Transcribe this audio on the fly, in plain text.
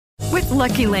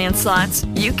Lucky Land Slots,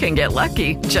 you can get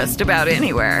lucky just about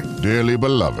anywhere. Dearly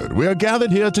beloved, we are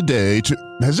gathered here today to...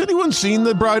 Has anyone seen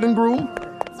the bride and groom?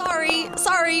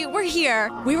 Sorry, we're here.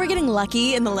 We were getting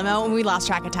lucky in the limo and we lost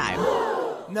track of time.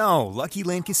 No, Lucky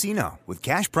Land Casino, with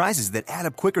cash prizes that add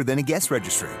up quicker than a guest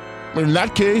registry. In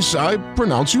that case, I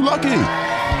pronounce you lucky.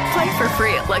 Play for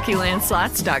free at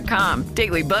LuckyLandSlots.com.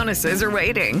 Daily bonuses are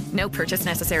waiting. No purchase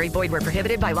necessary. Void where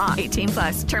prohibited by law.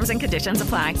 18+. Terms and conditions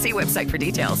apply. See website for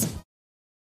details.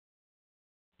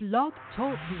 Blog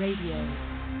Talk Radio.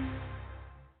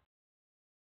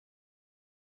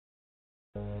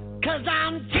 'Cause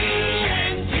I'm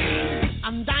TNT,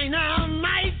 I'm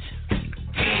dynamite.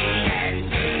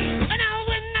 TNT, and I'll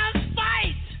win the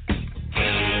fight.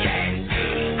 TNT,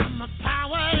 I'm a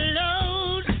power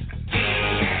load.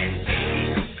 TNT,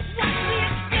 watch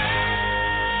me go.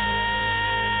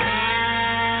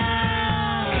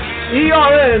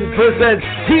 ERN presents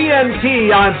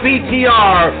TNT on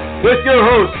BTR with your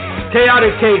hosts,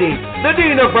 Chaotic Katie, the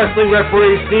Dean of Wrestling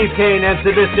Referees Steve Kane, and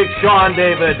Sadistic Sean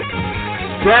David.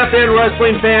 Strap in,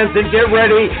 wrestling fans, and get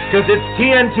ready, because it's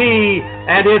TNT,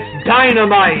 and it's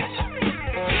dynamite.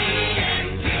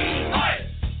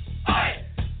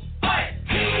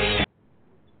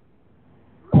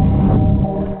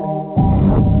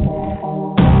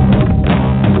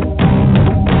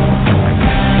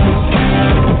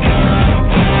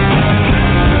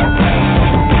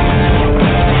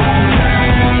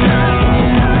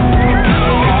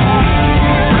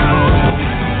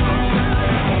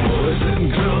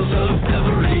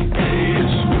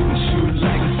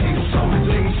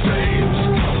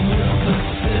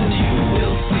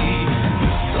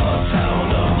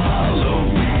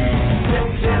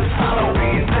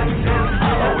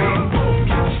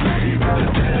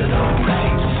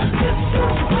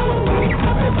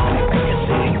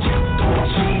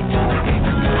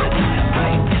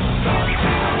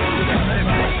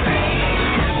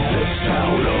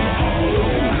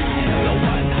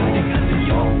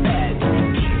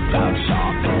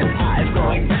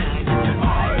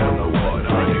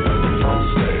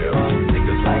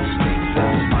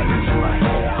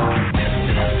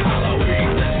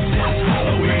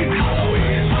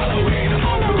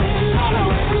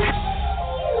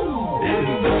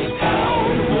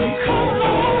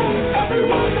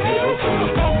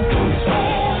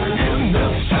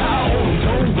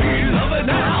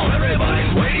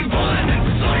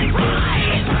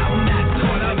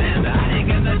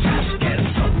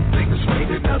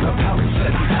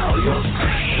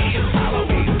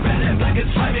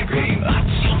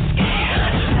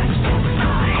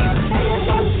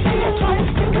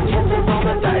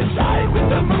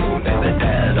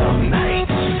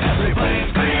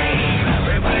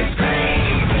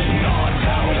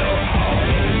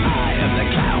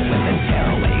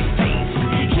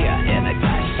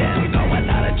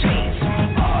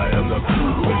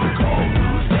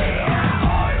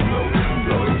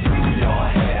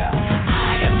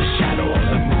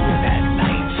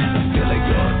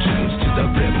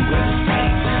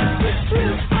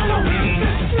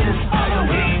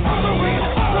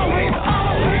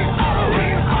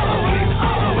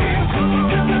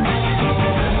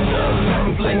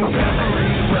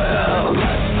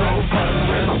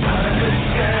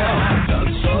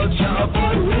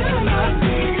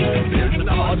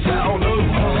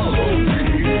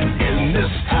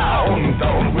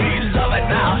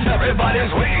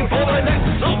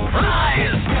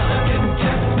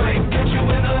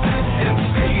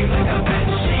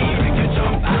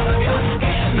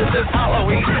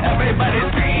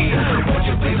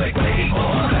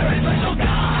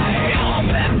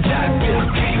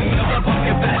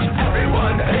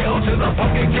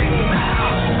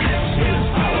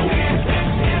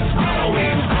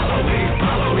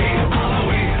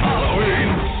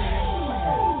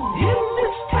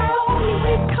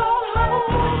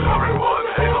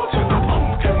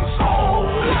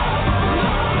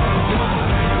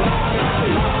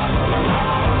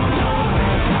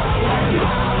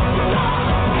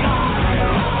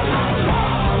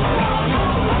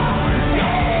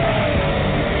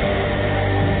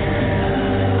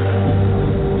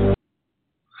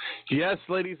 Yes,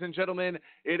 ladies and gentlemen,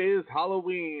 it is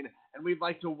Halloween, and we'd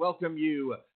like to welcome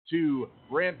you to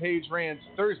Rampage Rant's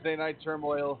Thursday Night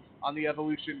Turmoil on the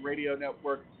Evolution Radio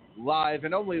Network, live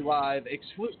and only live,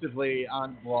 exclusively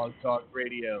on Blog Talk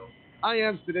Radio. I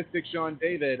am Sadistic Sean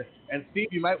David, and Steve,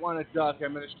 you might want to duck.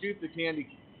 I'm going to shoot the candy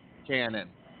cannon.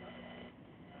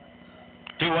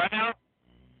 Do what now?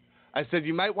 I said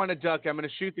you might want to duck. I'm going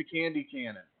to shoot the candy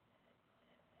cannon.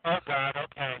 Oh, God,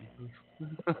 okay.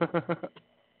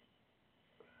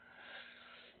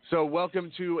 So welcome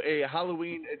to a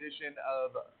Halloween edition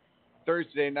of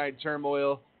Thursday Night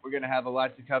Turmoil. We're going to have a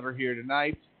lot to cover here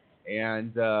tonight,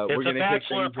 and we're going to kick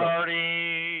Bachelor things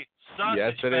party. Sausage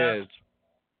Yes, it fest. is.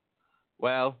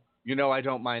 Well, you know I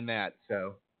don't mind that,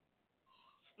 so.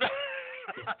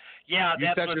 Yeah, You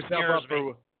that's set what yourself scares up me.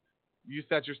 for. You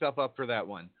set yourself up for that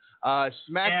one.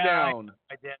 SmackDown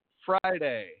I did.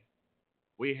 Friday.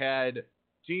 We had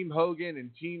Team Hogan and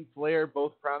Team Flair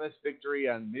both promised victory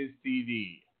on Miz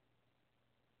TV.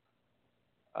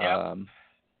 Yep.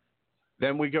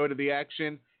 Then we go to the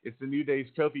action. It's the New Day's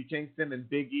Kofi Kingston and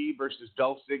Big E versus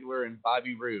Dolph Ziggler and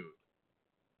Bobby Roode.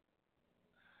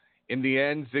 In the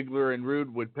end, Ziggler and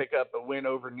Roode would pick up a win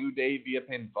over New Day via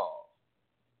pinfall.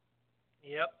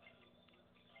 Yep.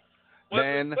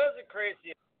 Then Wasn't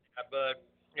crazy, but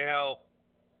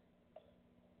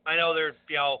I know they're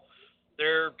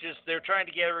trying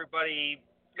to get everybody,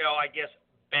 I guess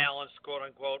balanced, quote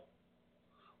unquote.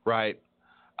 right.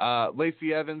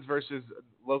 Lacey Evans versus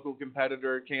local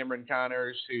competitor Cameron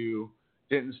Connors, who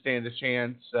didn't stand a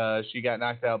chance. She got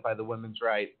knocked out by the Women's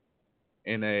Right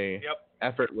in a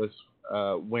effortless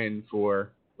win for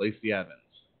Lacey Evans.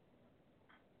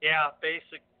 Yeah,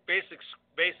 basic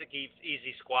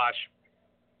easy squash.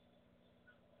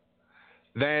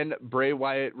 Then Bray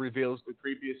Wyatt reveals the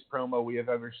creepiest promo we have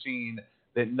ever seen,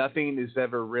 that nothing is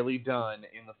ever really done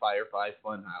in the Firefly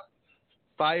Funhouse.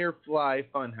 Firefly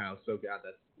Funhouse. Oh God,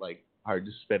 that's like hard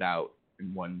to spit out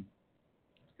in one.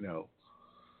 Yeah.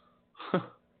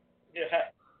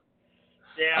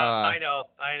 Yeah, I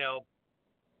know.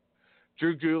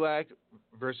 Drew Gulak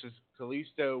versus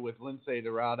Kalisto with Lindsay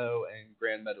Dorado and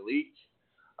Grand Metalik.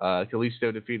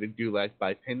 Kalisto defeated Gulak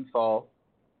by pinfall.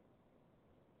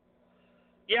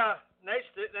 Yeah, nice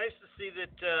to see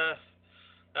that.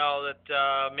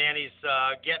 That Manny's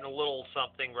getting a little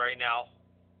something right now.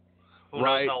 Who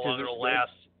knows how long it'll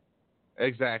last?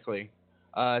 Exactly.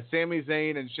 Sami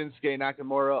Zayn and Shinsuke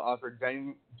Nakamura offered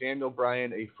Daniel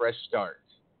Bryan a fresh start.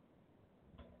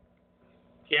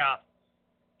 Yeah,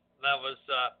 that was.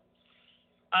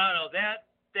 I don't know.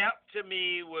 That to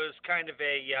me was kind of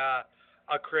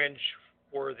a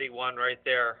cringe-worthy one right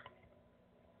there.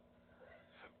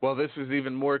 Well, this is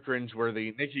even more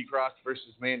cringeworthy. Nikki Cross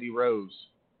versus Mandy Rose.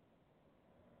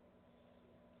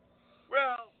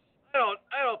 Well,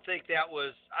 I don't think that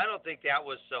was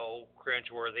so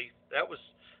cringeworthy. That was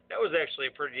actually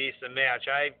a pretty decent match.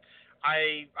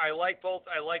 I like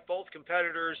both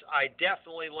competitors. I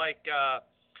definitely like.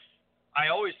 I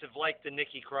always have liked the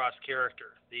Nikki Cross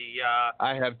character.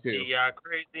 I have too. The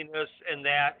craziness in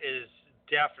that is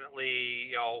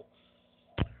definitely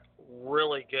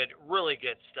really good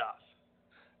stuff.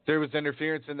 There was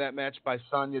interference in that match by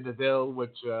Sonya Deville,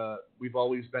 which we've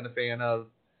always been a fan of.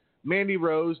 Mandy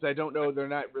Rose, I don't know. They're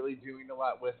not really doing a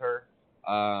lot with her.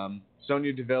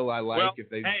 Sonya Deville, I like. Well, if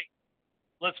they. Hey,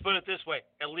 let's put it this way.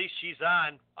 At least she's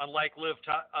on, unlike Liv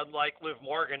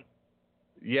Morgan.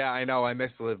 Yeah, I know. I miss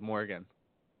Liv Morgan.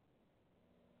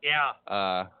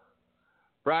 Yeah.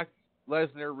 Brock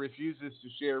Lesnar refuses to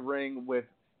share ring with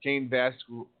Cain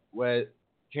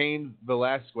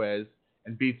Velasquez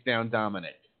and beats down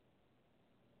Dominic.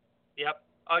 Yep.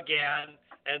 Again.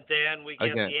 And then we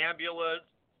get the ambulance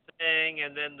thing,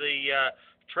 and then the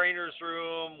trainer's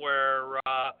room where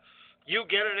you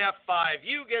get an F5,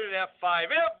 you get an F5,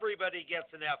 everybody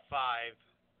gets an F5.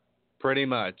 Pretty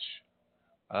much.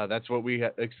 That's what we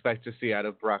expect to see out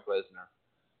of Brock Lesnar.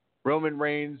 Roman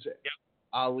Reigns,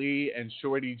 Ali, and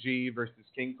Shorty G versus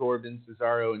King Corbin,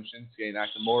 Cesaro, and Shinsuke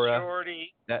Nakamura.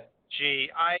 Shorty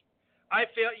G. I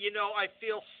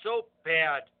feel so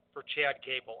bad for Chad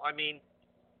Gable. I mean,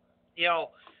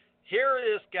 here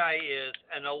this guy is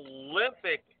an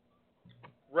Olympic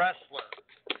wrestler,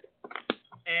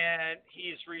 and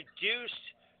he's reduced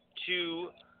to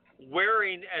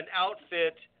wearing an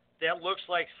outfit that looks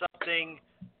like something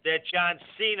that John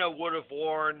Cena would have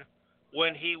worn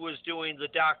when he was doing the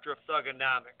Doctor of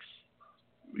Thugonomics.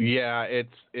 Yeah,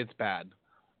 it's bad.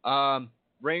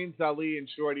 Reigns, Ali, and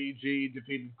Shorty G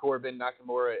defeated Corbin,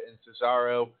 Nakamura, and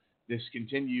Cesaro. This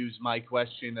continues my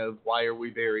question of why are we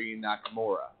burying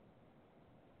Nakamura?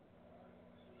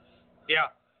 Yeah,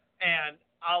 and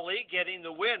Ali getting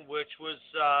the win, which was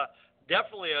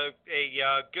definitely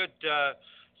a good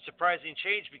surprising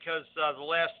change because the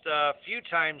last few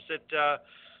times that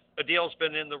Adil's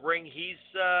been in the ring, he's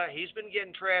been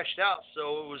getting trashed out.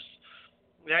 So it was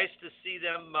nice to see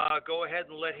them go ahead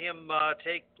and let him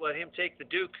take the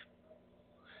Duke.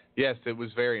 Yes, it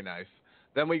was very nice.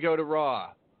 Then we go to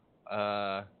Raw.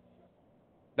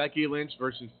 Becky Lynch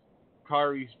versus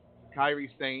Kairi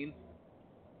Sane.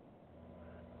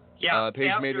 Yeah,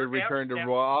 Paige made her return to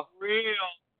Raw. Real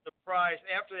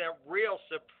real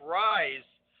surprise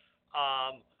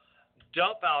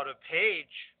dump out of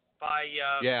Paige by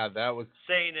that was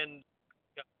Sane and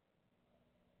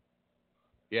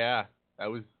that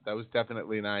was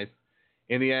definitely nice.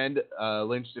 In the end,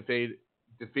 Lynch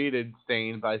defeated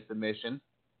Sane by submission.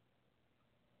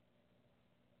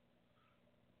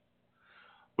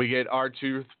 We get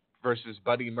R-Truth versus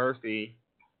Buddy Murphy.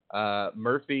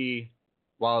 Murphy,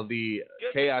 while the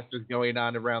chaos is going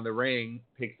on around the ring,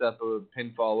 picks up a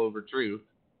pinfall over Truth.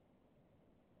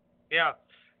 Yeah,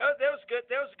 that was good.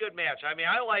 That was a good match. I mean,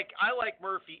 I like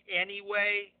Murphy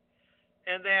anyway,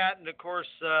 and of course,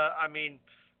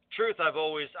 Truth I've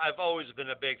always been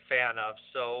a big fan of.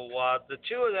 So the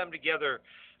two of them together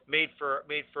made for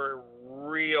a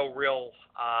real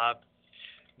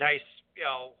nice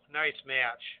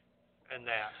match, and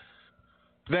that.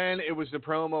 Then it was the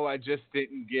promo I just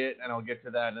didn't get, and I'll get to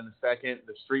that in a second.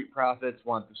 The Street Profits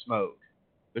want the smoke.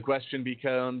 The question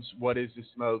becomes, what is the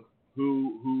smoke?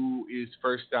 Who is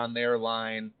first on their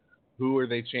line? Who are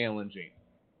they challenging?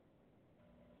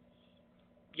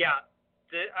 Yeah,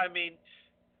 the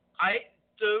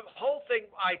whole thing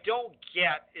I don't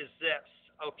get is this,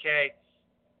 okay?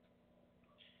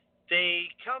 They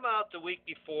come out the week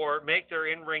before, make their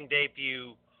in-ring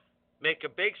debut, make a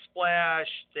big splash.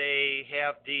 They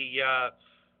have the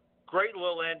great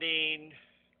little ending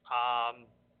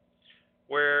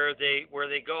where they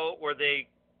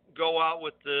go out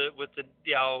with the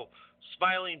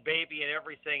smiling baby and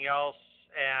everything else,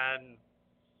 and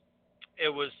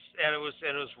it was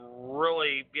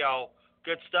really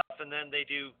good stuff. And then they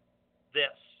do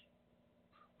this.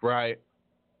 Right.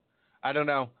 I don't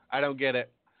know. I don't get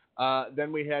it.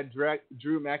 Then we had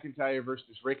Drew McIntyre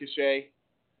versus Ricochet.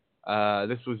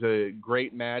 This was a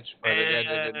great match, but it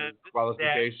ended in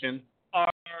disqualification.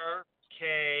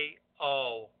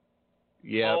 RKO.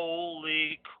 Yeah.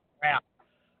 Holy crap!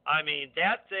 I mean,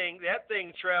 that thing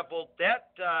traveled.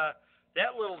 That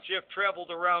little GIF traveled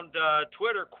around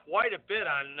Twitter quite a bit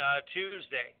on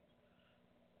Tuesday,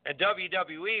 and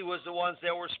WWE was the ones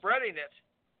that were spreading it.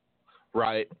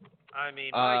 Right. I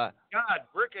mean, my God,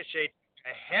 Ricochet took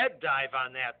a head dive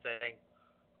on that thing.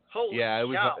 Holy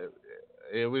cow.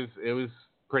 It was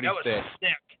pretty sick.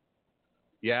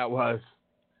 Yeah, it was.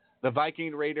 The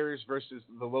Viking Raiders versus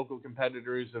the local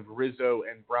competitors of Rizzo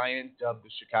and Bryant, dubbed the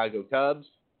Chicago Cubs.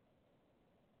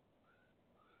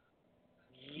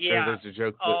 Yeah. Sure, there's a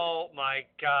joke. Oh my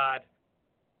God.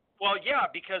 Well, yeah,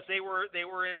 because they were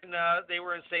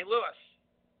in St. Louis.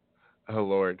 Oh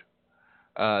Lord.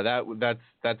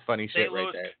 That's funny shit St. Louis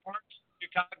right there.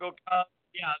 Chicago Cubs.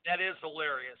 Yeah, that is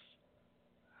hilarious.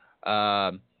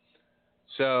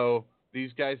 So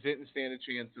these guys didn't stand a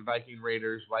chance. The Viking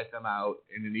Raiders wiped them out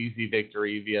in an easy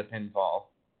victory via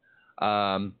pinfall.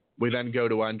 We then go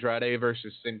to Andrade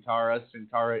versus Sin Cara. Sin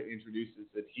Cara introduces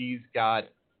that he's got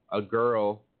a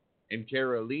girl, and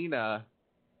Carolina.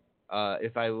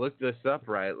 If I look this up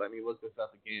right, let me look this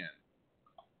up again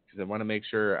because I want to make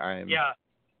sure I'm. Yeah.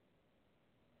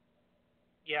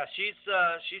 Yeah, she's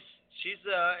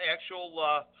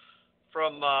actual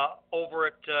from over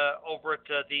at the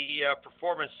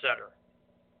Performance Center.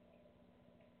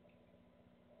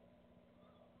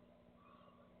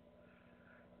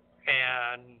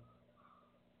 And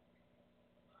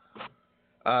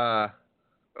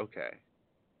okay.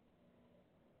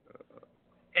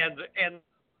 And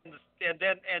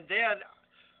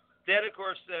then of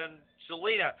course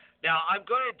Selena. Now I'm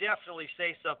going to definitely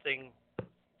say something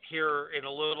here in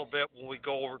a little bit when we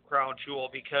go over Crown Jewel,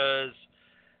 because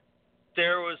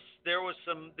there was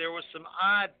some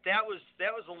odd. That was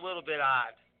a little bit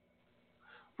odd.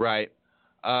 Right.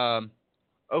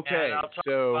 Okay. And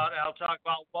I'll talk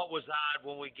about what was odd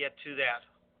when we get to that.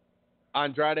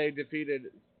 Andrade defeated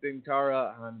Sin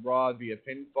Cara on Raw via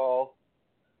pinfall.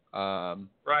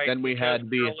 Right. Then we had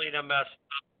the Selena messed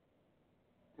up.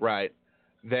 Right.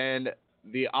 Then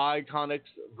the Iconics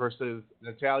versus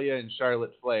Natalya and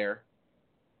Charlotte Flair.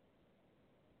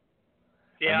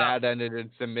 Yeah. And that ended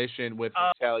in submission with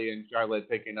Natalya and Charlotte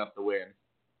picking up the win.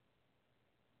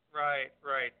 Right.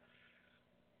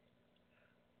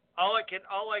 All I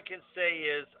can say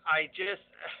is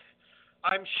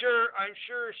I'm sure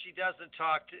she doesn't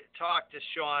talk to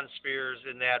Sean Spears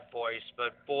in that voice,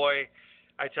 but boy,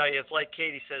 I tell you, it's like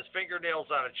Katie says, fingernails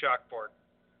on a chalkboard.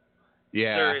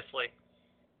 Yeah. Seriously.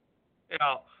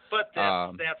 But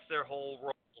that's their whole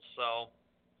role, so.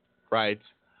 Right.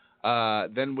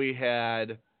 Then we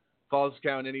had Falls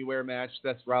Count Anywhere match.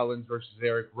 That's Rollins versus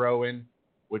Eric Rowan,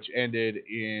 which ended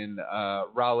in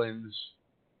Rollins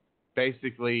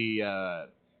basically,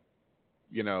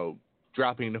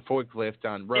 dropping the forklift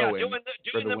on Rowan doing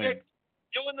for the win.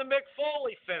 doing the Mick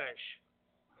Foley finish.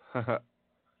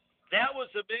 That was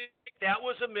a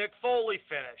Mick Foley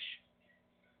finish.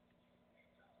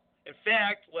 In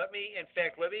fact, let me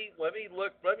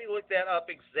look that up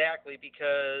exactly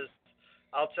because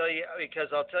I'll tell you. I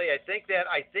think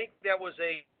that was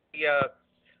a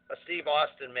Steve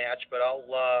Austin match, but I'll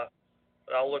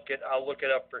look it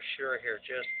up for sure here.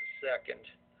 Just a second.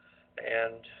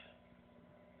 And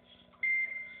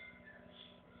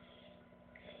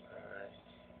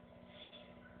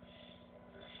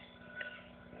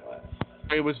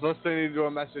I was listening to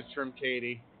a message from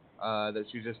Katie that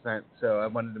she just sent, so I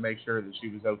wanted to make sure that she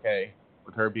was okay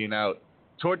with her being out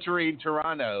torturing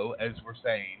Toronto, as we're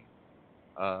saying,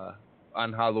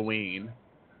 on Halloween.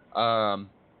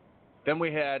 Then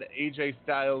we had AJ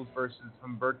Styles versus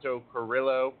Humberto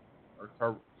Carrillo,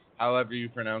 or however you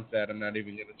pronounce that. I'm not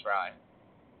even going to try.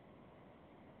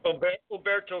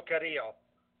 Humberto Carrillo.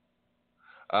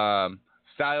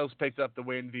 Styles picked up the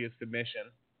win via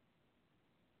submission.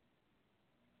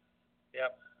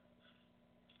 Yep.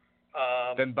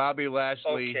 Then Bobby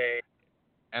Lashley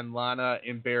and Lana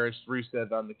embarrassed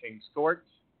Rusev on the King's Court,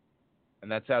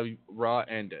 and that's how Raw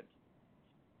ended.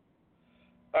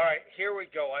 All right, here we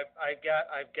go. I've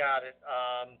got it.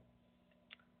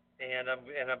 And I'm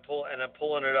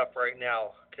pulling it up right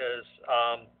now because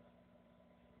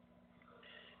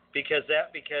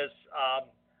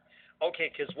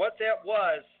what that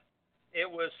was,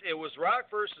 it was Rock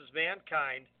versus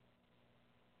Mankind,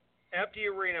 empty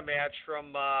arena match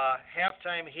from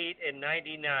Halftime Heat in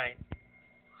 '99.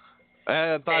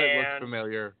 I thought it looked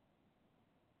familiar.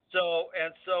 So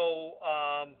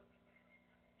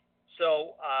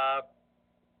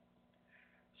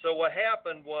what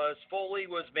happened was Foley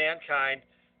was Mankind.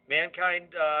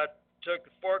 Mankind took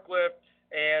the forklift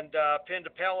and pinned a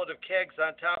pallet of kegs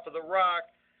on top of the Rock,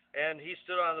 and he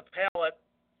stood on the pallet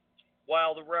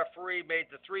while the referee made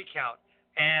the 3 count.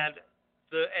 And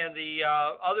the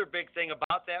other big thing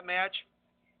about that match,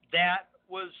 that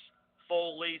was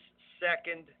Foley's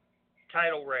second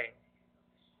title reign.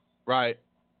 Right.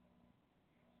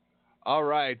 All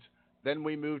right. Then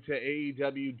we moved to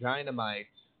AEW Dynamite.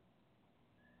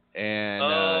 And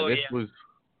this was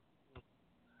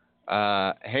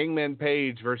Hangman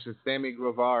Page versus Sammy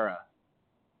Guevara.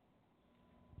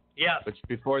 Yeah. But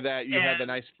before that, you had the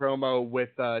nice promo with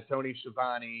Tony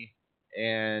Schiavone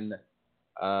and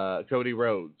Cody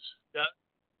Rhodes.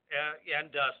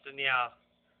 And Dustin,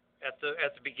 at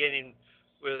the beginning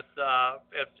with at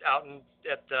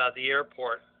the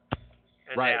airport.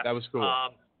 And right, that was cool.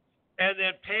 And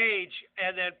then Paige.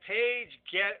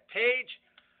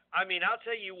 I mean, I'll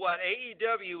tell you what,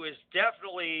 AEW is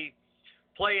definitely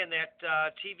playing that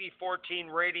TV 14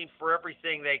 rating for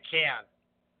everything they can.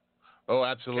 Oh,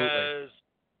 absolutely.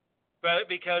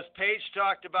 Because Paige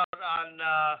talked about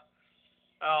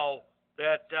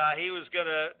that he was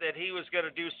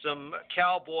gonna do some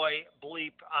cowboy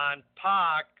bleep on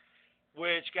Pac,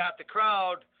 which got the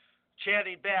crowd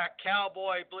chanting back,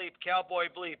 "Cowboy bleep, cowboy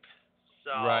bleep."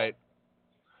 So. Right.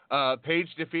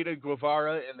 Paige defeated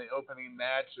Guevara in the opening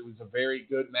match. It was a very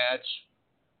good match.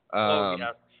 Oh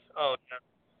yeah,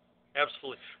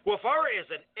 absolutely. Guevara is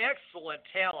an excellent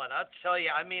talent. I'll tell you.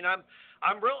 I mean, I'm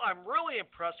really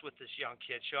impressed with this young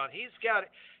kid, Sean. He's got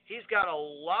a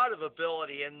lot of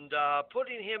ability, and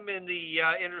putting him in the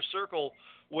inner circle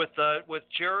with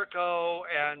Jericho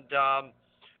and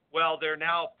they're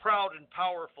now Proud and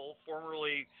Powerful,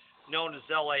 formerly known as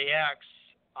LAX.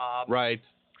 Right.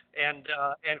 And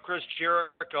Chris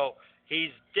Jericho,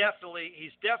 he's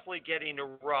definitely getting a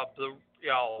rub,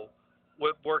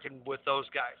 with working with those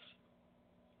guys.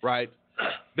 Right.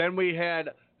 Then we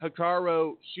had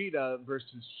Hikaru Shida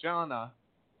versus Shayna,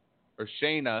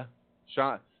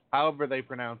 however they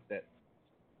pronounced it.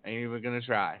 Ain't even gonna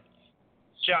try.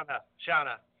 Shayna.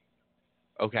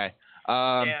 Okay.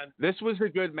 This was a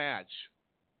good match.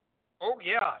 Oh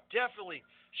yeah, definitely.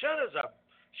 Shayna's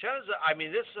I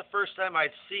mean, this is the first time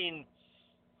I've seen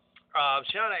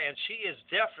Shayna, and she is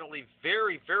definitely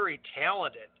very, very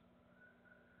talented.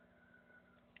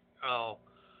 Oh.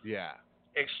 Yeah.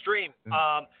 Extreme.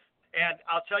 And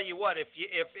I'll tell you what,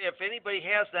 if anybody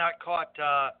has not caught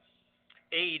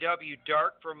AEW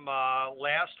Dark from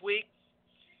last week,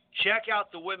 check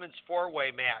out the women's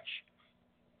 4-way match.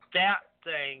 That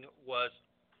thing was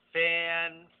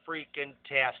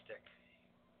fan-freaking-tastic.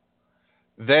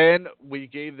 Then we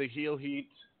gave the heel heat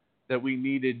that we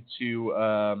needed to.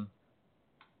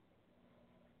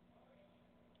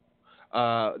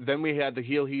 Then we had the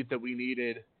heel heat that we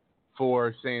needed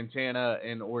for Santana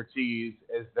and Ortiz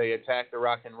as they attacked the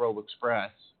Rock and Roll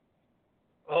Express.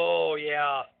 Oh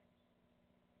yeah.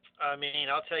 I mean,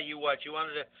 I'll tell you what.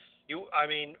 I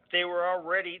mean, they were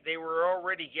already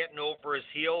getting over his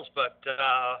heels, but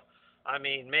I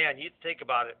mean, man, you think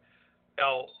about it. You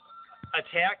know,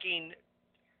 attacking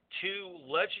two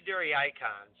legendary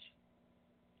icons,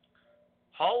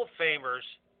 Hall of Famers,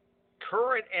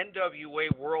 current NWA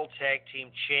World Tag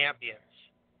Team Champions.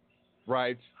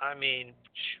 Right. I mean,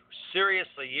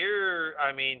 seriously, you're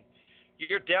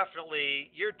definitely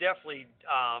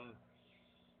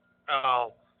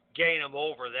getting them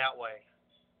over that way.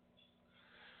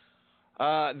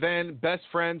 Then Best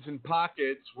Friends and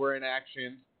Pockets were in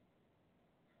action.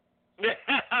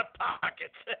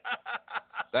 Pockets.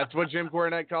 That's what Jim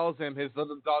Cornette calls him, his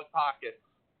little dog Pocket.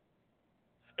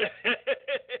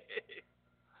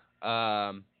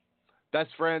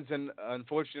 Best Friends and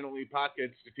unfortunately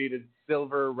Pockets defeated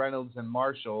Silver, Reynolds, and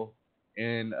Marshall.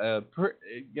 And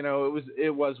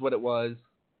it was what it was.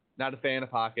 Not a fan of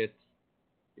Pockets.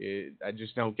 I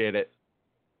just don't get it.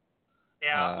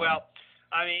 Yeah, well,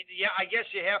 I mean, yeah, I guess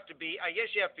you have to be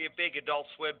a big Adult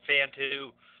Swim fan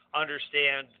to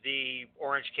understand the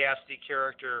Orange Cassidy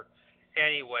character.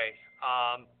 Anyway,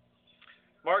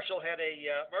 Marshall had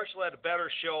a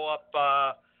better show up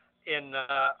on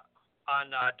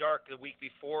Dark the week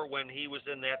before when he was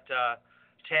in that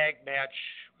tag match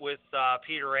with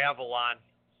Peter Avalon.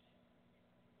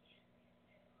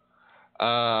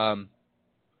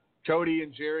 Cody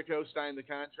and Jericho signed the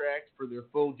contract for their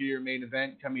Full Gear main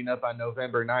event coming up on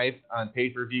November 9th on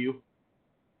pay-per-view.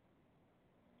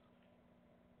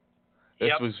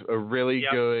 This was a really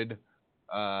good,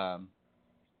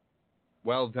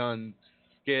 well-done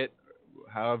skit,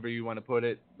 however you want to put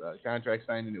it. Contract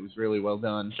signing, it was really well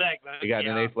done. Segment. It got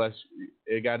an A+.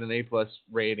 It got an A+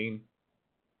 rating.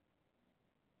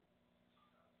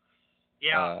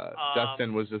 Yeah.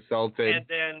 Dustin was assaulted. And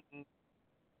then,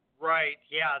 right,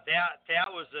 yeah,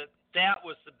 that was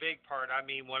the big part. I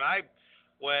mean, when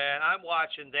I'm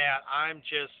watching that, I'm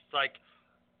just like,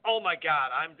 oh my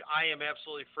God, I am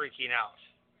absolutely freaking out.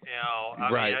 You know, I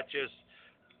mean,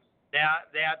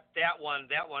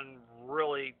 that one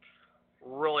really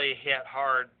hit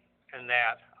hard in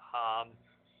that.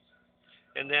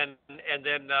 And then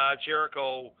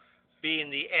Jericho being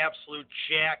the absolute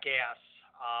jackass,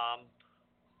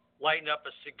 lighting up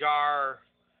a cigar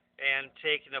and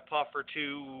taking a puff or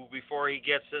two before he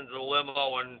gets into the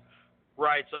limo and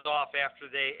rides off after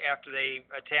they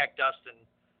attack Dustin.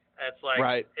 It's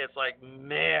like,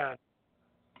 man,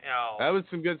 you know. That was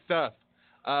some good stuff.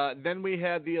 Then we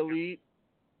had the Elite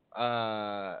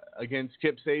against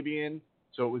Kip Sabian.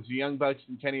 So it was the Young Bucks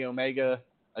and Kenny Omega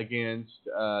against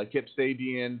Kip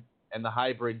Sabian and the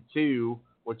Hybrid 2,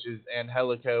 which is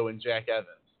Angelico and Jack Evans.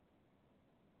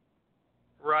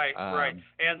 Right.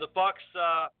 And the Bucks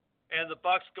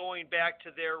going back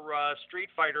to their Street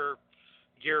Fighter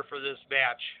gear for this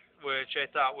match, which I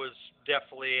thought was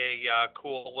definitely a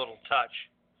cool little touch.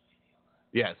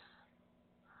 Yes.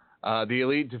 The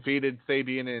Elite defeated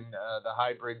Sabian in the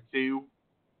Hybrid 2.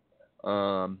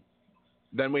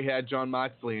 Then we had Jon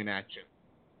Moxley in action.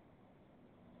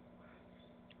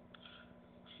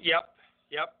 Yep.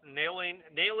 Nailing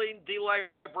the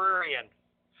Librarian.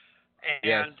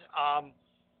 And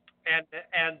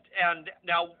and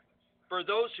now, for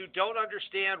those who don't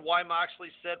understand why Moxley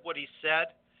said what he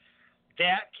said,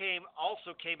 that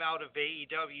also came out of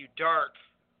AEW Dark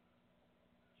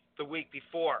the week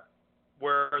before,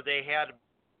 where they had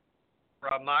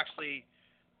Moxley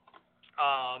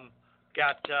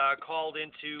got called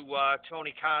into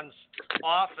Tony Khan's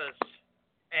office,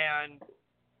 and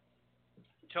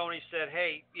Tony said,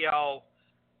 "Hey, you're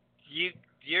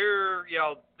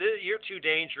too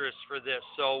dangerous for this,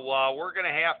 so we're going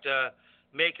to have to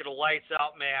make it a lights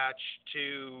out match,"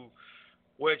 to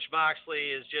which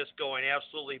Moxley is just going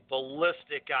absolutely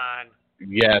ballistic on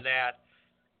that.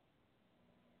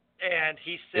 And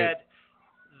he said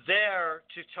there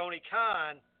to Tony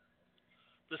Khan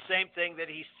the same thing that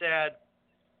he said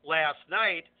last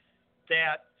night,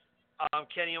 that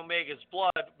Kenny Omega's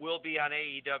blood will be on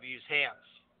AEW's hands.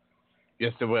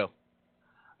 Yes, it will.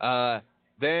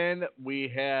 Then we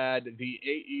had the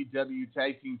AEW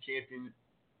Tag Team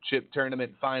Championship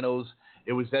Tournament Finals.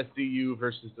 It was SCU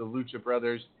versus the Lucha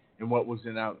Brothers in what was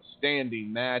an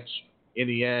outstanding match. In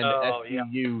the end,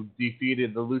 SCU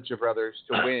defeated the Lucha Brothers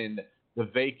to win the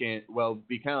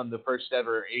become the first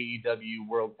ever AEW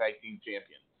World Tag Team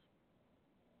Champions.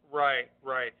 Right.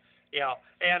 Yeah,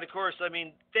 and of course, I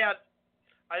mean,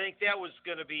 I think that was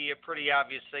going to be a pretty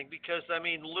obvious thing because, I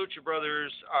mean, Lucha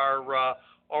Brothers are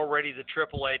already the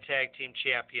AAA Tag Team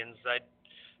Champions.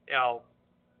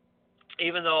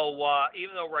 Even though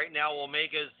right now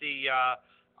Omega's the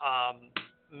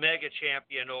mega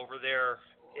champion over there.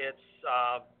 It's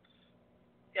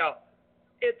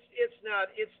it's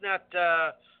not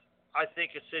I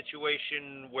think a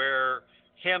situation where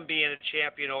him being a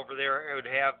champion over there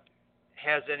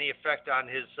has any effect on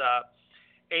his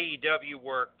AEW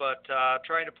work, but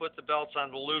trying to put the belts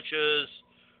on the Luchas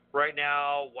right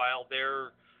now while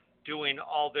they're doing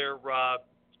all their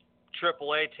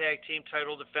AAA tag team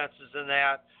title defenses and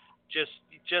that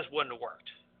just wouldn't have worked.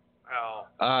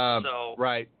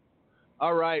 Right.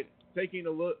 All right. Taking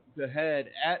a look ahead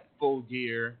at Full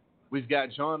Gear, we've got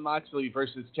Jon Moxley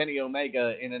versus Kenny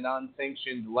Omega in a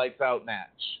non-sanctioned lights-out match.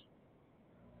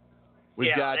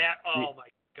 Oh my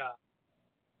God.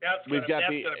 That's going to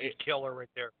be killer right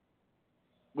there.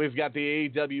 We've got the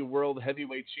AEW World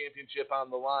Heavyweight Championship on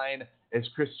the line as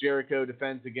Chris Jericho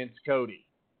defends against Cody.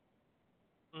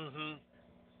 Mm-hmm.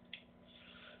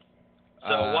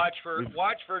 So watch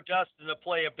for Dustin to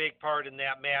play a big part in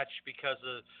that match because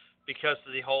of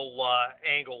the whole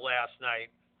angle last night.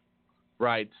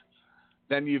 Right.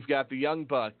 Then you've got the Young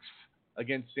Bucks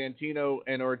against Santino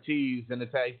and Ortiz in a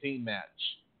tag team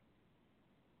match.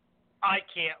 I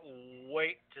can't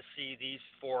wait to see these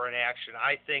four in action.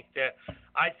 I think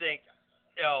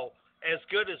as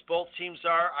good as both teams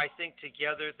are, I think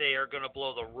together they are going to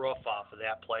blow the roof off of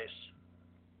that place.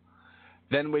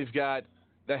 Then we've got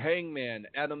the Hangman,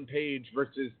 Adam Page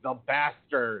versus the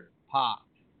Bastard, Pac.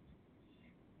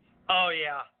 Oh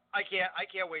yeah, I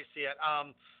can't wait to see it.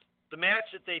 The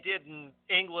match that they did in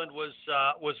England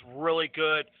was really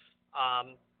good.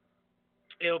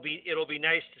 It'll be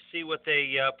nice to see what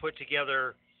they put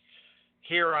together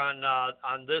here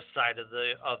on this side of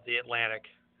the Atlantic.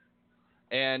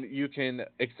 And you can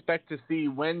expect to see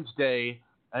Wednesday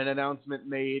an announcement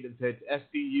made that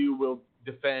SCU will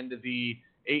defend the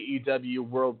AEW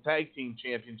World Tag Team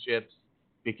Championships,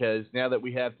 because now that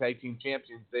we have tag team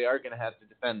champions, they are going to have to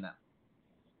defend them.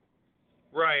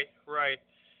 Right.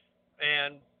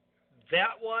 And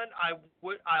that one,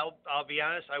 I'll be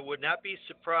honest, I would not be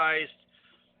surprised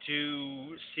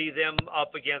to see them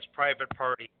up against Private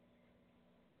Party.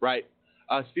 Right.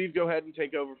 Steve, go ahead and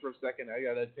take over for a second. I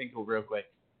got to tinkle real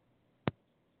quick.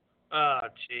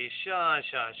 Gee, Sean.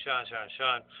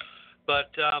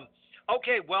 But,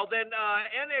 okay, well then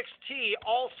NXT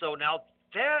also. Now,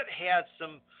 that had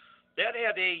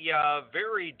a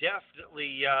very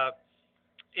definitely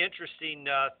interesting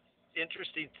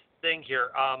thing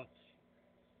here.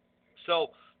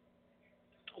 So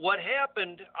what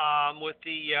happened with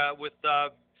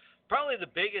probably the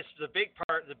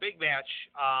big match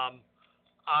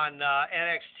on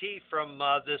NXT from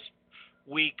this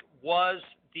week was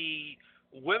the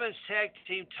women's tag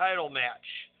team title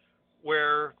match,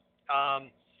 where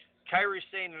Kairi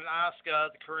Sane and Asuka,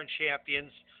 the current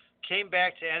champions, came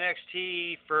back to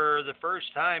NXT for the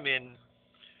first time in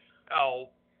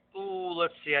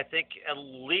let's see, I think at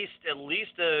least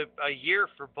a year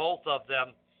for both of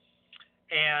them,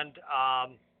 and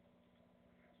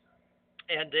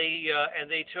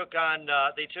they took on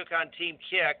Team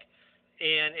Kick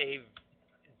in a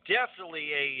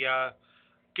definitely a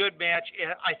good match.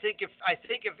 I think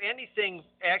if anything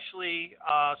actually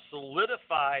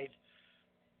solidified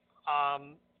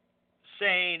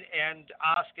Sane and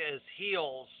Asuka as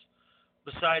heels,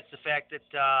 besides the fact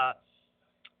that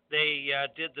they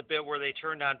did the bit where they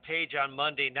turned on Paige on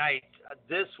Monday night.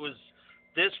 This was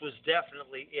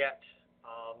definitely it.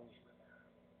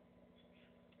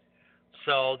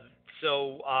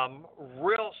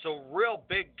 Real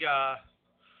big,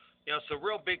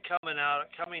 real big coming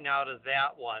out of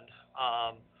that one.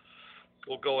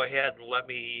 We'll go ahead and let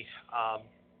me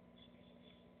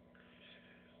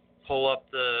pull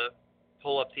up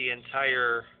the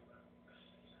entire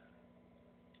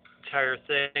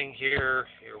thing here.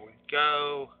 Here we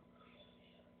go.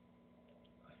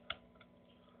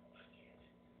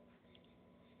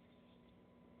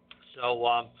 So,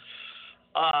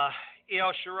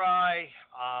 Io Shirai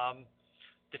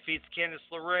defeats Candice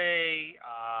LeRae.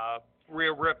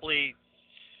 Rhea Ripley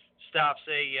stops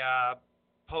a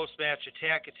post-match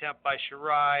attack attempt by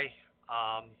Shirai.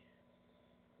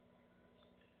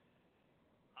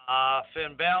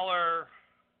 Finn Balor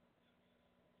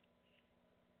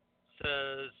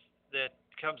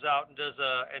comes out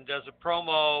and does a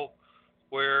promo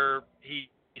where he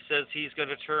says he's going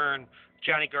to turn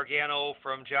Johnny Gargano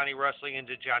from Johnny Wrestling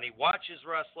into Johnny Watches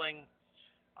Wrestling.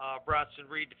 Bronson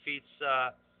Reed defeats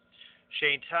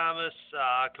Shane Thomas.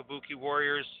 Kabuki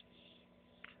Warriors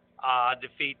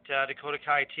defeat Dakota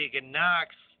Kai, Tegan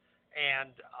Knox, and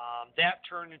that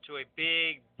turned into a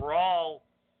big brawl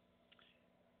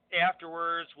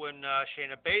afterwards when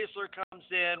Shayna Baszler comes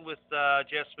in with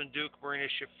Jessamine Duke, Marina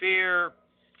Shafir.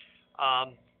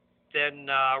 Then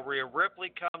Rhea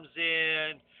Ripley comes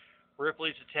in.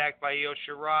 Ripley's attacked by Io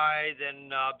Shirai.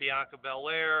 Then Bianca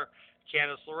Belair,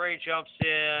 Candice LeRae jumps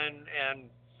in, and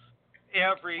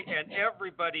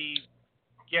everybody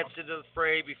gets into the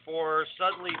fray before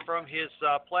suddenly from his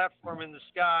platform in the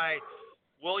sky,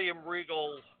 William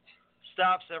Regal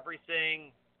stops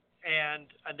everything and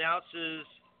announces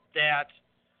that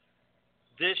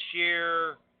this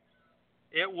year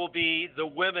it will be the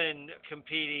women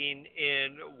competing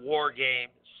in War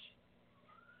Games,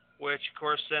 which, of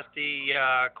course, sent the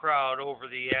crowd over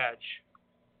the edge.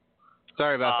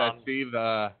 Sorry about that, Steve.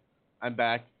 I'm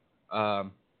back.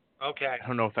 Okay. I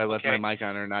don't know if I left my mic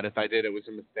on or not. If I did, it was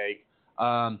a mistake.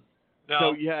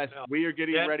 We are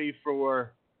getting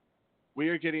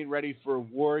ready for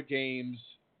War Games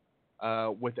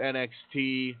with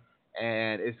NXT,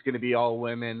 and it's going to be all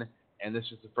women. And this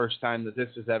is the first time that this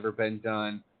has ever been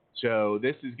done. So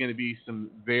this is going to be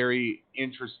some very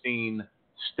interesting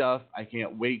stuff. I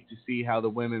can't wait to see how the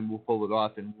women will pull it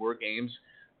off in War Games.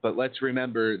 But let's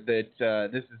remember that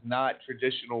this is not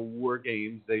traditional War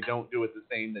Games. They don't do it the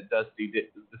same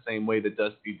way that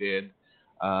Dusty did,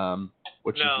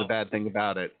 which is the bad thing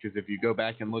about it. Because if you go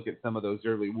back and look at some of those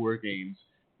early War Games,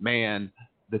 man,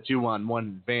 the 2-on-1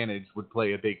 advantage would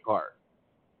play a big part.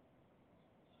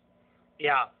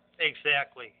 Yeah.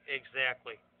 Exactly.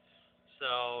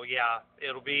 So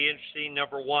it'll be interesting.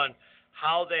 Number one,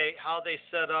 how they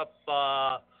set up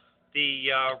the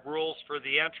rules for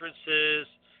the entrances.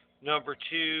 Number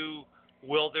two,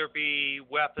 will there be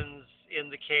weapons in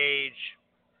the cage?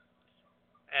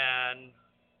 And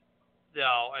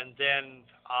then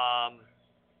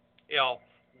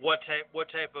what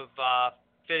type of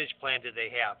finish plan do they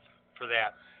have for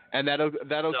that? And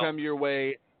that'll come your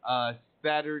way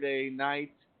Saturday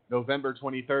night. November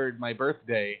 23rd, my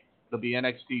birthday, there'll be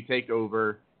NXT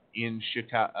TakeOver in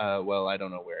Chicago. Well, I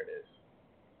don't know where it is.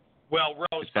 Well,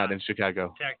 Rosemont. It's not in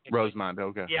Chicago. Rosemont,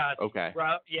 okay. Yeah. Okay.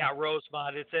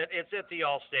 Rosemont. It's at the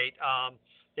Allstate.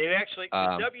 They actually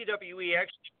WWE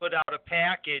actually put out a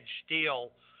package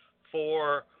deal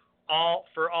for all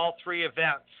three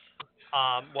events.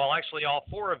 Actually all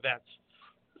four events.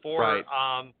 For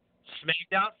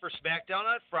SmackDown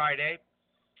on Friday.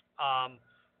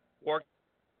 War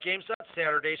Games on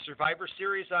Saturday, Survivor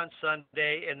Series on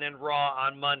Sunday, and then Raw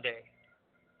on Monday.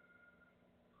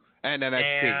 And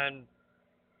NXT.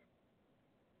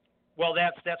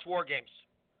 That's War Games.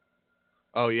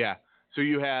 Oh yeah. So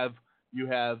you have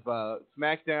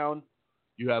SmackDown,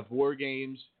 you have War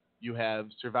Games, you have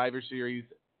Survivor Series,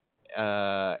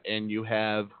 and you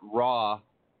have Raw,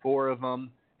 4 of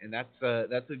them, and that's a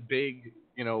big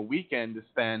weekend to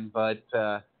spend. But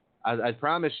I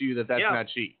promise you that's not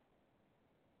cheap.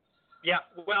 Yeah,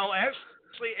 well,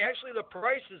 actually, the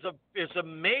price is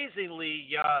amazingly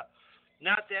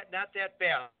not that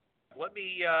bad. Let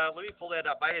me pull that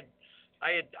up. I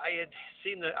had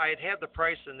seen I had the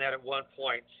price in that at one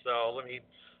point. So let me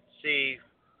see.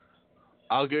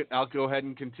 I'll go ahead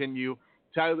and continue.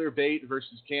 Tyler Bate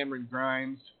versus Cameron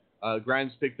Grimes.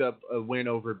 Grimes picked up a win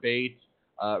over Bate.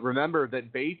 Remember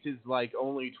that Bate is like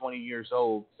only 20 years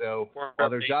old, so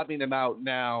while they're jobbing him out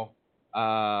now.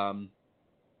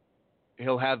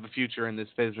 He'll have a future in this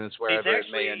business wherever it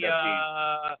may end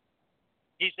up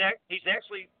being. He's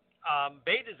actually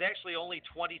Bate is actually only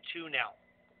 22 now.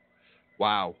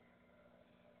 Wow.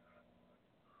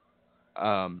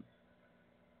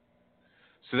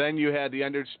 So then you had the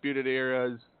Undisputed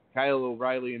Era's Kyle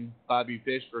O'Reilly and Bobby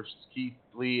Fish versus Keith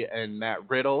Lee and Matt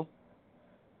Riddle.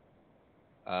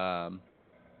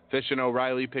 Fish and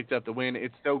O'Reilly picked up the win.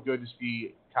 It's so good to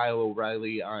see Kyle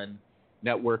O'Reilly on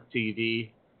network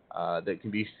TV. That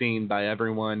can be seen by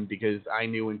everyone, because I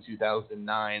knew in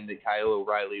 2009 that Kyle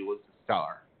O'Reilly was a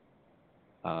star.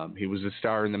 He was a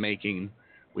star in the making.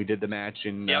 We did the match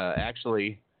in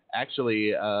actually,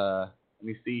 let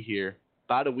me see here.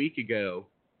 About a week ago,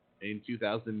 in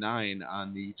 2009,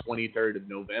 on the 23rd of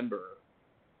November,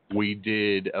 we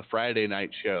did a Friday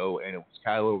night show, and it was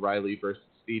Kyle O'Reilly versus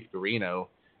Steve Corino,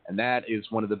 and that is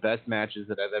one of the best matches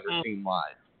that I've ever seen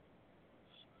live.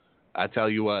 I tell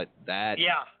you what, that.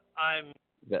 Yeah.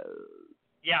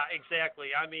 Exactly.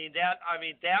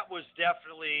 That was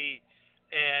definitely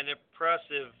an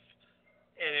impressive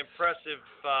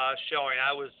showing.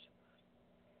 I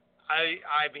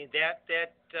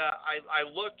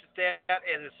looked at that,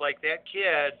 and it's like that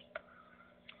kid.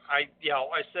 I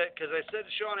said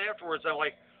to Sean afterwards, I'm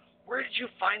like, where did you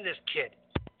find this kid?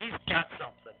 He's got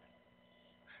something.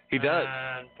 He does.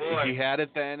 And boy, he had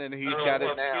it then, and he's got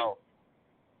it now.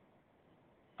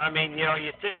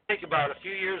 You think about it, a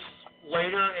few years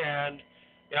later, and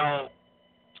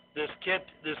this kid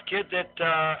that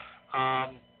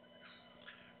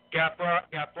got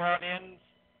brought in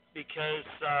because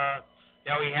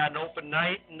he had an open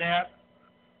night and that.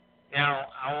 Now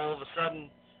all of a sudden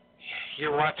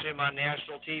you're watching him on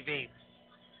national TV.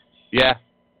 Yeah,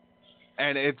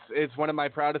 and it's one of my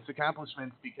proudest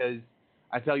accomplishments because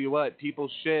I tell you what, people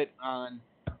shit on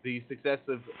the success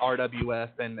of RWF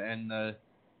and the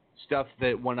stuff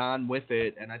that went on with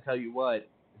it, and I tell you what,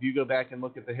 if you go back and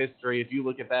look at the history, if you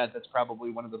look at that, that's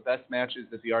probably one of the best matches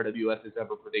that the RWF has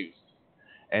ever produced.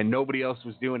 And nobody else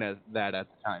was doing that at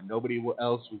the time. Nobody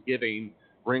else was giving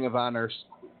Ring of Honor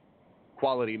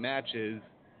quality matches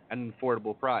at an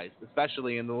affordable price,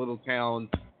 especially in the little town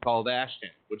called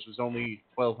Ashton, which was only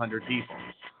 1,200 people.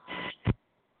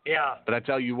 Yeah. But I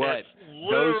tell you what,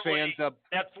 those fans up...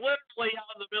 That's literally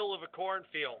out in the middle of a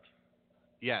cornfield.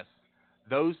 Yes.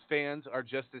 Those fans are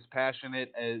just as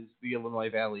passionate as the Illinois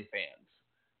Valley fans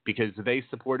because they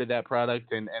supported that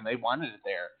product and they wanted it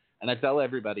there. And I tell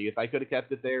everybody, if I could have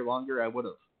kept it there longer, I would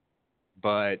have.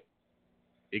 But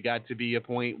it got to be a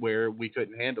point where we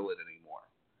couldn't handle it anymore.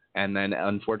 And then,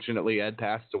 unfortunately, Ed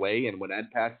passed away. And when Ed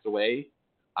passed away,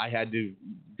 I had to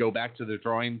go back to the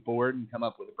drawing board and come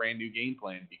up with a brand new game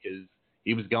plan because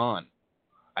he was gone.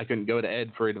 I couldn't go to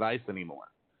Ed for advice anymore.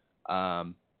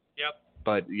 Yep.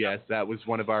 But, yes, that was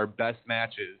one of our best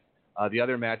matches. The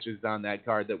other matches on that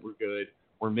card that were good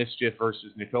were Mischief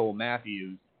versus Nicole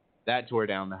Matthews. That tore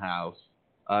down the house.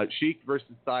 Sheik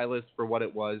versus Silas, for what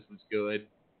it was good.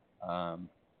 The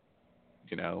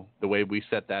way we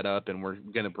set that up, and we're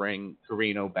going to bring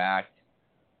Carino back.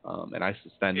 And I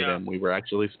suspended him. We were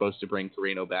actually supposed to bring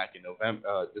Carino back in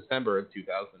December of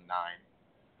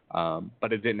 2009.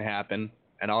 But it didn't happen.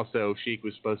 And also, Sheik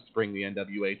was supposed to bring the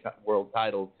NWA World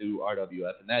title to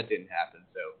RWF, and that didn't happen.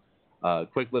 So,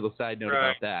 quick little side note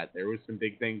about that. There were some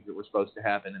big things that were supposed to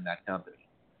happen in that company.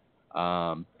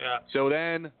 So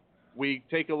then we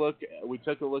took a look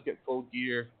at Full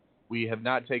Gear. We have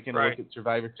not taken a look at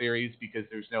Survivor Series because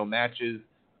there's no matches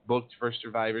booked for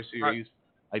Survivor Series.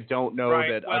 I don't know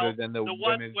that other than the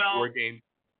women's war game.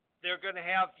 They are going to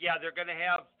have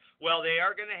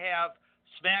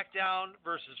SmackDown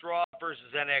versus Raw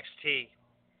versus NXT.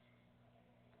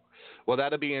 Well,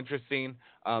 that'll be interesting.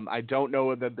 I don't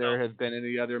know that there have been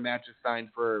any other matches signed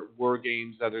for War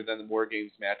Games other than the War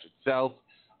Games match itself.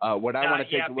 What I want to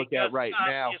take a look at right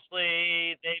now.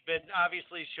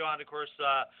 Obviously, Sean, of course,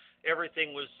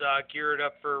 everything was geared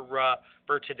up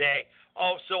for today.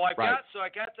 Oh, so I got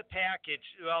the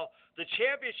package. Well, the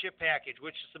championship package,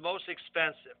 which is the most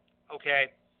expensive.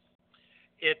 Okay,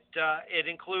 it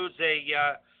includes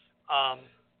a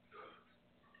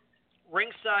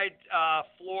ringside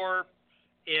floor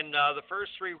in the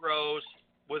first 3 rows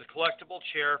with a collectible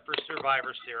chair for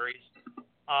Survivor Series.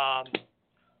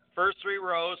 First 3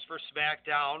 rows for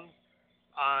SmackDown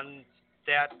on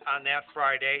that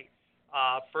Friday.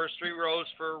 First 3 rows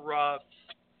for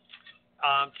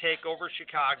TakeOver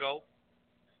Chicago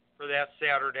for that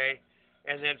Saturday,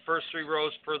 and then first 3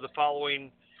 rows for the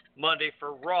following Monday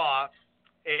for Raw.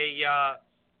 A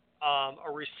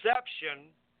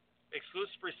reception,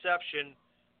 exclusive reception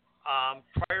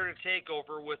prior to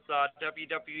TakeOver with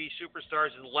WWE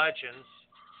Superstars and Legends.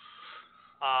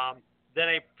 Then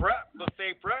a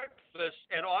buffet breakfast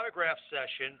and autograph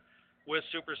session with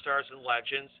Superstars and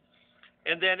Legends.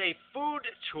 And then a food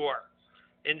tour.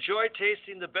 Enjoy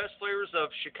tasting the best flavors of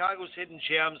Chicago's hidden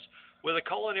gems with a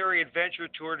culinary adventure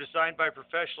tour designed by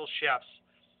professional chefs.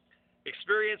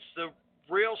 Experience the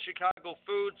real Chicago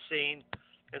food scene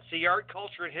and see art,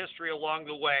 culture, and history along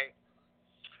the way.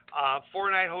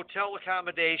 4-night hotel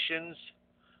accommodations.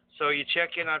 So you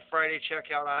check in on Friday,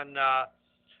 check out on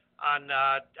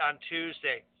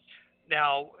Tuesday.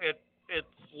 Now it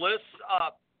lists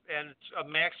up, and it's a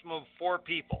maximum of 4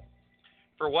 people.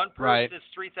 For one person, it's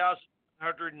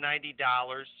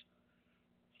 $3,190.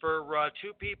 For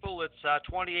 2 people, it's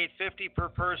 $2,850 per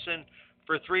person.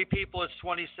 For 3 people, it's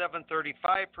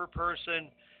 $2,735 per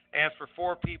person, and for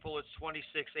 4 people, it's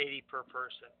 $2,680 per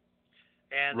person.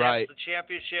 And that's the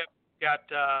championship.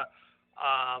 Got a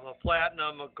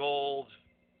platinum, a gold,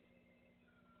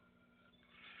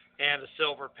 and a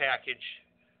silver package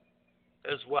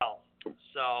as well.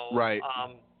 So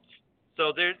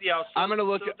so there, I'm gonna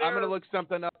look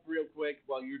something up real quick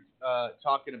while you're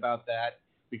talking about that,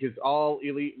 because All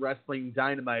Elite Wrestling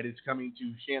Dynamite is coming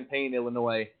to Champaign,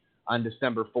 Illinois, on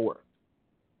December 4th.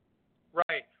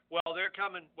 Right. Well, they're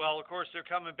coming. Well, of course, they're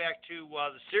coming back to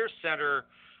the Sears Center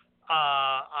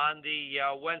on the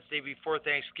Wednesday before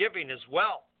Thanksgiving as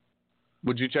well.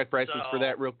 Would you check prices for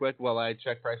that real quick while I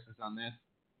check prices on this?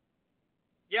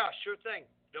 Yeah, sure thing.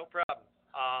 No problem.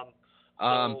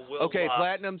 Okay,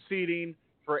 platinum seating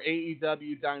for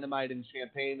AEW Dynamite in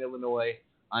Champaign, Illinois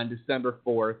on December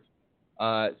 4th.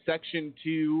 Section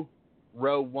 2,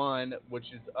 row 1, which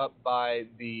is up by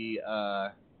the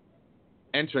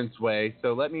entranceway.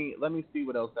 So let me see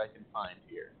what else I can find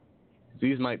here.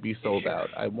 These might be sold out.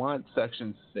 I want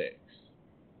section 6.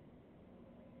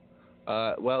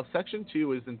 Well, section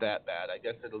 2 isn't that bad. I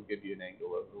guess it'll give you an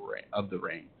angle of the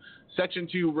ring. Section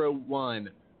 2, row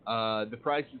 1. The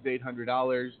price is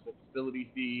 $800. The facility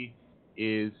fee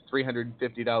is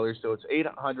 $350. So it's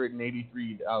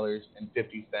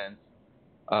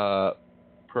 $883.50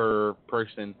 per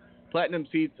person. Platinum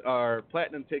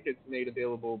tickets made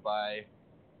available by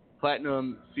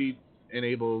Platinum Seats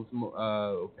enables.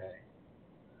 Okay.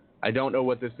 I don't know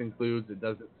what this includes. It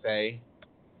doesn't say.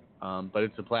 But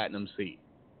it's a platinum seat.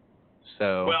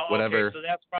 So whatever. Okay, so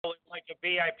that's probably like a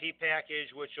VIP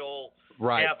package, which will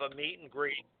have a meet and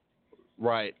greet.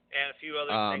 Right. And a few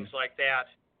other things like that.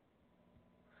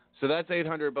 So that's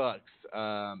 $800.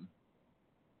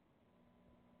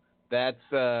 That's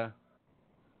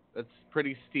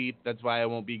pretty steep. That's why I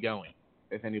won't be going,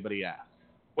 if anybody asks.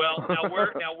 Well,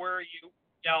 where are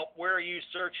you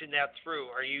searching that through?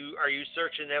 Are you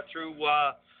searching that through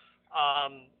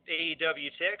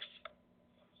AEW Tix?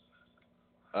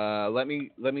 Let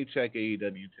me check AEW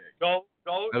Tix. Go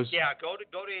to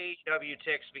AEW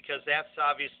Tix, because that's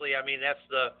obviously, I mean, that's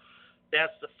the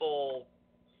full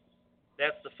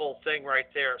thing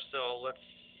right there. So let's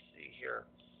see here.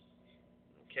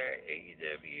 Okay,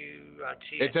 AEW on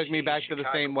TNT. It took me back Chicago. to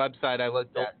the same website I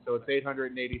looked at, so it's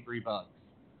 $883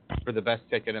 for the best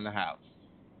ticket in the house.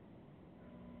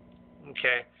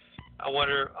 Okay. I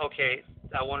wonder if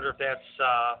that's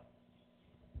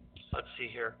let's see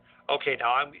here. Okay,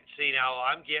 now I'm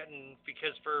getting,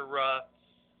 because for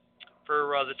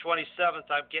the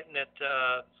 27th I'm getting it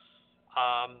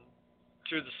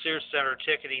through the Sears Center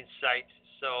ticketing site.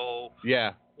 So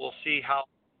yeah, we'll see how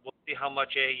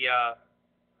much a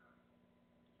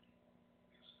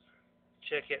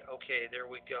ticket. Okay, there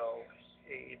we go.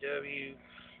 AEW.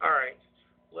 All right.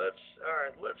 Let's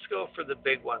go for the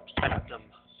big one. Platinum.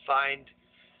 Find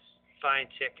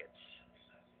tickets.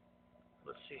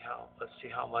 Let's see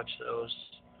how much those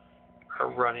are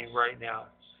running right now.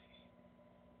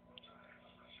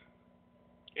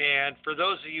 And for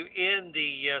those of you in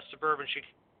the suburban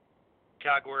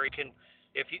Chicago area,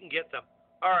 if you can get them.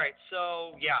 All right.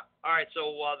 So yeah. All right.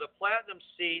 So the platinum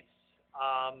seats.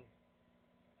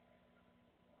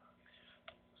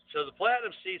 So the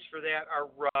platinum seats for that are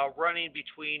running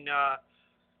between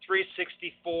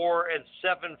 $364 and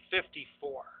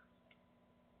 $754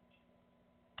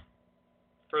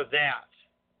 for that.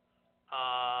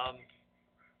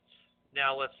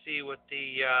 Now let's see what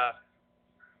the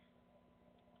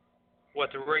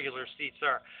regular seats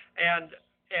are, and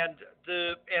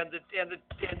the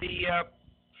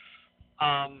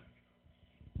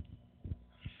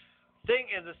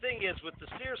thing is, with the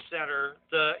Sears Center,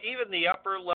 even the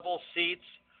upper level seats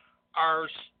are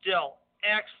still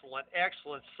excellent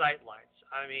sight lines.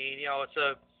 I mean,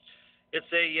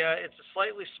 it's a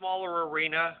slightly smaller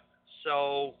arena,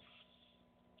 so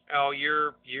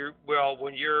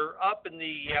when you're up in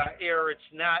the air,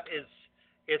 it's not as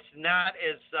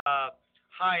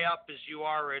high up as you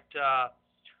are at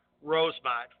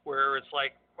Rosemont, where it's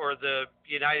like, or the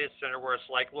United Center, where it's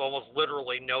like almost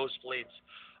literally nosebleeds.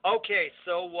 Okay,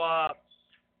 so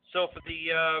for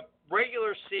the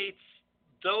regular seats,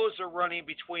 those are running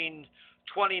between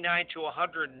 $29 to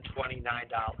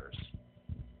 $129.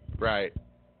 Right.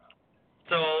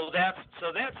 So that's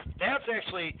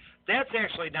actually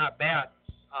not bad.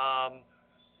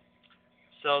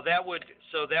 So that would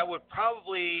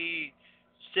probably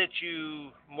sit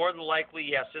you more than likely,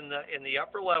 yes, in the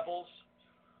upper levels.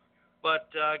 But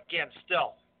again,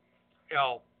 still,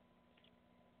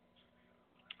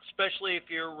 especially if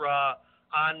you're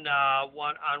on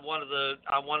one of the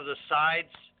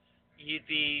sides, you'd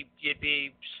be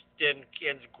in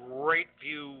great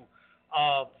view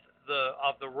of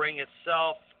the ring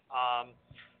itself.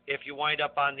 If you wind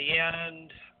up on the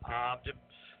end,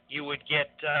 you'd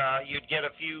get a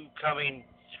view coming,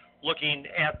 looking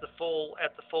at the full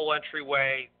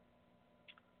entryway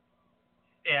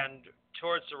and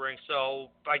towards the ring. So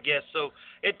I guess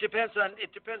it depends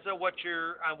on what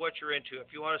you're into.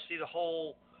 If you want to see the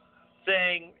whole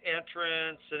thing,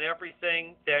 entrance and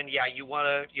everything, then yeah, you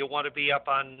want to be up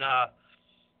on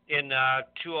in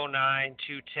 209,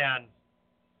 210.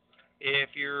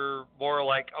 If you're more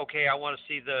like, okay, I want to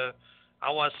see the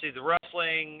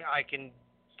wrestling, I can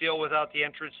deal without the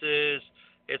entrances.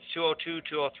 It's 202,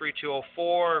 203,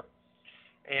 204.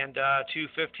 and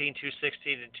 215,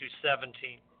 216, and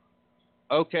 217.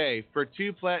 Okay, for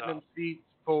 2 platinum seats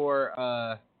for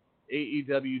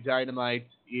AEW Dynamite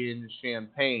in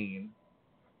Champaign,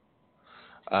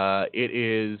 it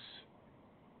is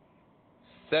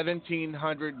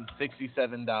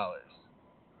 $1,767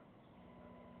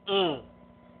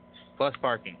 plus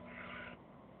parking.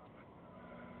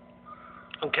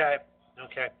 Okay.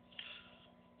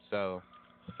 So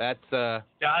that's I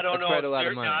don't know quite if a lot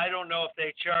of money. I don't know if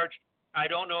they charge. I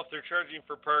don't know if they're charging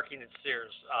for parking at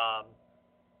Sears.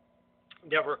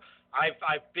 Never.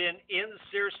 I've been in the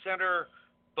Sears Center,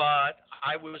 but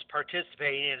I was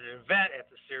participating in an event at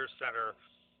the Sears Center,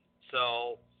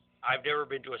 so I've never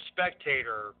been to a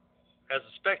spectator to the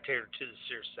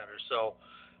Sears Center. So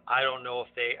I don't know if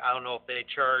they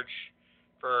charge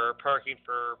for parking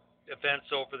for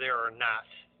events over there or not.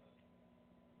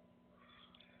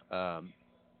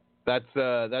 That's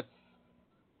and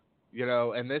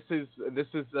this is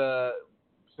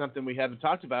something we haven't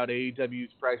talked about,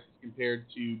 AEW's prices compared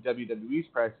to WWE's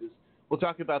prices. We'll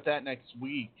talk about that next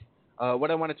week.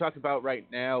 What I want to talk about right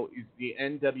now is the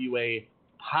NWA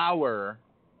Power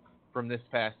from this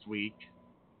past week,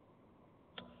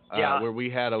 where we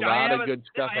had a lot of good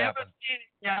stuff happen. I haven't seen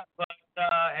it yet, but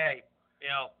hey,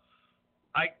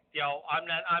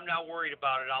 I'm not worried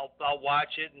about it. I'll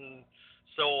watch it, and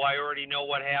so I already know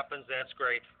what happens. That's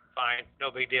great. Fine,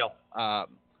 no big deal.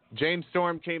 James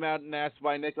Storm came out and asked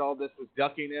why Nick Aldis was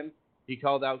ducking him. He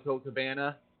called out Colt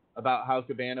Cabana about how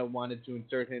Cabana wanted to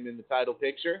insert him in the title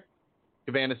picture.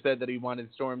 Cabana said that he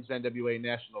wanted Storm's NWA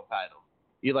national title.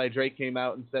 Eli Drake came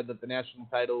out and said that the national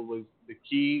title was the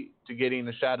key to getting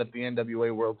a shot at the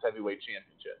NWA World Heavyweight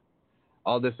Championship.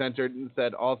 Aldis entered and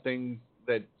said all things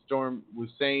that Storm was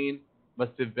saying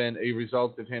must have been a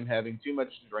result of him having too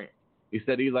much to drink. He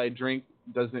said Eli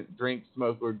doesn't drink,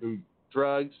 smoke, or do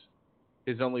drugs.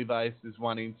 His only vice is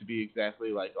wanting to be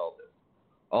exactly like Aldis.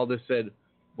 Aldis said,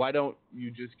 why don't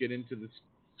you just get into the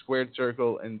squared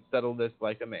circle and settle this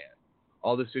like a man?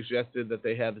 Aldis suggested that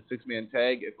they have a 6-man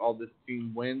tag. If Aldis'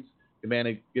 team wins,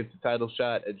 Cabana gets a title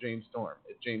shot at James Storm.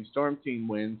 If James Storm team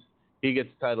wins, he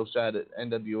gets a title shot at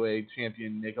NWA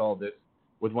champion Nick Aldis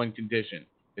with one condition.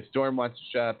 If Storm wants a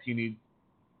shot, he needs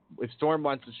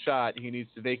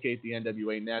to vacate the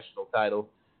NWA national title,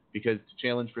 because to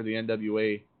challenge for the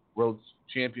NWA World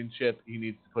Championship, he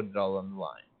needs to put it all on the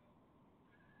line.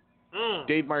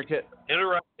 Dave Marquez.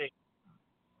 Interesting.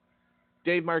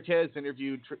 Dave Marquez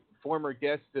interviewed former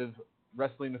guest of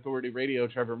Wrestling Authority Radio,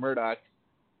 Trevor Murdoch,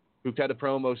 who cut a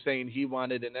promo saying he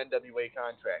wanted an NWA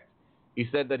contract. He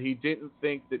said that he didn't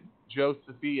think that Joe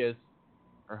Sophias,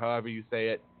 or however you say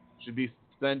it, should be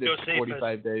suspended for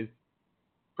 45 days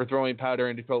for throwing powder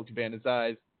into Colt Cabana's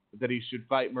eyes, but that he should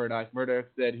fight Murdoch. Murdoch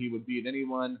said he would beat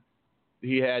anyone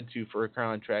he had to for a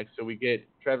contract. So we get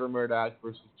Trevor Murdoch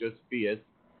versus Josephus,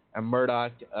 and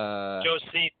Murdoch.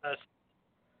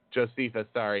 Josephus,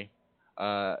 sorry.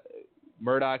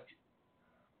 Murdoch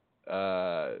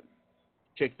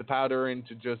kicked the powder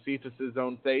into Josephus's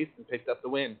own face and picked up the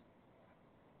win.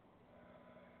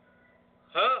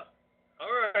 Huh. All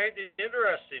right.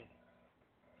 Interesting.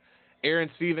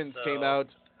 Aaron Stevens came out.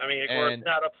 I mean, of course,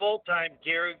 not a full-time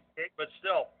Gary, but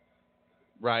still.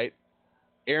 Right.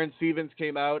 Aaron Stevens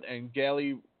came out, and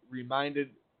Gally reminded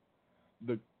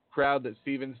the crowd that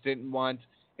Stevens didn't want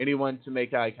anyone to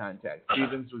make eye contact.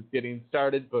 Stevens was getting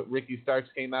started, but Ricky Starks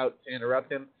came out to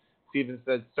interrupt him. Stevens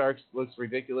said Starks looks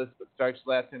ridiculous, but Starks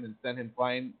slapped him and sent him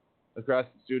flying across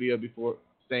the studio before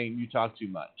saying, "You talk too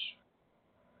much."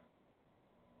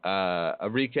 A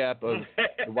recap of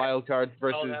the Wild Cards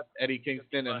versus Eddie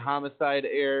Kingston and Homicide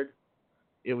aired.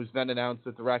 It was then announced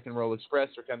that the Rock and Roll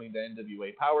Express are coming to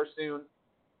NWA Power soon.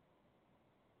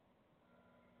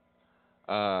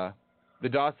 The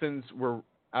Dawsons were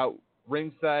out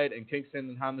ringside, and Kingston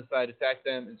and Homicide attacked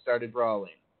them and started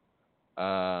brawling.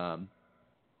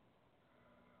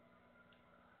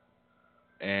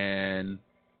 And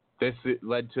this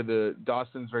led to the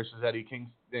Dawsons versus Eddie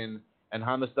Kingston and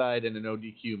Homicide in an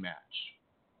ODQ match.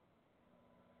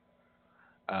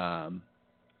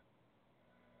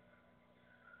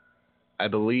 I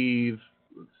believe,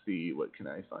 let's see, what can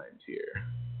I find here?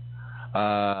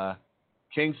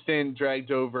 Kingston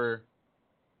dragged over,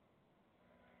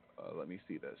 let me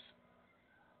see this.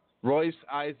 Royce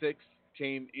Isaacs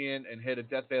came in and hit a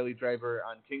Death Valley driver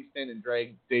on Kingston and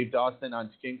dragged Dave Dawson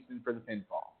onto Kingston for the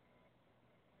pinfall.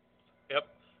 Yep.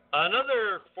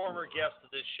 Another former guest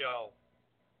of this show.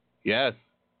 Yes.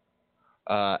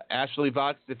 Ashley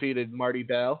Vox defeated Marty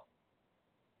Bell.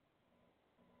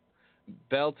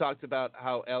 Bell talked about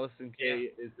how Allison Kay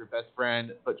is her best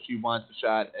friend, but she wants a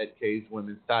shot at Kay's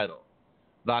women's title.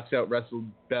 Vox out-wrestled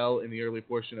Bell in the early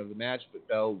portion of the match, but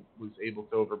Bell was able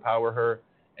to overpower her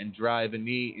and drive a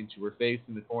knee into her face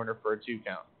in the corner for a 2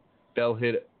 count. Bell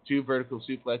hit 2 vertical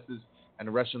suplexes and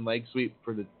a Russian leg sweep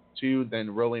for the 2, then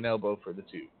rolling elbow for the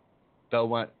 2. Bell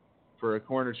went for a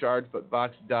corner charge, but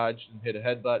Vox dodged and hit a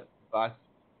headbutt. Vox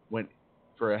went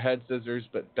for a head scissors,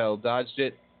 but Bell dodged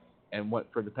it and went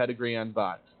for the pedigree on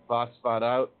Vox. Vox fought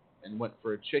out and went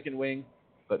for a chicken wing,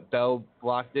 but Bell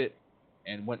blocked it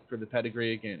and went for the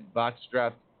pedigree again. Vox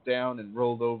dropped down and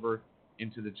rolled over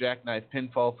into the jackknife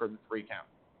pinfall for the 3 count.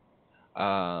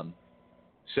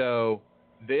 So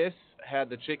this had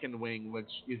the chicken wing, which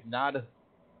is not a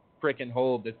freaking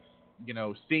hold that's,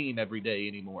 seen every day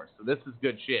anymore. So this is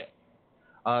good shit.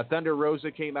 Thunder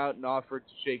Rosa came out and offered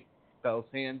to shake Bell's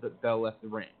hand, but Bell left the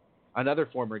ring. Another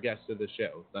former guest of the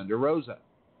show, Thunder Rosa.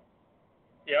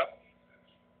 Yep.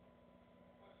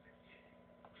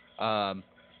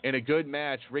 In a good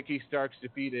match, Ricky Starks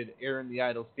defeated Aaron the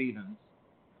Idol Stevens.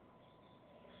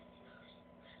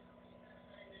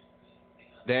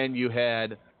 Then you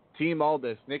had Team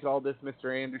Aldis, Nick Aldis,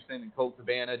 Mr. Anderson, and Colt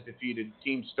Cabana defeated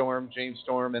Team Storm, James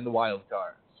Storm, and the Wild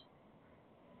Cards.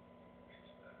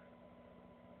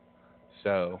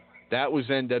 So that was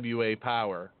NWA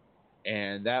Power,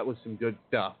 and that was some good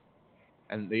stuff.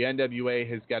 And the NWA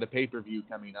has got a pay-per-view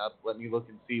coming up. Let me look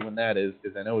and see when that is,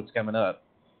 because I know it's coming up.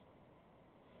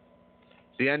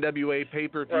 The NWA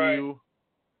pay-per-view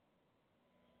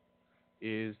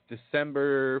is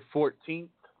December 14th.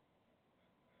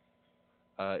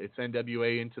 It's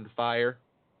NWA Into the Fire.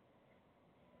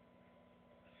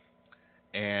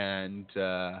 And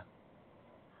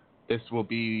this will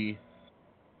be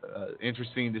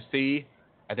interesting to see.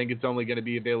 I think it's only going to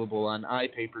be available on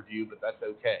iPay-per-view, but that's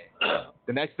okay.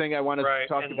 The next thing I want to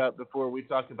talk about before we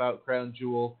talk about Crown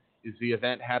Jewel is the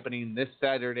event happening this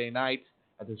Saturday night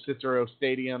at the Cicero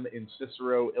Stadium in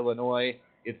Cicero, Illinois.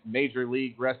 It's Major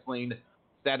League Wrestling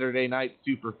Saturday Night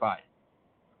Super Fight.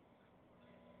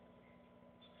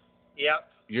 Yep.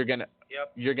 You're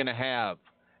gonna have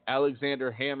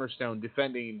Alexander Hammerstone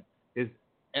defending his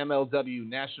MLW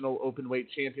National Openweight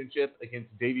Championship against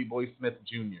Davey Boy Smith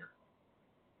Jr.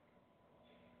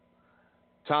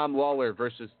 Tom Lawler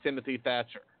versus Timothy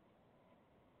Thatcher.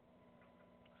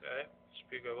 Okay,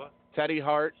 speak of what? Teddy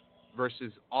Hart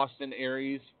versus Austin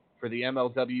Aries for the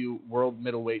MLW World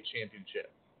Middleweight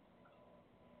Championship.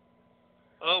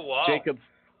 Oh, wow.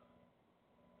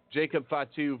 Jacob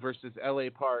Fatu versus L.A.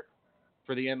 Park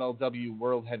for the MLW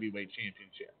World Heavyweight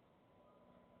Championship.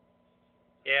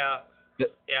 Yeah.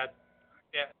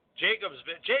 Jacob's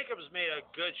made a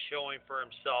good showing for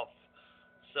himself.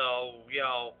 So,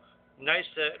 nice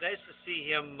to see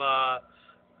him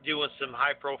doing some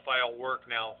high-profile work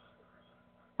now.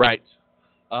 Right.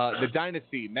 The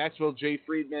Dynasty, Maxwell J.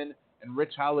 Friedman and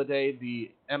Rich Holliday,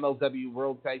 the MLW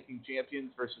World Tag Team Champions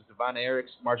versus the Von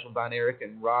Erichs, Marshall Von Erich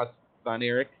and Ross Von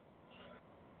Erich.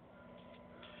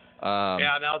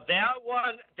 Now that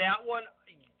one,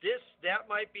 this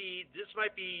might be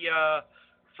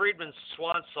Friedman's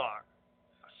swan song.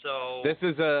 So this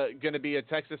is going to be a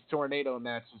Texas Tornado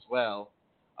match as well.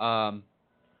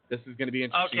 This is going to be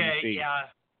interesting to see.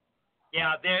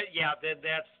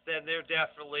 Then they're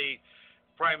definitely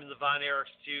priming the Von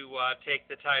Erichs to take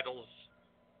the titles.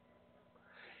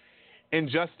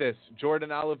 Injustice,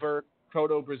 Jordan Oliver,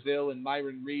 Cotto Brazil, and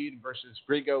Myron Reed versus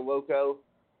Grigo Loco,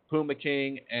 Puma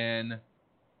King, and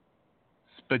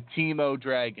Spatimo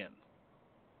Dragon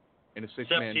in a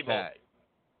 6-man tag.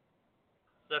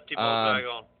 Septimo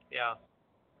Dragon, yeah.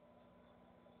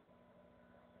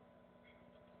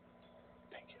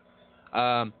 Thank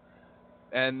you.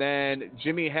 And then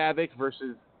Jimmy Havoc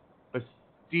versus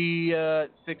Bastia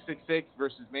 666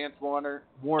 versus Mance Warner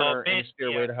in a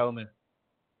Stairway to Hell match.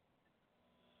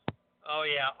 Oh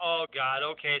yeah. Oh God.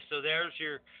 Okay. So there's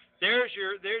your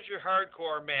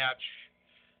hardcore match.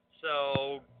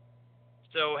 So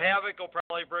Havoc will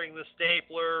probably bring the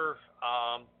stapler.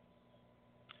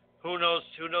 Who knows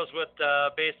what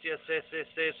Bestia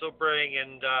 666 will bring,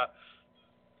 and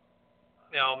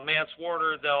Mance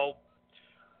Warner they'll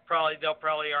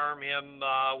probably arm him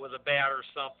with a bat or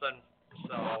something.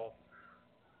 So.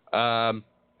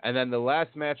 And then the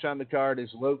last match on the card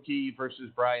is Low Key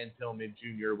versus Brian Pillman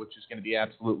Jr., which is going to be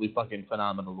absolutely fucking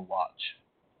phenomenal to watch.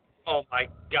 Oh my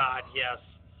God, yes.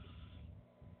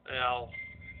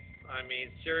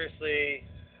 Seriously,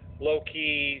 Low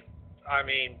Key.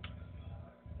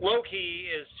 Low Key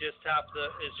is just top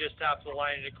the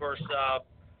line, and of course,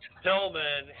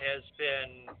 Pillman has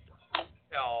been,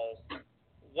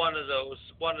 one of those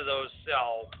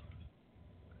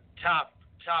top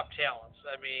talents.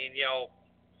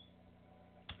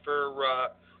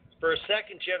 for a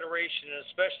second generation, and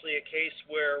especially a case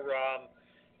where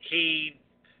he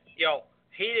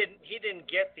didn't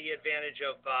get the advantage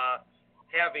of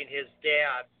having his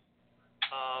dad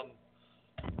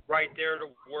right there to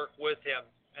work with him,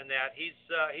 and that he's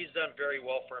done very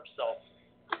well for himself.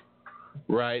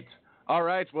 Right. All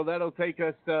right. Well, that'll take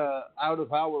us out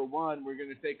of hour one. We're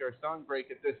going to take our song break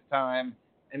at this time,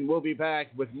 and we'll be back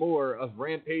with more of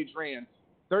Rampage Rants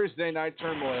Thursday Night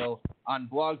Turmoil on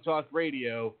Blog Talk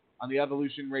Radio on the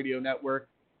Evolution Radio Network,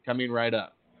 coming right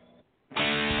up.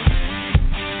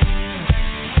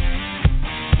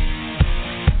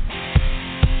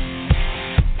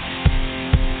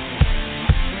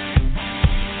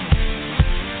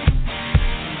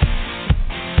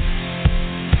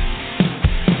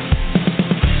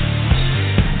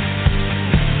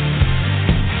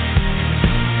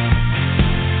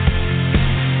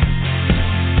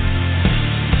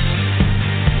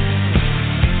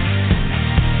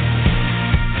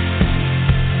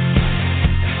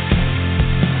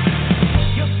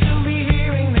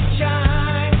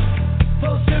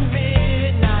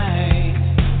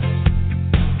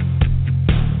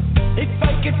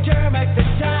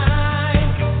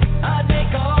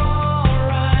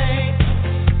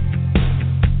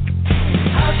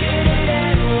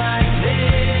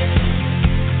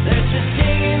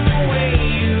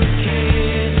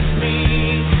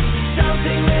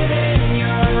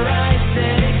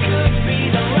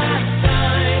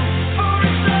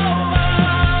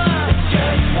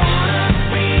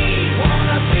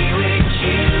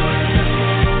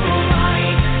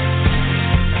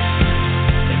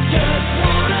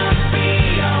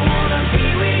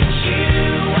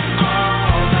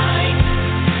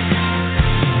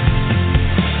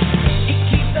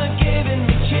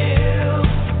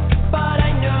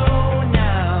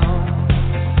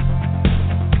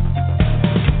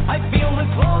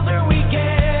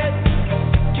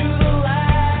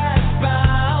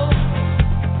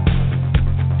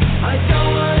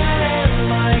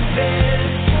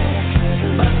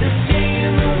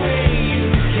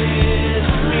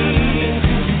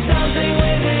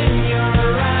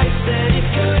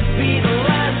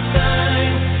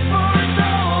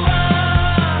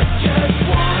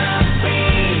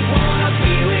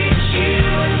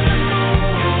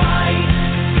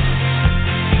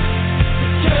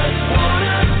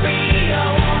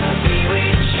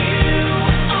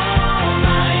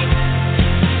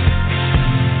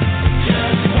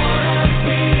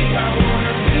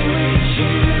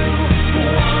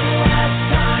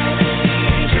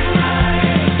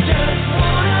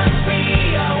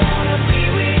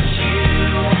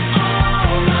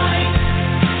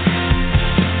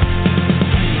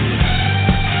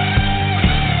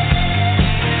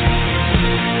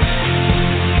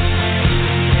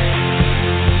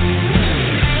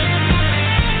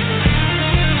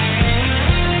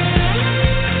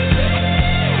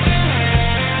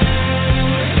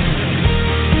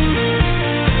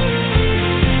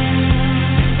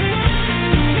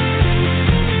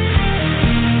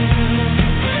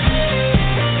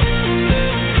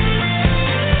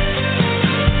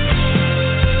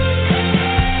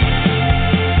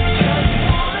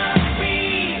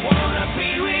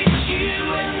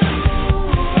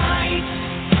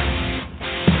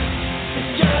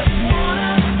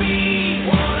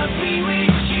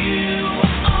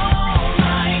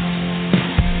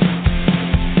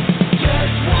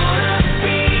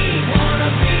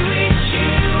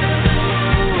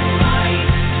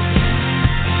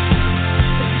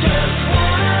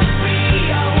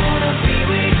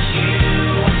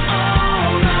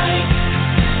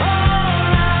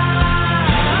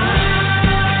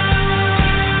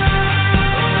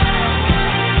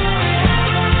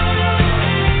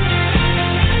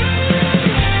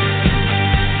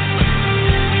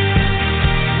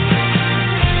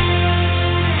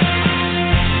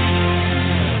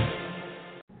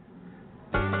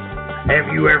 Have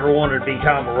you ever wanted to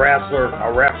become a wrestler,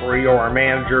 a referee, or a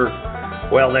manager?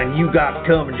 Well, then you got to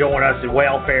come and join us at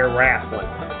Welfare Wrestling.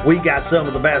 We got some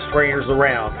of the best trainers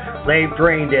around. They've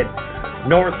trained at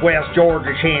Northwest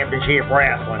Georgia Championship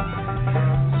Wrestling,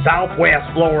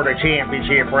 Southwest Florida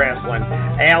Championship Wrestling,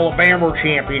 Alabama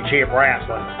Championship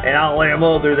Wrestling, and all them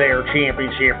other there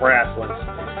championship wrestlings.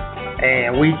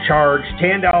 And we charge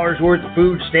 $10 worth of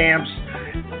food stamps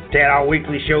at our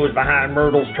weekly shows behind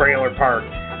Myrtle's Trailer Park.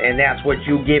 And that's what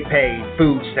you get paid,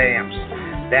 food stamps.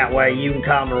 That way you can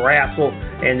come and wrestle,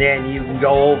 and then you can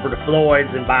go over to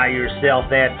Floyd's and buy yourself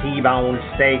that T-bone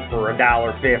steak for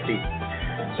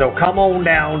 $1.50. So come on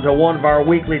down to one of our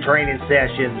weekly training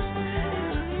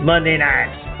sessions, Monday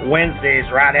nights, Wednesdays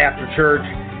right after church,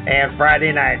 and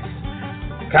Friday nights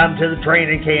come to the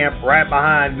training camp right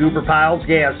behind Goober Piles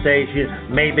gas station,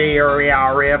 Mayberry area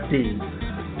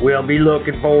RFD. We'll be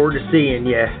looking forward to seeing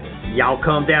you. Y'all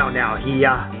come down now, here.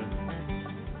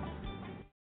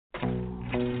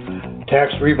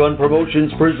 Tax Refund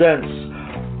Promotions presents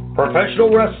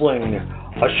Professional Wrestling,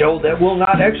 a show that will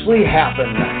not actually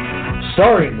happen.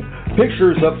 Starring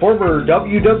pictures of former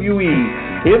WWE,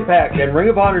 Impact, and Ring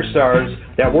of Honor stars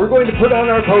that we're going to put on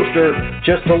our poster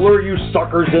just to lure you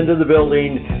suckers into the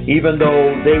building, even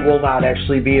though they will not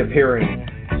actually be appearing.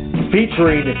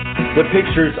 Featuring the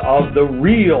pictures of the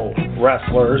real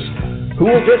wrestlers, who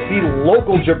will just be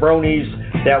local jabronis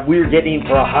that we're getting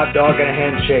for a hot dog and a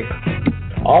handshake.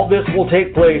 All this will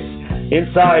take place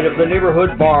inside of the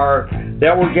neighborhood bar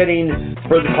that we're getting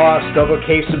for the cost of a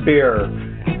case of beer.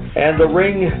 And the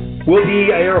ring will be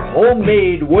a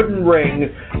homemade wooden ring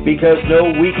because,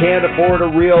 no, we can't afford a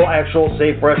real, actual,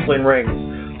 safe wrestling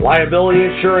ring. Liability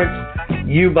insurance,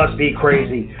 you must be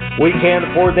crazy. We can't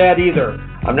afford that either.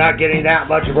 I'm not getting that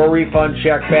much of a refund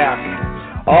check back.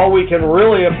 All we can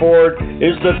really afford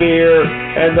is the beer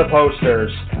and the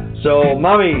posters. So,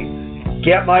 Mommy,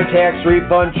 get my tax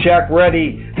refund check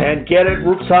ready and get it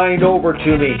signed over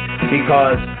to me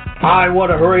because I want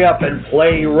to hurry up and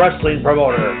play wrestling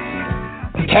promoter.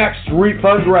 Tax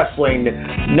Refund Wrestling,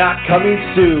 not coming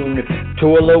soon to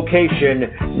a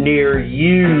location near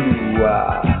you.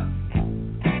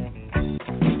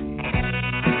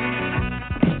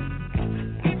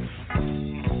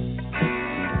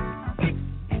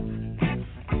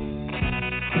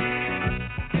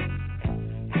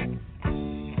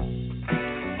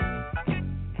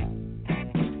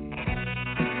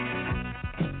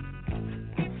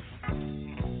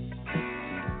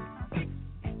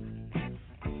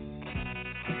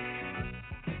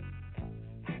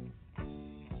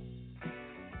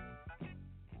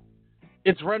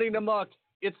 It's running amok.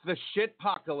 It's the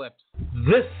shitpocalypse.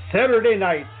 This Saturday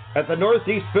night at the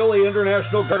Northeast Philly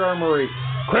International Guard Armory,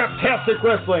 Craptastic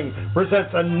Wrestling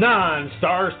presents a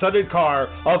non-star-studded car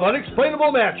of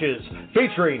unexplainable matches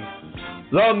featuring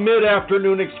the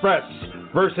Mid-Afternoon Express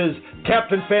versus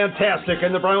Captain Fantastic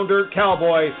and the Brown Dirt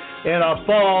Cowboy in a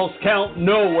Falls Count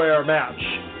Nowhere match.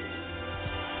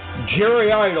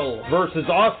 Jerry Idol versus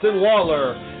Austin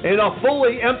Lawler in a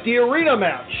fully empty arena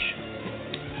match.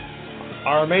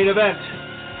 Our main event,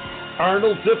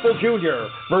 Arnold Ziffel Jr.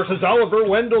 versus Oliver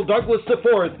Wendell Douglas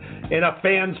IV in a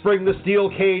Fans Bring the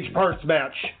Steel Cage parts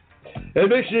match.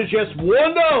 Admission is just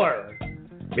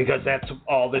 $1 because that's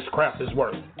all this crap is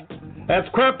worth. That's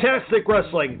Craptastic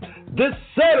Wrestling this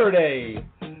Saturday.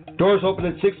 Doors open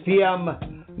at 6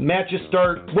 p.m. Matches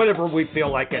start whenever we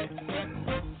feel like it.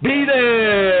 Be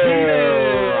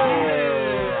there!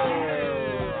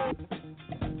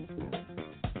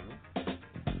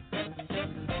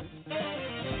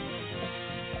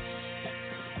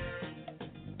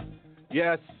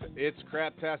 Yes, it's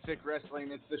Craptastic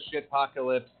Wrestling. It's the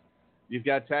shitpocalypse. You've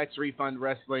got Tax Refund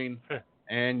Wrestling,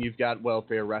 and you've got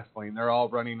Welfare Wrestling. They're all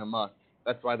running amok.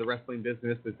 That's why the wrestling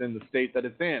business is in the state that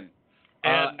it's in.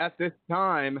 At this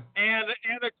time... And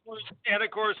of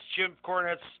course, Jim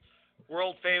Cornette's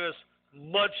world-famous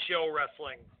Mud Show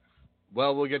Wrestling.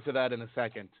 Well, we'll get to that in a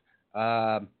second.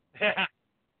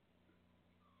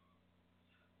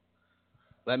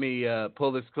 Let me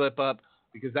pull this clip up.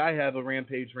 Because I have a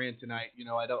Rampage rant tonight. You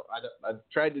know, I've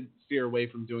tried to steer away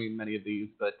from doing many of these,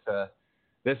 but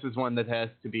this is one that has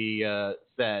to be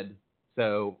said.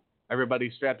 So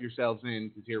everybody strap yourselves in,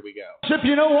 because here we go. Chip,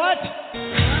 you know what?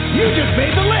 You just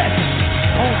made the list.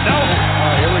 Oh, no.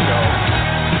 Oh, here we go.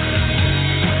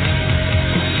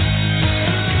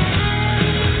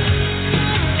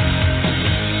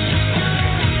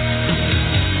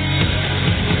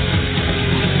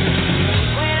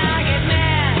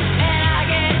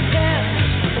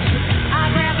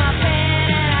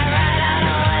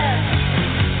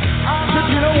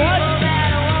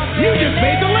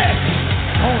 Made the list.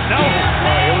 Oh, no.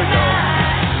 Oh, here we go.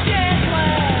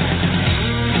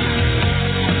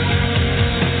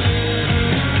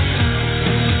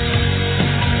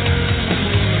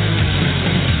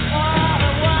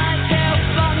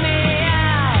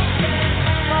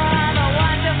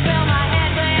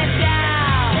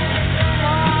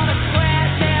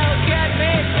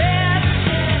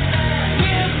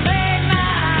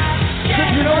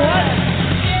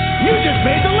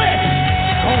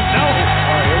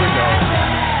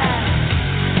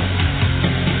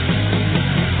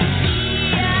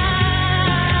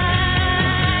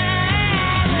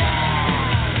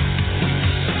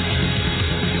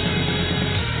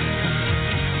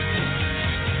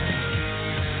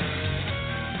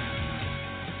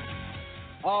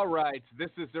 All right, this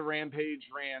is the Rampage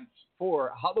Rant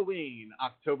for Halloween,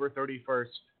 October 31st,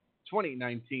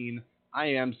 2019. I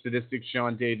am Sadistic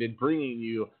Sean David, bringing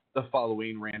you the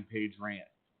following Rampage Rant.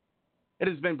 It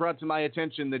has been brought to my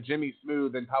attention that Jimmy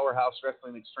Smooth and Powerhouse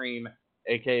Wrestling Extreme,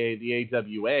 a.k.a. the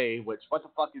AWA, which, what the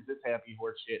fuck is this happy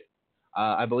horse shit?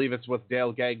 I believe it's with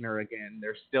Dale Gagner again.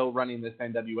 They're still running this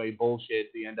NWA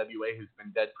bullshit. The NWA has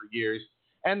been dead for years,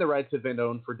 and the rights have been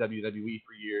owned for WWE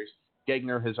for years.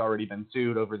 Gagner has already been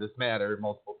sued over this matter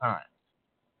multiple times.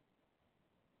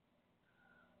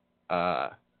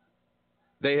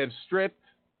 They have stripped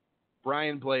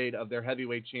Brian Blade of their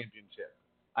heavyweight championship.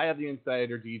 I have the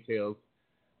insider details.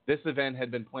 This event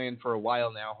had been planned for a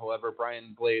while now. However,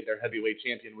 Brian Blade, their heavyweight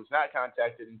champion, was not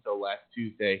contacted until last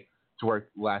Tuesday to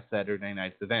work last Saturday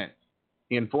night's event.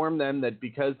 He informed them that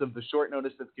because of the short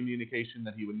notice of communication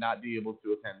that he would not be able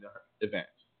to attend the event.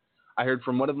 I heard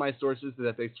from one of my sources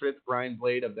that they stripped Brian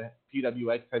Blade of the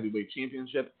PWX Heavyweight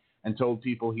Championship and told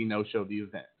people he no-showed the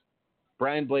event.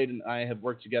 Brian Blade and I have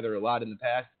worked together a lot in the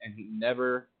past, and he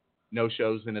never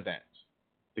no-shows an event.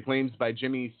 The claims by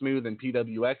Jimmy Smooth and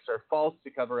PWX are false to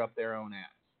cover up their own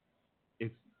ass.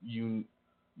 If you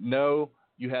know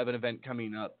you have an event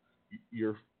coming up,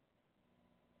 you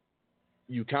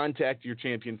contact your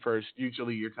champion first,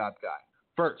 usually your top guy,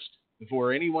 first,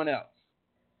 before anyone else.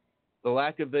 The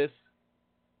lack of this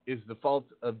is the fault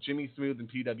of Jimmy Smooth and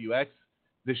PWX.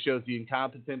 This shows the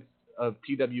incompetence of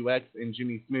PWX and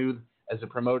Jimmy Smooth as a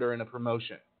promoter and a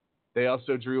promotion. They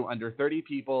also drew under 30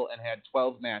 people and had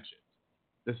 12 matches.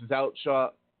 This is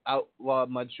outlaw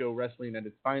mud show wrestling at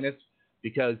its finest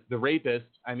because the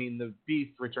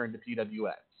Beast returned to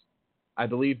PWX. I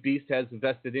believe Beast has a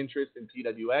vested interest in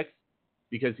PWX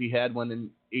because he had one in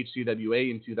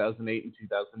HCWA in 2008 and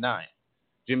 2009.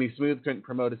 Jimmy Smooth couldn't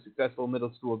promote a successful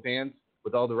middle school dance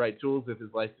with all the right tools if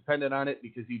his life depended on it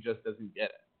because he just doesn't get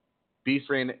it. Beast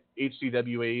ran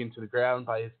HCWA into the ground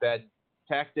by his bad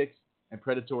tactics and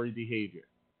predatory behavior.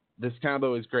 This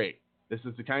combo is great. This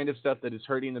is the kind of stuff that is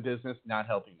hurting the business, not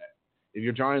helping it. If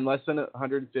you're drawing less than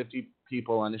 150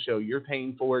 people on the show you're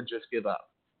paying for, just give up.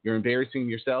 You're embarrassing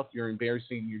yourself, you're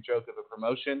embarrassing your joke of a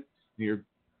promotion, and you're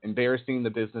embarrassing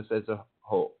the business as a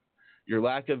whole. Your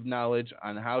lack of knowledge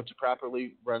on how to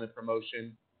properly run a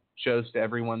promotion shows to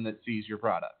everyone that sees your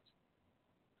product.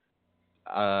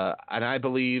 And I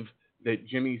believe that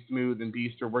Jimmy Smooth and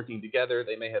Beast are working together.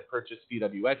 They may have purchased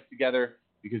PWX together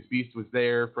because Beast was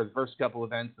there for the first couple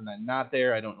events and then not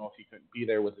there. I don't know if he couldn't be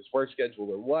there with his work schedule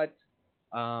or what.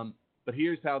 But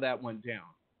here's how that went down.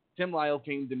 Tim Lyle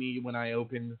came to me when I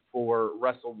opened for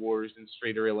Wrestle Wars in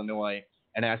Streator, Illinois,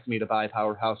 and asked me to buy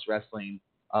Powerhouse Wrestling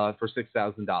for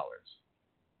 $6,000.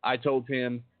 I told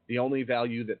him the only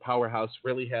value that Powerhouse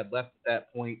really had left at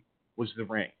that point was the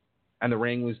ring, and the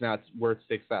ring was not worth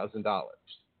 $6,000.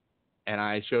 And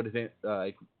I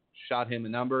shot him a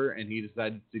number, and he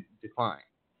decided to decline.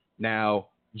 Now,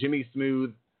 Jimmy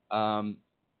Smooth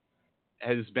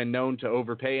has been known to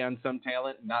overpay on some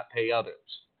talent and not pay others.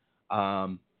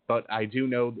 But I do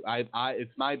know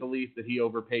it's my belief that he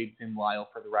overpaid Tim Lyle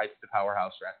for the rights to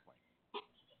Powerhouse Wrestling.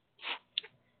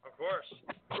 Of course.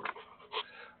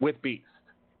 With Beast.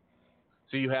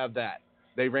 So you have that.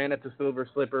 They ran at the Silver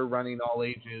Slipper running all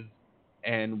ages,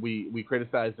 and we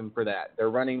criticized them for that. They're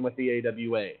running with the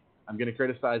AWA. I'm going to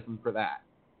criticize them for that.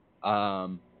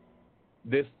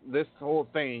 This whole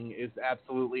thing is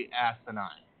absolutely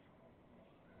asinine.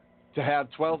 To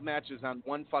have 12 matches on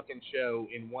one fucking show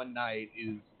in one night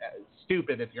is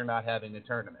stupid if you're not having a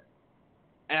tournament.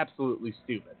 Absolutely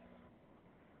stupid.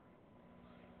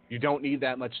 You don't need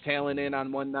that much talent in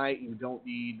on one night. You don't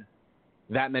need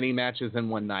that many matches in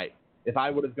one night. If I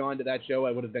would have gone to that show,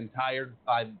 I would have been tired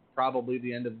by probably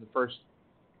the end of the first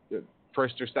or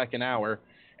second hour.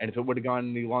 And if it would have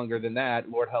gone any longer than that,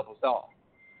 Lord help us all.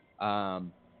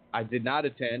 I did not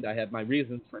attend. I have my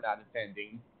reasons for not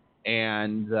attending.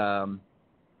 And, I'm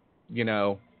going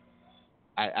to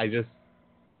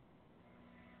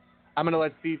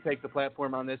let Steve take the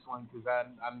platform on this one because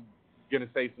I'm going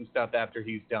to say some stuff after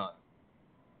he's done.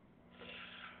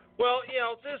 Well,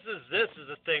 this is the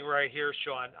thing right here,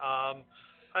 Sean.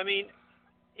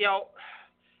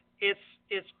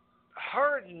 It's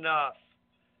hard enough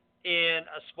in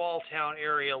a small town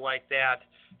area like that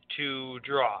to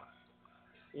draw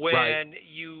when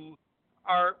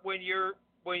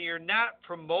you're not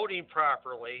promoting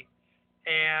properly,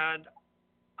 and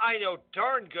I know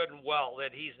darn good and well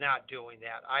that he's not doing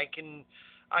that. I can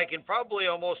probably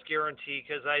almost guarantee,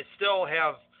 because I still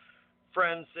have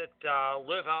friends that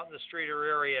live out in the Streator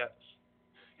area.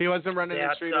 He wasn't running in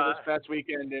Streator this past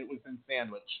weekend. It was in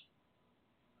Sandwich.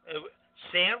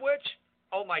 Sandwich?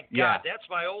 Oh my Yeah. God, that's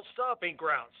my old stomping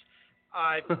grounds.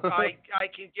 I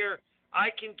can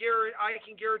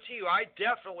guarantee you, I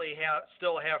definitely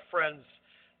still have friends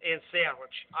in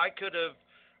Sandwich. I could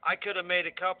have made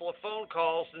a couple of phone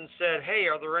calls and said, hey,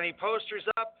 are there any posters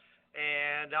up?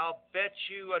 And I'll bet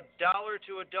you $1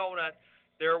 to a donut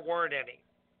there weren't any.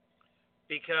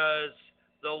 Because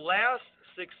the last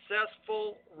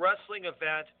successful wrestling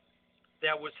event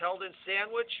that was held in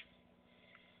Sandwich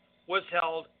was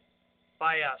held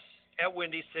by us at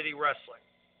Windy City Wrestling.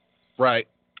 Right.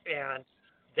 And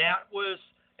that was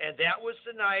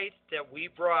the night that we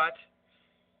brought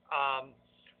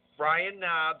Brian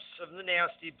Knobs of the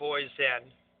Nasty Boys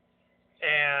in.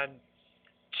 And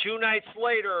 2 nights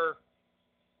later,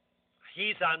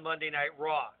 he's on Monday Night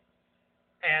Raw.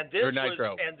 And this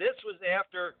Nitro. this was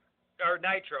after or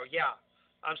Nitro. Yeah,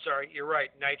 I'm sorry, you're right,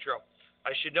 Nitro.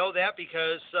 I should know that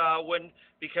because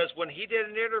when he did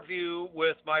an interview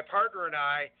with my partner and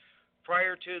I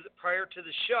prior to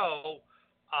the show,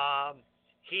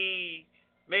 he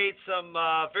made some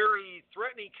very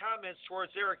threatening comments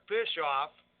towards Eric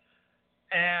Bischoff,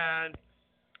 and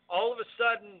all of a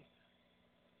sudden,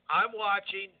 I'm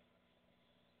watching.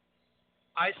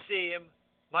 I see him.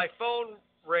 My phone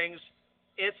rings.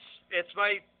 It's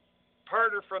my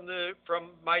partner from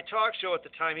my talk show at the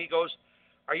time. He goes,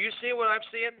 "Are you seeing what I'm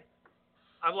seeing?"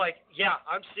 I'm like, "Yeah,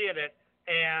 I'm seeing it."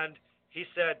 And he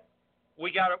said,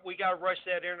 "We gotta rush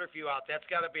that interview out. That's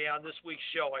got to be on this week's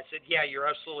show." I said, "Yeah, you're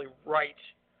absolutely right."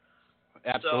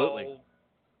 Absolutely.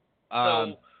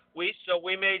 So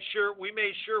we made sure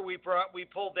we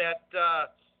pulled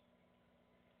that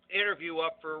interview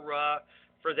up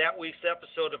for that week's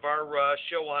episode of our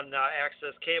show on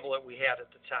Access Cable that we had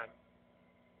at the time.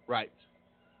 Right.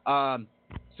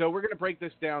 So we're going to break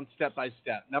this down step by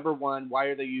step. Number one, why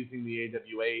are they using the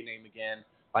AWA name again?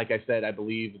 Like I said, I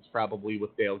believe it's probably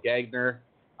with Dale Gagner.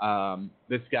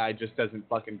 This guy just doesn't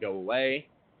fucking go away,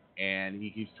 and he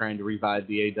keeps trying to revive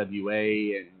the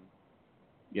AWA. And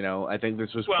I think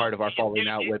this was part of our falling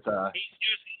out with.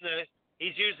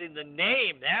 He's using the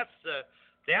name.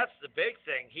 That's the big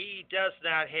thing. He does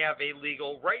not have a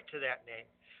legal right to that name.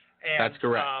 And, that's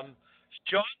correct.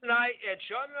 Sean and I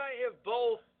have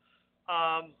both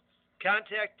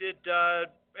contacted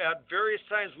at various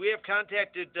times. We have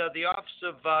contacted the office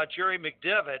of Jerry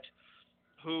McDevitt,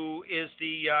 who is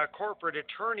the corporate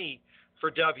attorney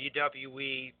for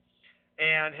WWE,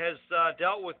 and has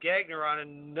dealt with Gagner on a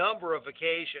number of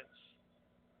occasions.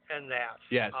 And that.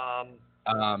 Yes.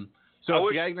 So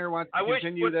if Gagner wants to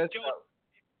continue this,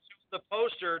 the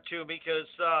poster to me, because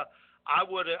I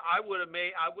would have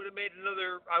made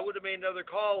another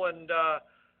call, and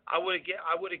I would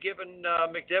have given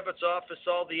McDevitt's office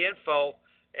all the info,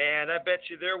 and I bet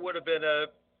you there would have been a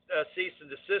cease and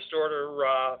desist order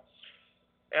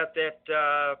at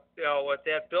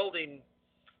that building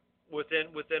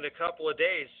within a couple of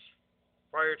days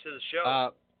prior to the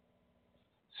show.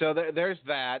 So there's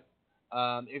that.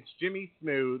 It's Jimmy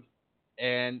Smooth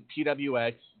and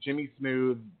PWX. Jimmy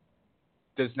Smooth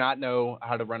does not know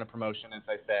how to run a promotion, as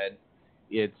I said.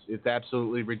 It's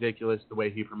absolutely ridiculous the way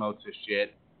he promotes his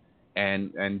shit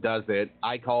and does it.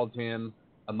 I called him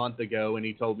a month ago, and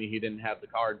he told me he didn't have the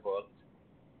card booked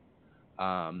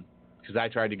because I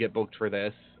tried to get booked for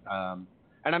this.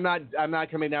 And I'm not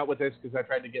coming out with this because I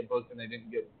tried to get booked and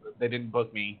they didn't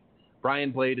book me.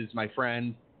 Brian Blade is my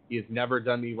friend. He has never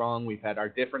done me wrong. We've had our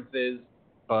differences,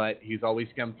 but he's always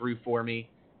come through for me.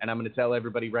 And I'm going to tell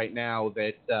everybody right now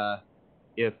that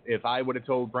if I would have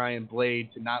told Brian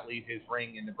Blade to not leave his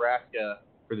ring in Nebraska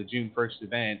for the June 1st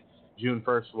event, June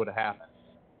 1st would have happened.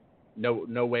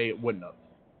 No way it wouldn't have.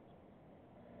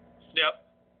 Yep.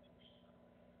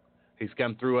 He's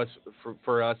come through us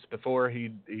for us before.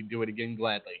 He'd do it again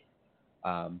gladly.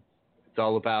 It's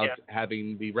all about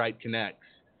having the right connects.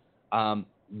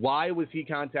 Why was he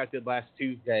contacted last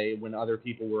Tuesday when other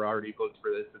people were already booked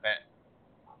for this event?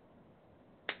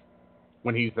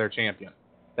 When he's their champion.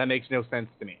 That makes no sense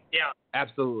to me. Yeah.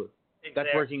 Absolutely. Exactly.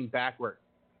 That's working backwards.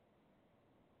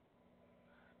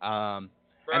 Right.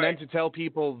 And then to tell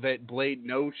people that Blade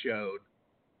no-showed,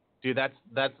 dude,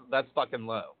 that's fucking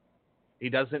low. He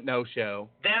doesn't no-show.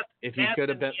 If he could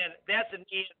have been. That's an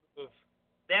Ian move.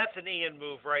 That's an Ian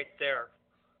move right there.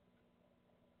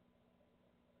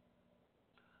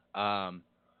 And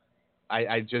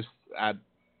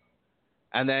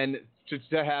then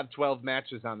to have 12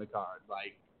 matches on the card,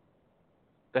 like,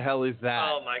 the hell is that?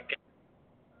 Oh my God.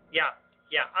 Yeah.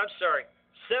 I'm sorry.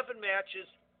 7 matches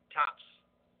tops.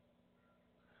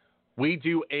 We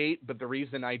do 8, but the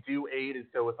reason I do 8 is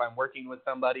so if I'm working with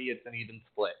somebody, it's an even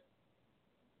split.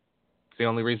 It's the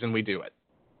only reason we do it.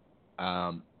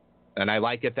 And And I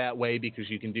like it that way because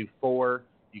you can do 4,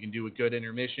 you can do a good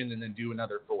intermission and then do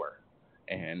another 4.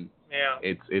 And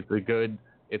it's a good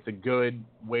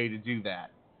way to do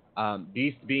that.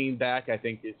 Beast being back, I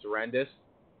think, is horrendous.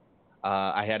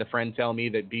 I had a friend tell me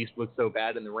that Beast looked so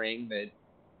bad in the ring that,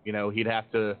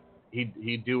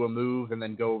 he'd do a move and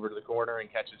then go over to the corner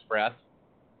and catch his breath.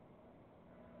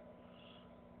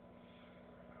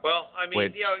 Well, this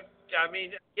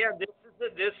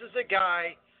is a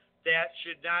guy that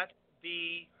should not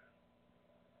be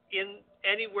in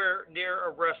anywhere near a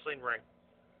wrestling ring.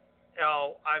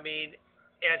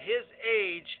 At his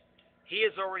age, he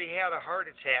has already had a heart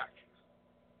attack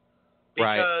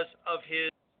because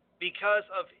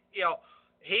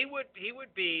he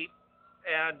would be,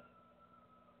 and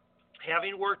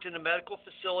having worked in a medical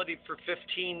facility for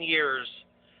 15 years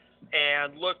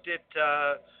and looked at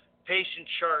patient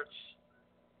charts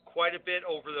quite a bit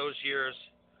over those years,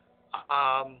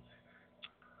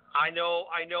 I know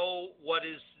what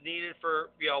is needed for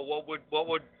what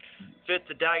would fit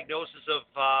the diagnosis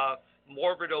of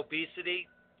morbid obesity,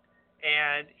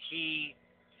 and he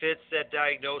fits that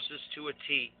diagnosis to a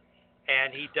T.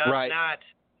 And he does not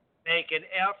make an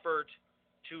effort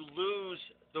to lose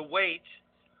the weight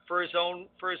for his own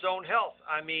health.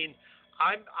 I'm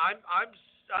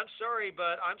sorry,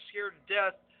 but I'm scared to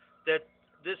death that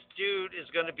this dude is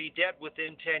going to be dead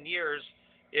within 10 years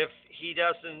if he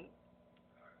doesn't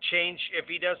change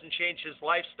his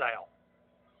lifestyle.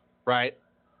 Right.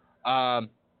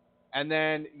 And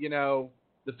then,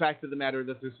 the fact of the matter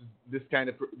that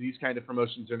these kind of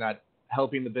promotions are not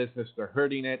helping the business, they're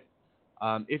hurting it.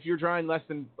 If you're drawing less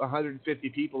than 150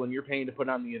 people and you're paying to put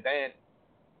on the event,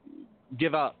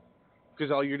 give up,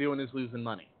 because all you're doing is losing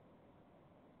money.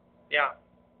 Yeah.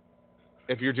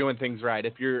 If you're doing things right,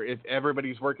 if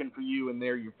everybody's working for you and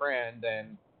they're your friend,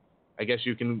 then I guess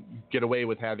you can get away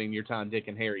with having your Tom, Dick,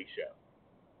 and Harry show.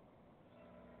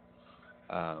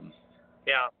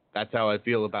 That's how I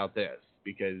feel about this,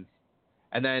 because,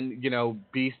 and then,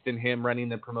 Beast and him running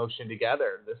the promotion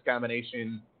together, this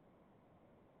combination,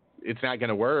 it's not going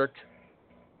to work.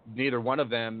 Neither one of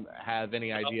them have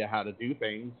any idea how to do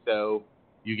things, so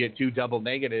you get 2 double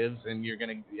negatives and you're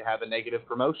going to have a negative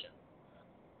promotion.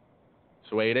 It's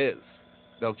the way it is.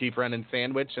 They'll keep running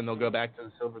sandwich and they'll go back to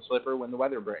the Silver Slipper when the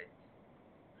weather breaks.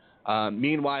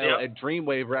 Meanwhile, at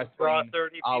Dreamwave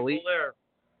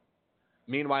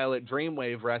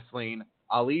Wrestling,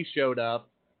 Ali showed up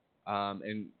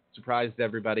and surprised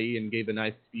everybody and gave a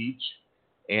nice speech.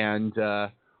 And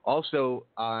also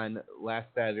on last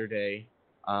Saturday,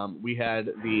 we had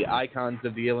the Icons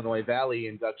of the Illinois Valley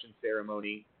induction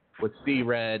ceremony with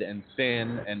C-Red and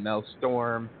Sin and Mel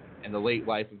Storm and the late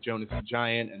wife of Jonas the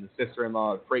Giant and the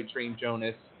sister-in-law of Freight Train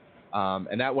Jonas.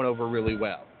 And that went over really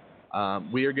well.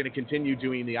 We are going to continue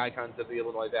doing the Icons of the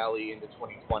Illinois Valley into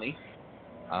 2020.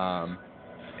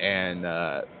 And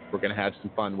we're going to have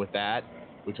some fun with that.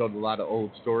 We told a lot of old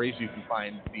stories. You can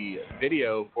find the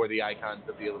video for the Icons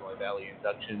of the Illinois Valley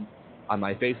induction on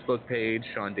my Facebook page,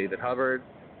 Sean David Hubbard.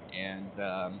 And,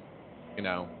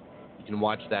 you can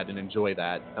watch that and enjoy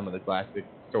that, some of the classic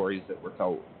stories that were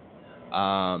told.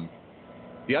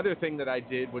 The other thing that I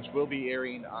did, which will be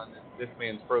airing on this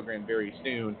man's program very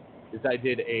soon, is I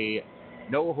did a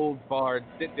no-holds-barred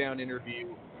sit-down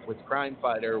interview with Crime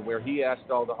Fighter where he asked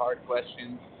all the hard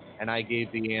questions and I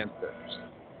gave the answers.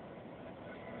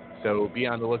 So be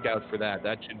on the lookout for that.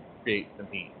 That should create some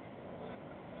heat.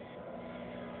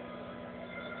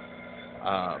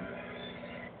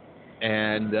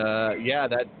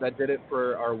 That did it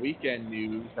for our weekend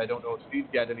news. I don't know if Steve's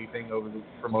got anything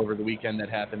from over the weekend that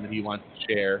happened that he wants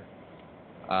to share.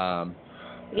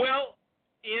 Well,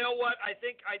 you know what? I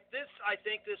think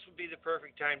this would be the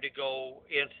perfect time to go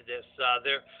into this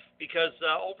because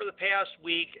over the past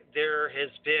week there has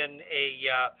been a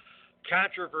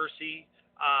controversy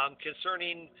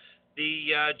concerning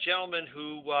the gentleman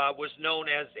who was known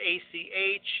as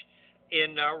ACH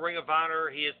in Ring of Honor.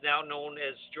 He is now known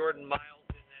as Jordan Miles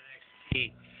in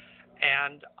NXT,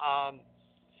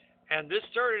 and this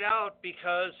started out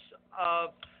because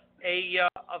of a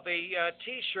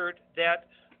T-shirt that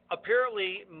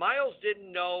apparently Miles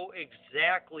didn't know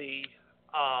exactly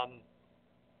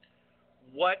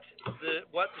what the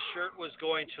shirt was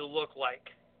going to look like.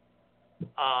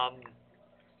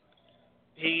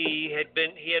 He had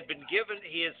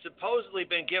supposedly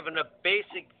been given a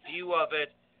basic view of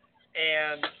it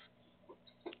and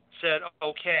said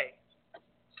okay.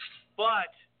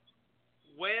 But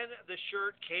when the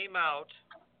shirt came out,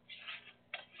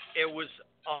 it was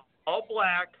all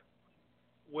black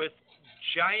with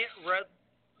giant red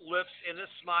lips in a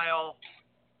smile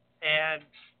and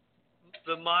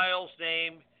the Miles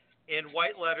name in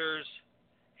white letters,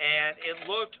 and it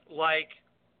looked like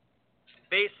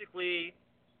basically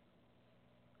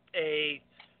it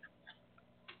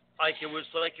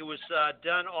was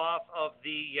done off of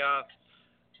the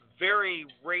very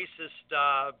racist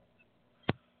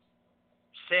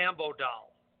Sambo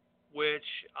doll,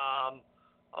 which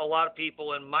a lot of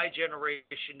people in my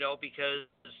generation know because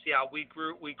we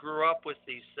grew up with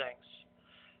these things,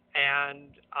 and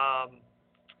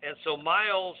so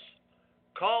Miles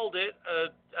called it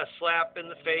a slap in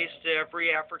the face to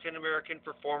every African American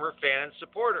performer, fan, and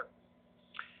supporter.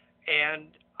 And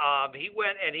he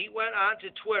went onto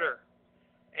Twitter,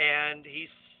 and he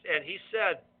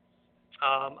said,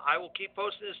 I will keep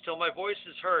posting this till my voice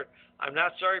is heard. I'm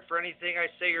not sorry for anything I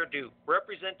say or do.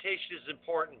 Representation is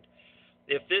important.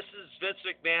 If this is Vince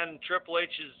McMahon and Triple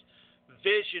H's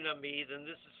vision of me, then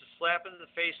this is a slap in the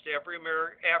face to every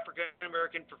African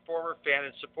American performer, fan,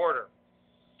 and supporter.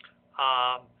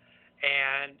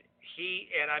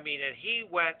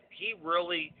 He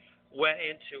really went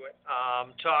into it.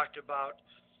 Talked about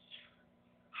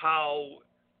how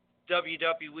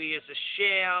WWE is a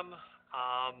sham.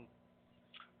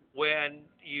 When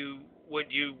you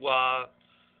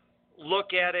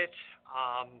look at it,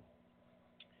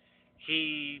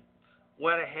 he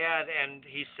went ahead and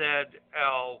he said,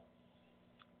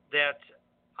 that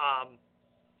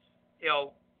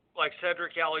like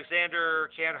Cedric Alexander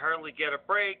can't hardly get a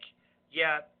break,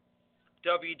 yet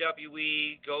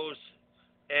WWE goes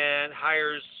and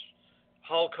hires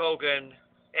Hulk Hogan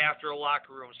after a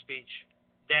locker room speech.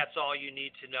 That's all you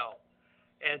need to know.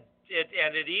 And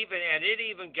it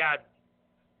even got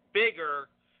bigger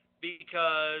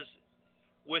because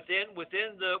within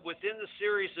the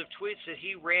series of tweets that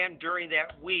he ran during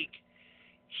that week,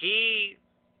 he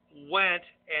went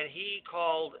and he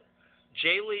called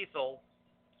Jay Lethal,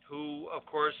 who of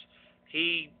course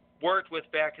he worked with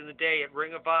back in the day at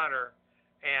Ring of Honor,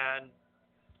 and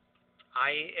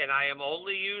I am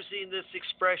only using this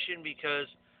expression because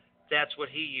that's what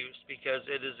he used, because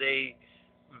it is a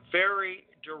very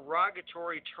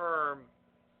derogatory term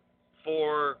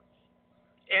for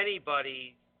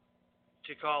anybody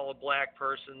to call a black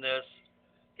person this.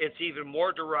 It's even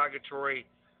more derogatory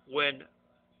when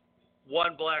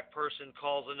one black person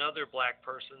calls another black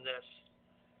person this.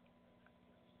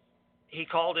 He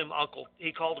called him an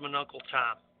Uncle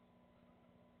Tom.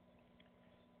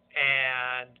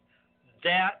 And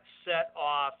that set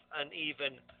off an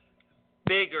even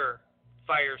bigger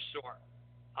firestorm.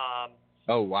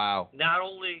 Oh wow! Not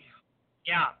only,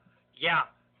 yeah.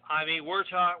 I mean, we're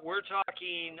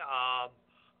talking.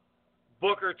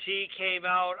 Booker T came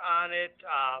out on it.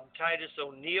 Titus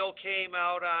O'Neil came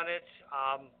out on it.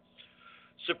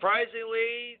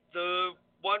 Surprisingly, the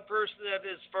one person that,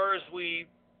 as far as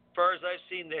I've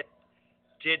seen, that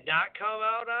did not come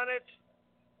out on it,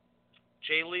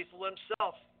 Jay Lethal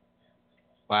himself.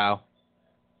 Wow.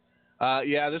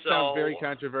 This sounds very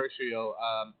controversial.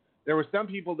 There were some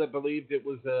people that believed it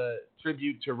was a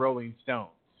tribute to Rolling Stones.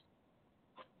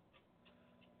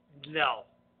 No.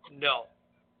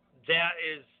 That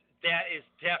is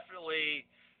definitely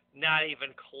not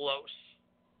even close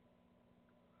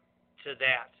to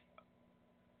that.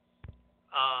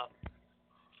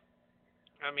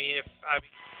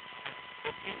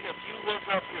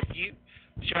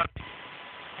 Chuck,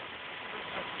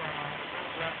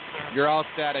 You're all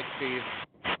static, Steve.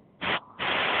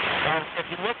 if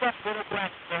you look up Little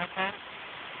Black Santa,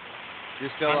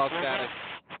 You're still all static.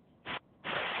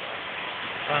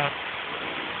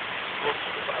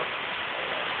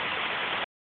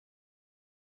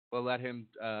 We'll let him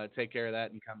take care of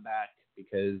that and come back,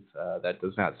 because that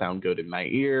does not sound good in my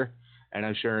ear, and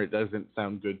I'm sure it doesn't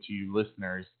sound good to you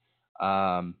listeners.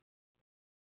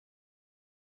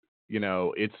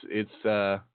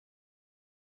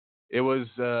 It was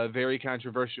a very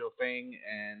controversial thing,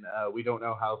 and we don't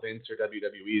know how Vince or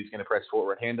WWE is going to press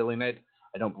forward handling it.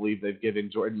 I don't believe they've given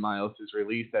Jordan Miles his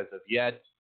release as of yet,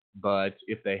 but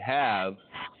if they have,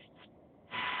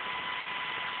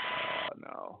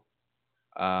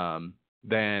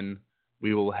 then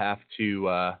we will have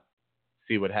to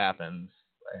see what happens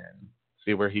and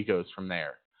see where he goes from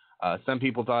there. Some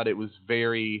people thought it was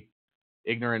very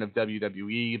ignorant of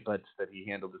WWE, but that he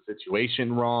handled the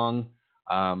situation wrong.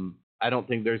 I don't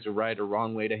think there's a right or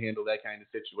wrong way to handle that kind of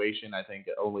situation. I think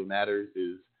it only matters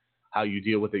is how you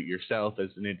deal with it yourself as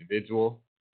an individual.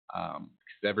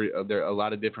 There a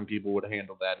lot of different people would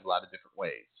handle that in a lot of different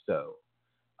ways. So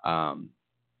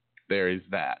there is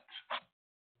that.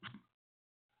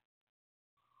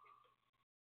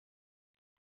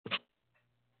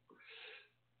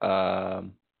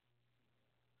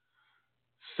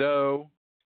 So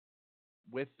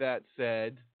with that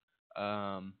said,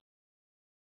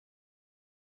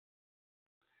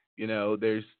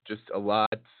 there's just a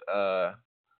lot of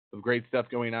great stuff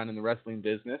going on in the wrestling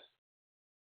business.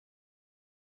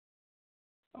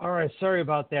 All right, sorry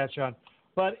about that, Sean.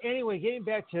 But anyway, getting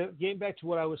back to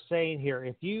what I was saying here,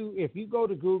 if you go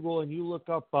to Google and you look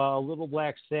up Little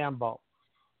Black Sambo,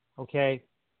 okay,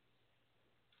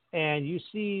 and you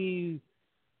see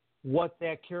what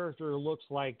that character looks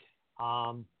like,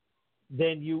 then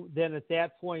at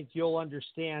that point you'll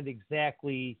understand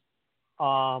exactly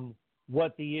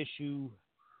what the issue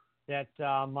that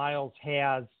Miles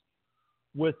has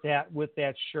with that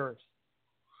shirt.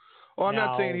 Well, I'm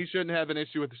not saying he shouldn't have an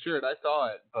issue with the shirt. I saw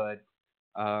it, but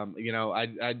I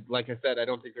like I said, I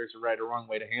don't think there's a right or wrong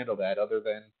way to handle that, other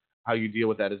than how you deal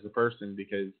with that as a person.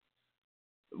 Because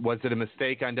was it a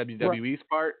mistake on WWE's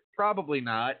part? Probably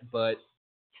not, but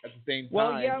at the same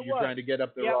time, you're trying to get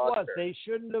up the roster. It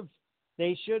was.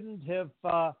 They shouldn't have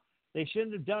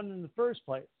done it in the first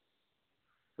place.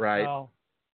 Right.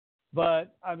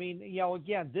 But I mean,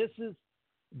 again, this has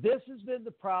been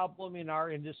the problem in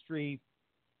our industry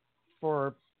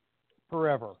for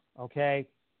forever. Okay.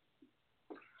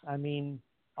 I mean,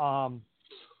 and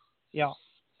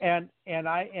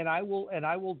I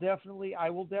will definitely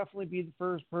be the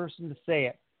first person to say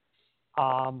it.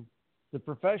 The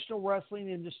professional wrestling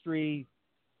industry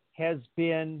has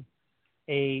been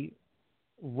a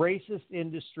racist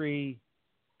industry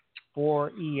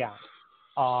for eons.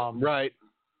 Right.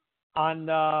 On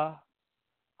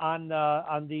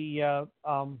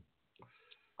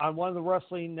one of the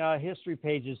wrestling history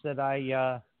pages that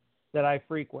I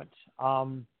frequent,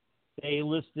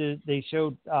 they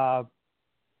showed Scott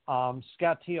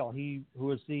Teal, who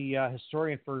was the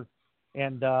historian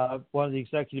and one of the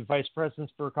executive vice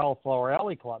presidents for Cauliflower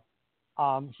Alley Club.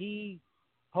 He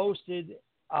posted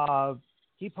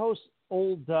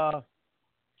old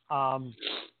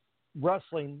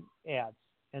wrestling ads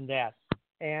and that.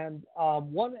 And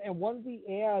one of the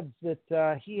ads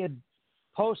that he had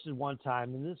posted one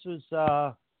time, and this was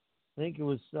I think it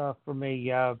was from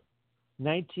a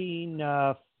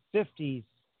 1950s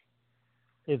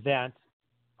event,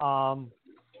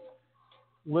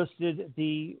 listed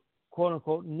the quote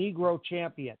unquote Negro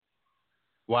champion.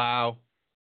 Wow.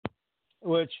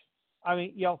 Which, I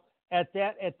mean, at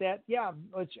that,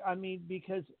 which I mean,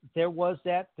 because there was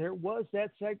that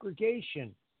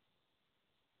segregation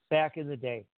back in the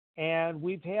day, and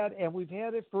we've had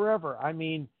it forever. I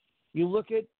mean, you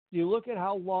look at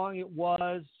how long it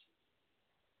was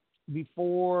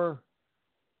before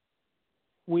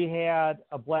we had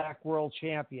a black world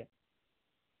champion,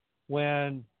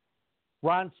 when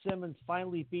Ron Simmons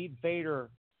finally beat Vader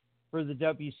for the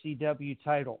WCW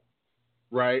title.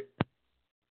 Right.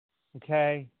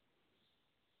 Okay.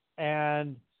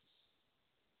 And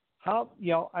how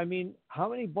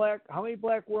many black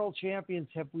world champions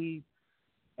have we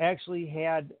actually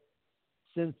had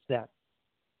since then?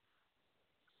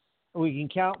 We can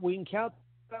count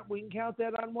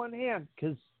that on one hand,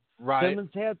 because right.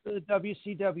 Simmons had the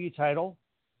WCW title.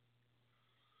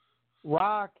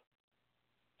 Rock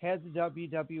had the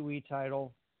WWE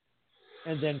title,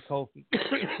 and then Kofi.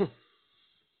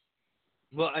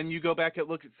 Well, and you go back and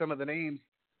look at some of the names.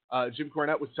 Jim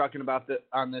Cornette was talking about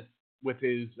on this with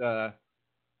his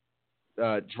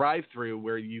drive-through,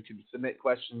 where you can submit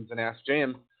questions and ask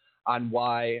Jim on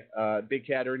why Big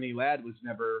Cat Ernie Ladd was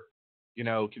never,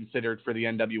 considered for the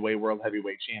NWA World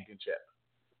Heavyweight Championship.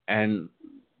 And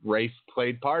race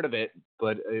played part of it,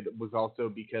 but it was also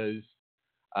because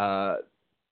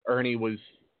Ernie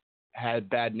had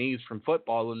bad knees from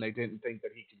football, and they didn't think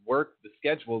that he could work the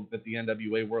schedule that the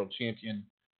NWA World Champion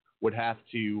would have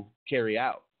to carry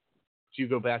out. So you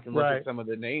go back and look at some of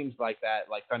the names like that,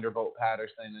 like Thunderbolt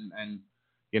Patterson and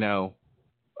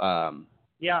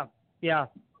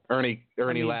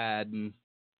Ernie Ladd and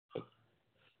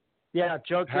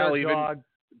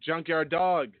Junkyard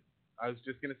Dog. I was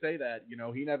just gonna say that,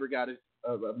 he never got a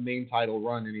main title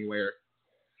run anywhere.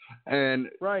 And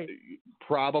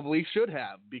probably should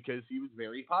have, because he was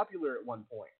very popular at one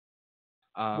point.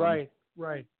 Right.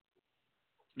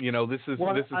 This is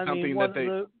something that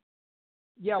they.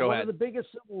 One of the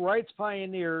biggest civil rights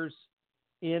pioneers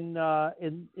in the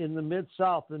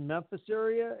Mid-South, in Memphis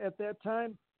area at that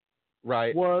time,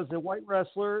 was a white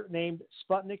wrestler named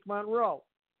Sputnik Monroe.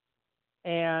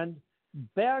 And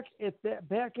back at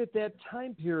that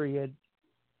time period,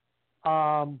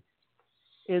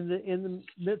 in the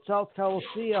Mid-South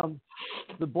Coliseum,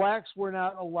 the blacks were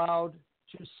not allowed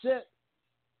to sit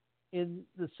in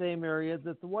the same area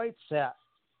that the whites sat.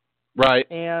 Right.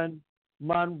 And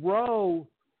Monroe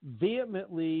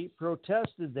vehemently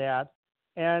protested that,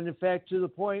 And in fact, to the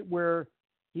point where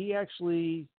he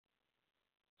actually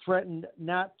threatened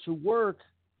not to work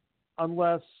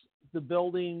unless the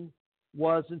building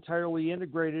was entirely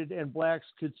integrated and blacks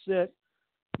could sit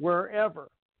wherever.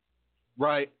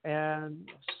 Right. And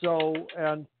so,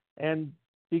 and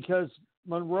because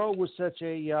Monroe was such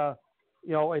a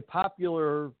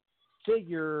popular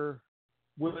figure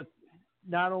with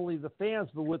not only the fans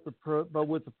but with the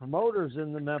promoters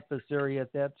in the Memphis area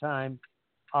at that time,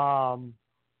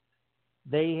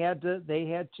 they had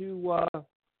to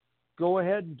go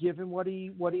ahead and give him what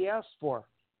he asked for.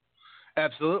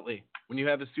 Absolutely. When you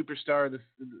have a superstar the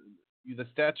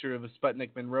stature of a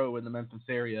Sputnik Monroe in the Memphis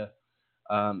area,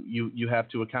 you have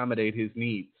to accommodate his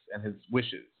needs and his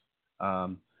wishes.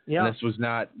 And this was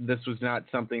not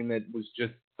something that was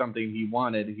just something he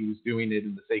wanted. He was doing it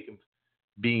in the sake of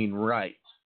being right,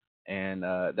 and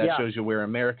that shows you where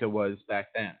America was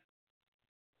back then.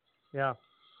 Yeah.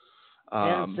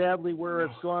 And sadly, where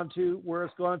it's gone to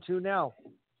now.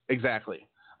 Exactly.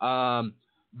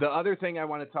 The other thing I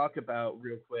want to talk about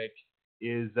real quick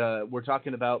is we're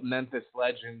talking about Memphis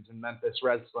legends and Memphis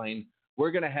wrestling.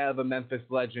 We're going to have a Memphis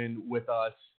legend with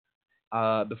us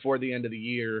before the end of the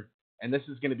year, and this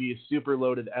is going to be a super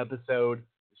loaded episode.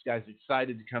 This guy's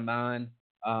excited to come on.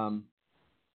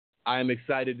 I'm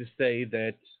excited to say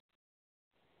that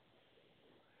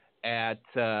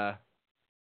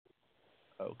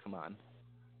oh, come on.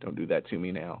 Don't do that to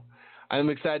me now. I'm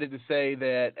excited to say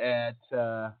that at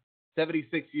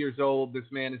 76 years old, this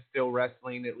man is still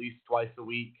wrestling at least twice a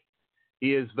week.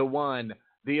 He is the one,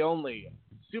 the only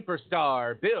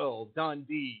superstar, Bill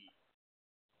Dundee.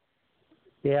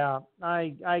 Yeah,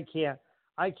 I can't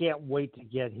wait to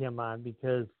get him on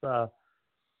because the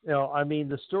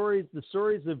stories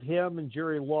of him and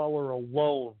Jerry Lawler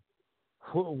alone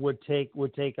would take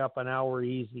up an hour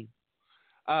easy.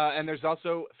 And there's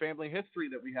also family history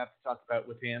that we have to talk about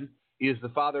with him. He is the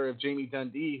father of Jamie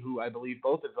Dundee, who I believe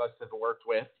both of us have worked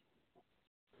with.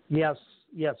 Yes,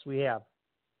 we have.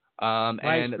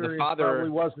 My and the father probably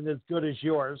wasn't as good as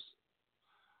yours.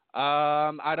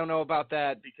 I don't know about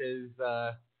that because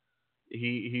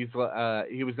he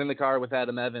was in the car with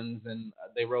Adam Evans, and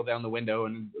they roll down the window,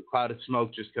 and a cloud of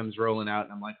smoke just comes rolling out,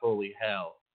 and I'm like, holy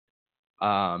hell.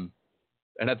 And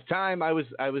at the time, I was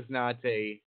not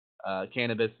a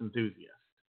cannabis enthusiast,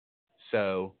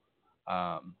 so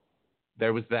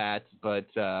there was that. But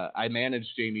I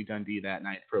managed Jamie Dundee that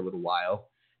night for a little while,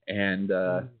 and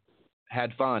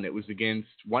had fun. It was against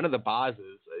one of the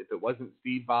Bozes. If it wasn't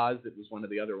Steve Boz, it was one of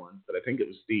the other ones, but I think it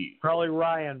was Steve. Probably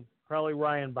Ryan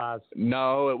Boz.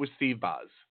 No, it was Steve Boz.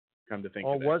 Come to think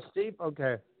of it. Oh, was Steve?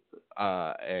 Okay.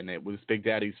 And it was Big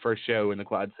Daddy's first show in the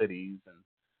Quad Cities, and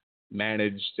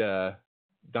managed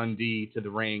Dundee to the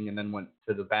ring and then went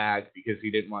to the back because he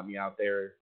didn't want me out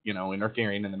there,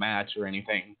 interfering in the match or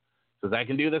anything. Says, I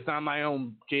can do this on my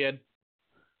own, kid.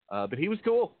 But he was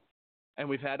cool. And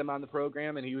we've had him on the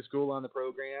program, and he was cool on the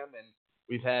program. And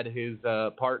we've had his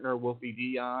partner, Wolfie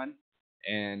D, on,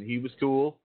 and he was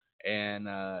cool. And,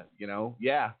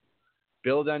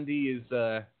 Bill Dundee is,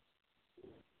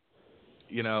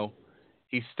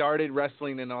 he started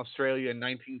wrestling in Australia in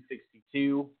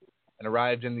 1962 and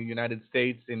arrived in the United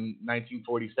States in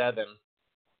 1947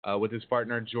 with his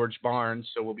partner, George Barnes.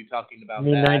 So we'll be talking about that.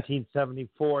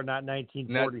 1974, not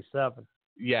 1947.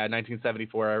 Yeah,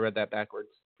 1974. I read that backwards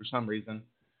for some reason.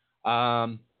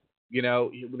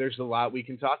 There's a lot we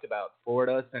can talk about.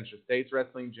 Florida, Central States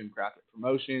Wrestling, Jim Crockett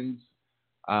Promotions,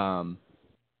 NWA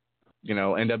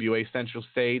Central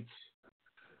States.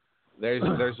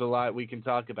 There's a lot we can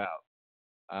talk about.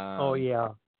 Oh, yeah.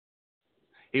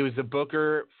 He was a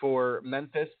booker for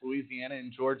Memphis, Louisiana,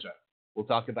 and Georgia. We'll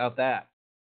talk about that.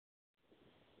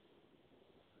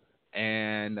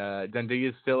 And Dundee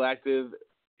is still active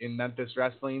in Memphis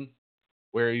wrestling,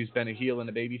 where he's been a heel and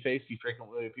a babyface. He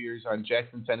frequently appears on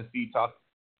Jackson, Tennessee talk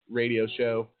radio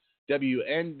show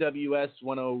WNWS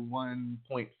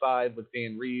 101.5 with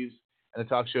Dan Reeves, and a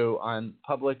talk show on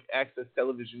public access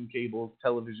television cable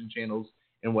television channels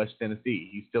in West Tennessee.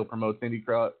 He still promotes indie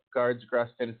cards across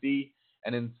Tennessee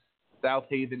and in South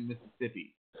Haven,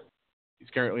 Mississippi. He's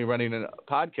currently running a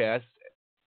podcast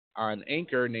on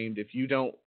Anchor named If You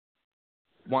Don't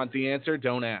Want the Answer,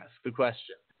 Don't Ask the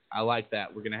Question. I like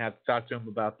that. We're going to have to talk to him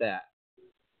about that.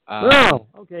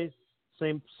 Okay.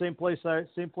 Same place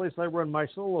I run my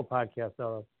solo podcast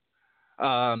out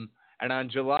of. And on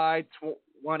July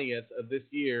 20th of this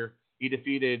year, he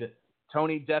defeated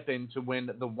Tony Deppen to win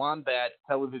the Wombat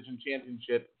Television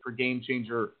Championship for Game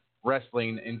Changer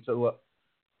Wrestling in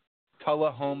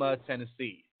Tullahoma,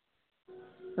 Tennessee.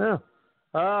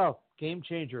 Oh, Game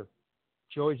Changer.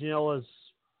 Joey Janela's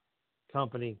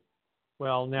company.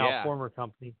 Well, now former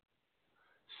company.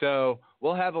 So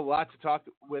we'll have a lot to talk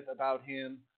about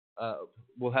him.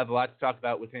 We'll have a lot to talk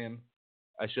about with him,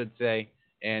 I should say.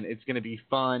 And it's going to be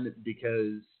fun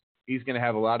because he's going to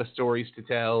have a lot of stories to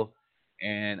tell.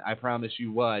 And I promise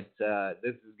you what,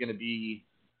 this is going to be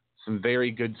some very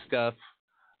good stuff.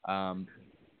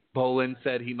 Bolin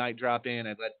said he might drop in.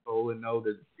 I'd let Bolin know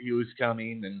that he was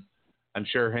coming. And I'm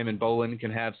sure him and Bolin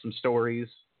can have some stories.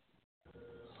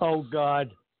 Oh,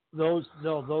 God. Those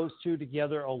two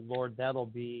together, oh, Lord, that'll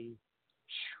be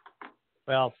 –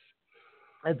 well,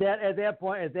 at that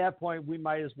point, we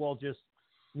might as well just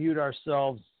mute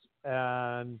ourselves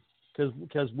and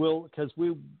because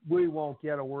we won't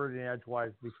get a word in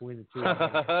edgewise between the two of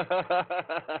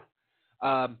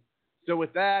them. So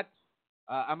with that,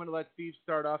 I'm going to let Steve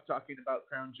start off talking about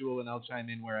Crown Jewel, and I'll chime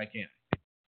in where I can.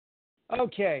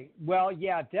 Okay. Well,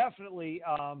 yeah, definitely.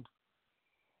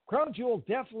 Crown Jewel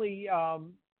definitely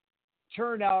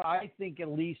turned out, I think, at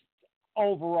least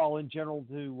overall in general,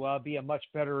 to be a much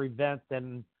better event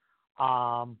than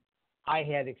I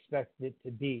had expected it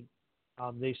to be.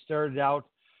 They started out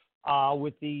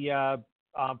with the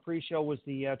pre-show was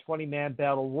the 20-man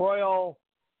battle royal,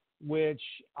 which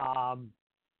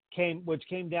came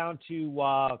down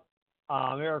to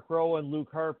Eric Rowe and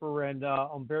Luke Harper and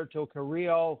Humberto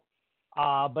Carrillo,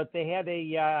 but they had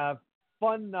a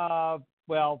fun, I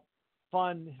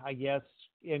guess,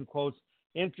 in quotes,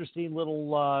 interesting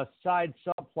little side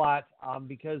subplot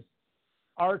because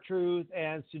R-Truth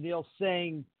and Sunil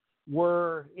Singh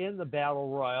were in the battle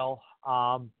royal.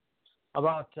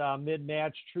 About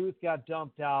mid-match, Truth got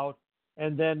dumped out,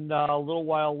 and then a little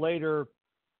while later,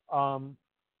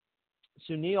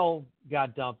 Sunil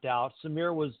got dumped out.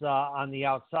 Samir was on the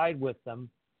outside with them,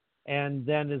 and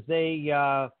then as they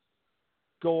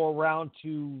go around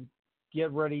to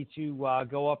get ready to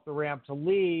go up the ramp to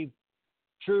leave,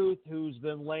 Truth, who's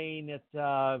been laying at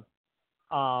the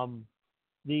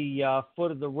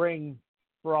foot of the ring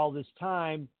for all this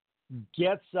time,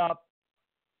 gets up,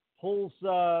 pulls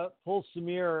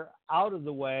Samir out of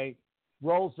the way,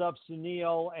 rolls up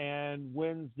Sunil, and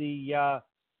wins the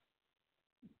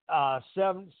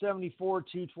 74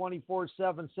 to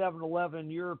 24/7 7-Eleven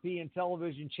European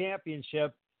Television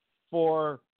Championship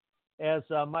for, as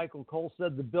Michael Cole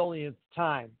said, the billionth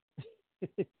time.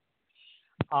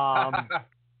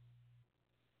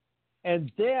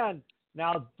 And then,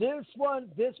 now this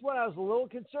one I was a little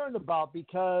concerned about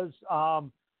because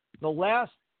the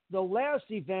last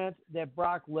event that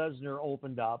Brock Lesnar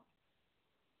opened up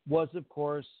was, of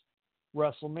course,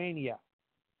 WrestleMania.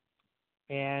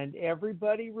 And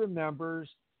everybody remembers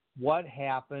what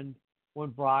happened when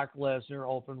Brock Lesnar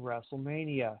opened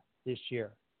WrestleMania this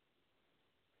year.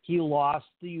 He lost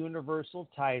the Universal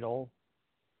title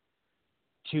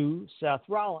to Seth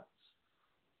Rollins.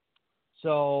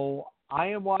 So I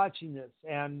am watching this,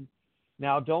 and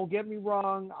now don't get me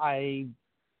wrong, I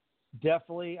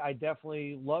definitely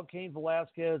love Cain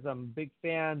Velasquez. I'm a big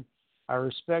fan. I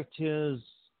respect his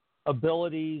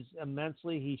abilities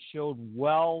immensely. He showed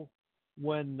well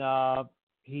when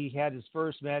he had his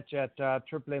first match at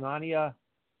Triple Mania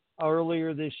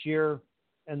earlier this year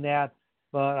and that.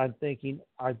 But I'm thinking,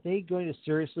 are they going to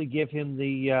seriously give him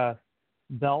the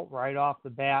belt right off the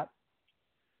bat?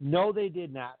 No, they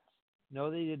did not.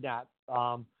 But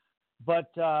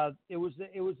it was an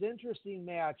interesting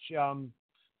match.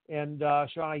 And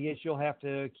Sean, I guess you'll have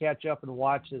to catch up and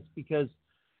watch this because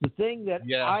the thing that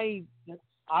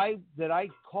I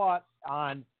caught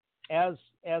on as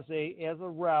a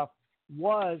ref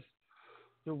was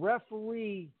the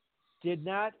referee did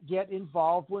not get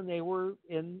involved when they were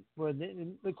in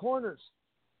the corners.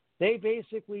 They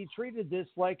basically treated this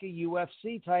like a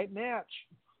UFC type match,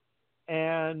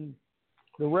 and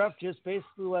the ref just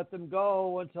basically let them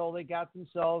go until they got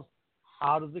themselves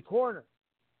out of the corner.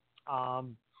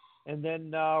 And then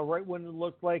right when it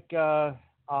looked like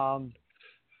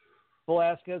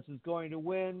Velasquez is going to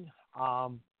win,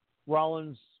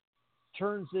 Rollins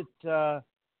turns it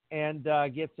and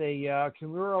gets a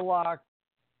Kimura lock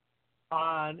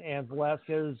on, and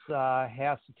Velasquez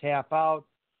has to tap out.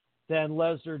 Then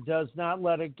Lesnar does not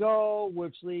let it go,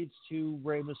 which leads to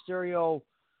Rey Mysterio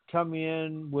coming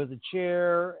in with a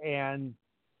chair, and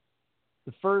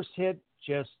the first hit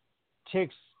just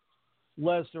ticks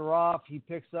Lesnar off. He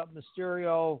picks up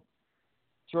Mysterio,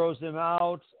 throws him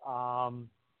out.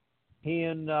 He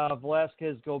and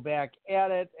Velasquez go back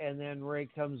at it, and then Rey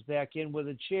comes back in with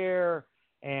a chair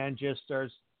and just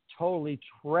starts totally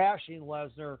trashing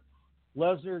Lesnar.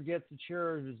 Lesnar gets a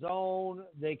chair of his own.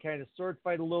 They kind of sword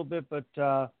fight a little bit, but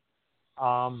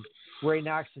Rey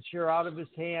knocks the chair out of his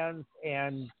hands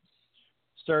and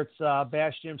starts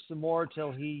bashing him some more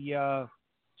till he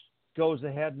goes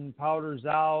ahead and powders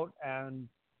out, and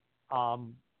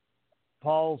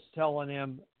Paul's telling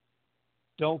him,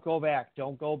 don't go back.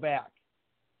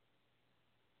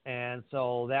 And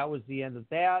so that was the end of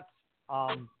that.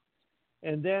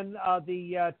 And then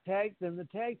the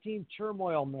tag team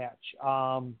turmoil match.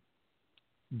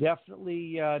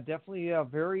 Definitely a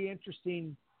very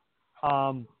interesting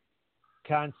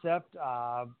concept.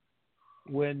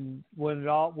 When it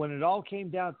all came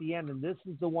down at the end, and this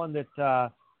is the one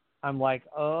that I'm like,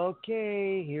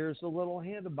 okay, here's a little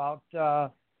hint about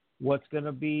what's going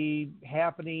to be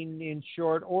happening in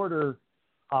short order.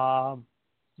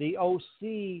 The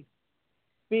OC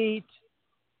beat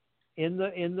in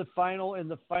the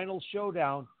final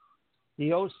showdown.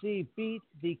 The OC beat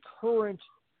the current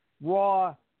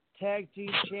Raw Tag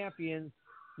Team Champions,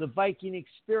 the Viking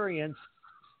Experience,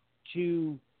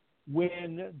 to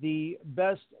win the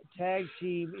best tag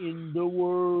team in the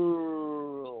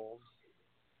world.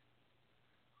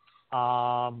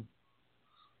 So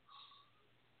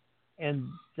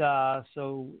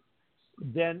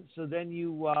then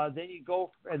you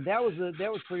go, and that was a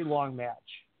pretty long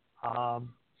match.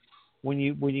 When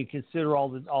you consider all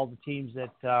the teams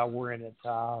that were in it,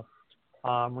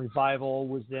 Revival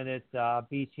was in it,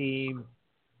 B Team,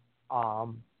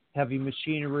 Heavy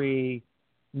Machinery,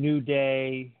 New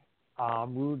Day,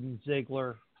 Rude and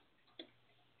Ziggler.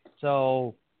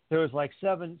 So there was like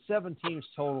seven teams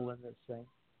total in this thing.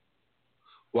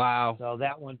 Wow. So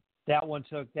that one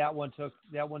took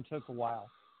a while.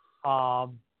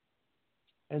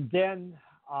 And then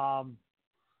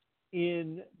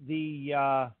in the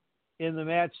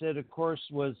match that of course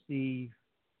was the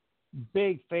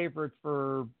big favorite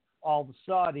for all the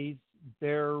Saudis,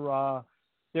 their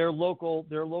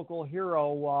local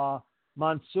hero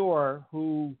Mansoor,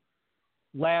 who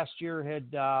last year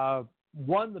had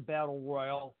won the Battle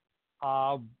Royal,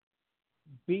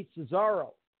 beat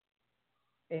Cesaro.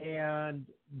 And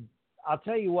I'll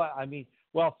tell you what, I mean,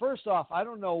 well, first off, I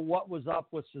don't know what was up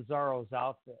with Cesaro's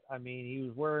outfit. I mean, he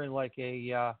was wearing like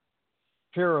a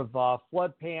pair of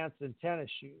flood pants and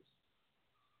tennis shoes.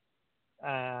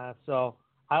 So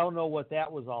I don't know what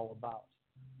that was all about.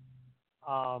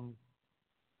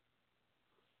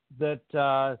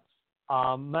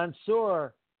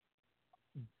 Mansoor,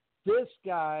 this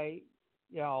guy,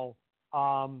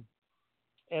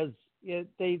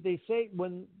 they say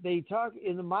when they talk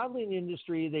in the modeling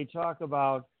industry, they talk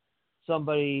about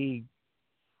somebody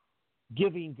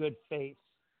giving good face.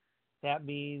 That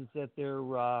means that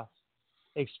their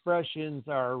expressions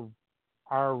are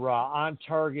on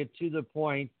target, to the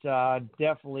point,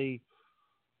 definitely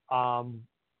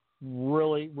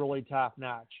really, really top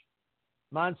notch.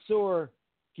 Mansoor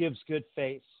gives good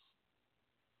face.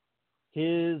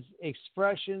 His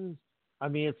expressions, I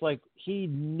mean, it's like he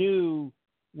knew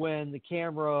when the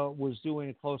camera was doing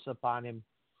a close-up on him,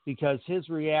 because his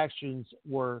reactions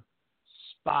were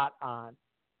spot on.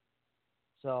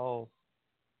 So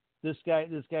this guy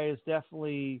is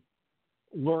definitely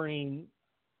learning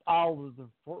all of the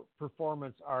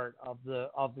performance art of the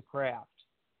craft,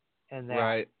 and that.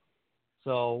 Right.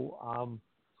 So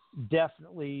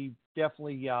definitely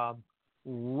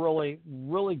really,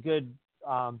 really good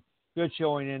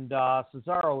showing, and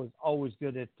Cesaro is always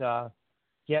good at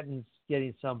getting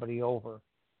somebody over.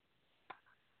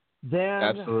 Then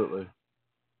absolutely.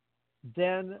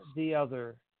 Then the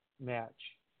other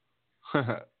match.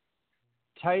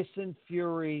 Tyson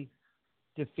Fury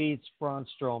defeats Braun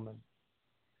Strowman.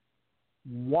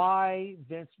 Why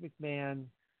Vince McMahon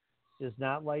does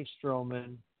not like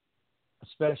Strowman,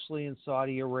 especially in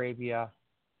Saudi Arabia,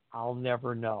 I'll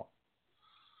never know.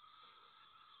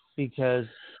 Because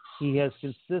he has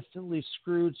consistently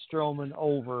screwed Strowman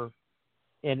over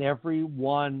in every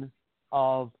one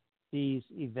of these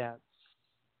events.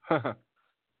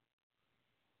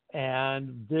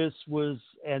 And this was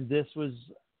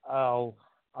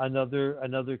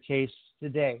another case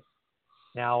today.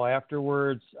 Now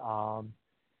afterwards,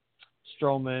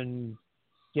 Strowman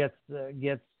gets a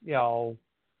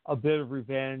bit of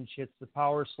revenge, hits the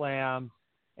power slam,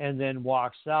 and then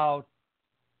walks out.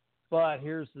 But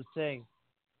here's the thing: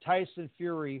 Tyson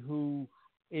Fury, who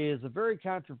is a very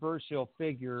controversial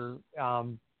figure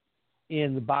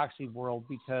in the boxing world,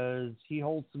 because he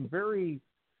holds some very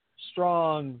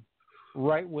strong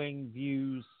right-wing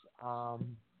views,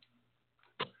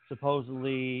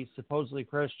 supposedly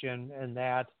Christian, and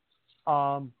that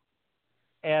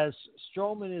as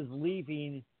Strowman is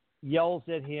leaving, yells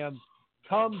at him,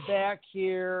 "Come back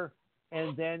here,"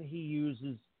 and then he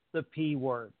uses the P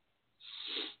word.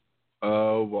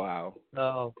 Oh, wow.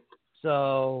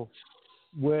 So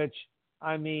which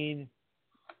I mean,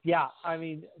 yeah, I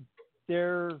mean,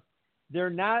 they're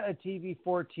not a TV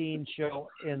 14 show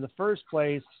in the first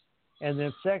place, and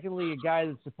then secondly, a guy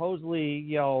that supposedly,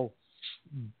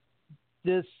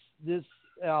 this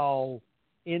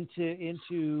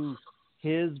into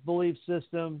his belief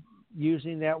system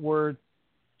using that word.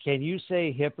 Can you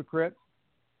say hypocrite?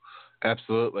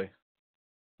 Absolutely.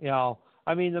 I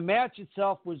mean, the match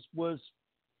itself was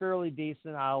fairly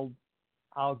decent. I'll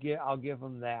give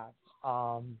him that.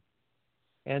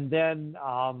 And then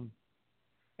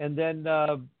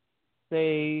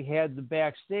they had the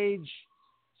backstage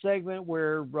segment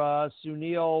where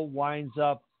Sunil winds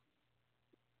up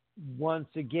once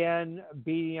again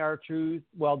beating R-Truth.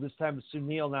 Well, this time it's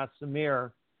Sunil, not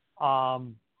Samir.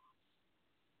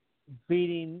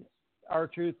 Beating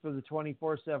R-Truth for the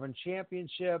 24/7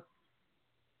 championship.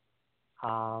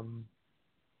 And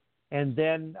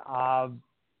then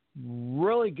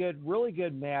really good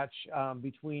match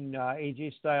between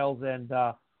AJ Styles and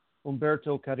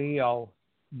Humberto Carrillo,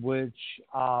 which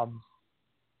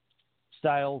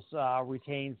Styles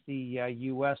retains the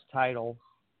U.S. title.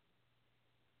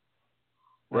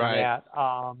 Right.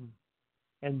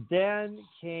 And then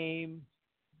came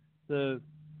the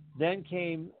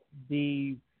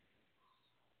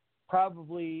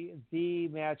probably the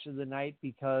match of the night,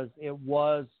 because it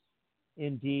was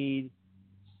indeed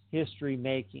history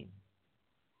making,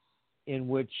 in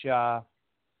which Natty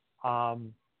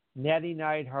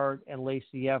Neidhart and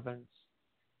Lacey Evans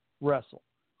wrestled.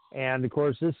 And of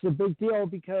course, this is a big deal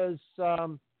because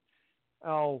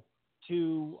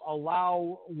to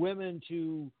allow women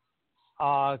to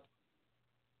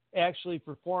actually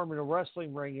perform in a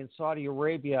wrestling ring in Saudi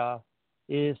Arabia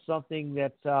is something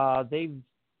that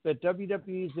that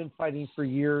WWE's been fighting for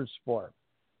years for,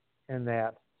 and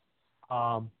that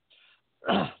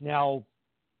now,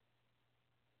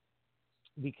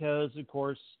 because of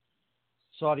course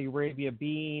Saudi Arabia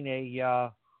being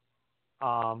a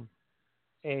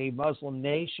Muslim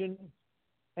nation,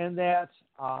 and that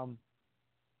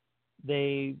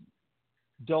they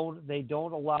don't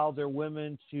allow their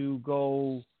women to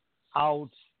go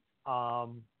out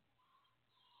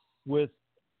with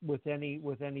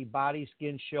any body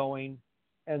skin showing,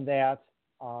 and that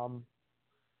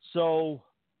so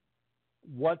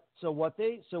what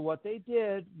they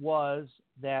did was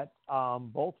that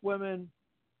both women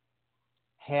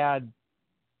had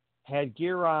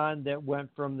gear on that went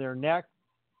from their neck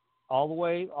all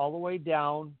the way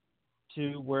down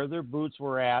to where their boots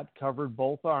were at, covered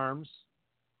both arms.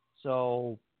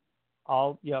 So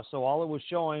all it was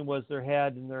showing was their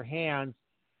head and their hands.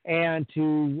 And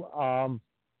to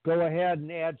go ahead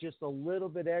and add just a little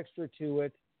bit extra to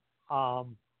it,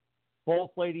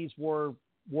 both ladies wore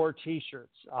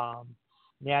T-shirts.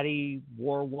 Natty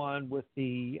wore one with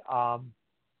the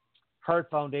Heart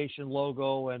Foundation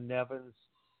logo, and Evans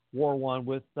wore one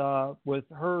with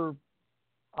her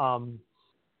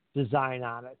design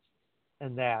on it,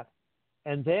 and that.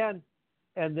 And the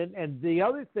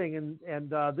other thing, and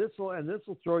this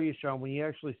will throw you, Sean, when you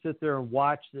actually sit there and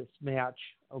watch this match.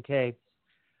 Okay.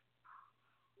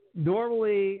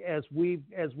 Normally, as we've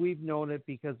known it,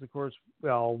 because of course,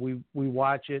 well, we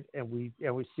watch it and we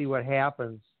see what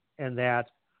happens, and that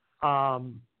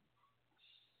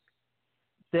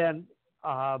then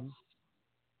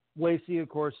Lacey, of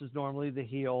course, is normally the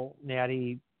heel,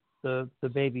 Natty the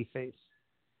baby face.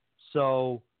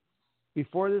 So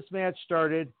before this match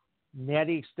started,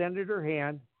 Natty extended her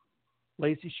hand,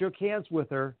 Lacey shook hands with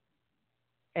her,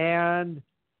 and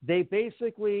they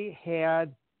basically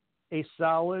had a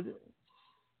solid,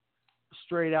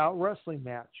 straight-out wrestling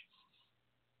match.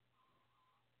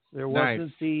 There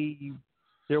wasn't the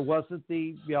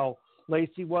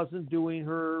Lacey wasn't doing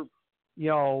her,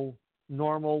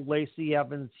 normal Lacey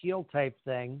Evans heel type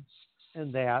thing,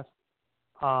 and that.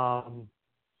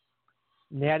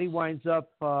 Natty winds up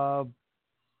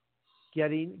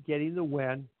getting the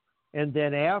win, and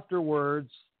then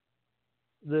afterwards,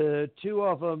 the two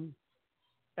of them,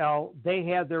 they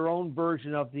had their own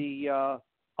version of the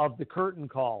curtain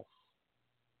call,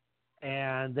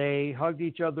 and they hugged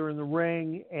each other in the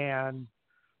ring, and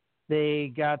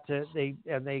they got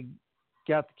the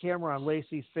camera on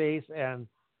Lacey's face, and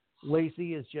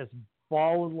Lacey is just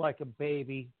bawling like a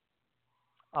baby.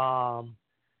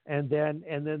 And then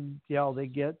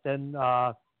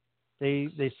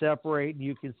they separate, and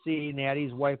you can see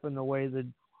Natty's wiping away the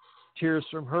tears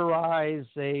from her eyes.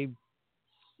 They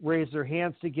raise their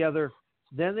hands together.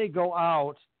 Then they go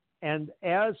out, and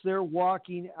as they're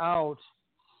walking out,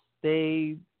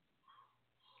 they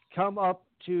come up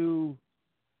to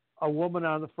a woman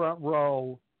on the front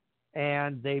row,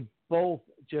 and they both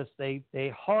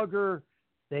they hug her,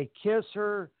 They kiss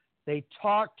her. They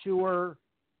talk to her.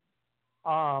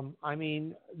 I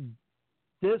mean,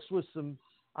 this was some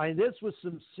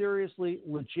seriously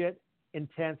legit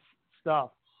intense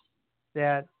stuff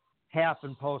that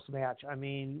happened post match.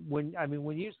 When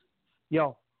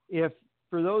if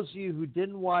for those of you who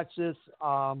didn't watch this,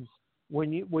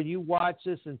 when you watch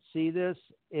this and see this,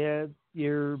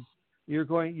 you're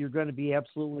going to be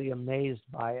absolutely amazed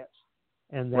by it.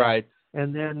 And right.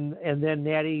 And then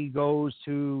Natty goes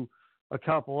to a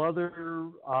couple other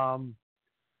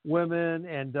women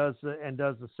and does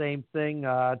the same thing.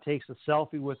 Takes a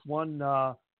selfie with one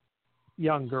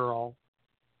young girl,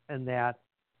 and that,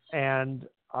 and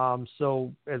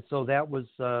so that was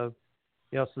a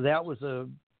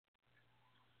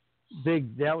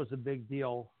big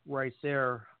deal right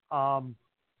there.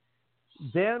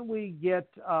 Then we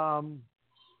get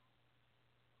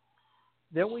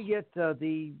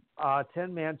the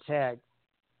 10-man tag,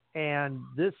 and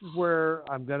this is where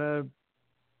I'm gonna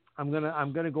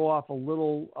go off a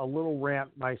little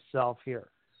rant myself here.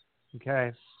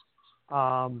 Okay,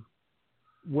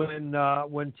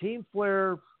 when Team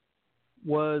Flair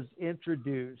was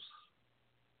introduced,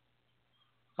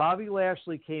 Bobby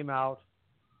Lashley came out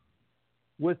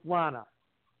with Lana.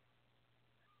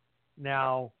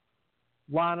 Now,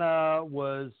 Lana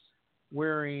was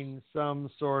wearing some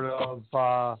sort of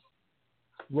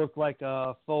looked like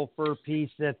a faux fur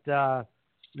piece that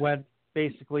went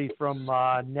basically from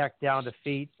neck down to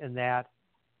feet and that.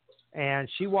 And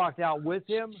she walked out with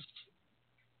him.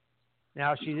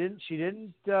 Now she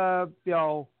didn't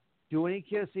do any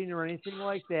kissing or anything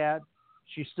like that.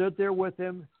 She stood there with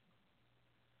him,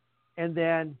 and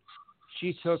then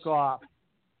she took off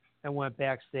and went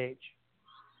backstage.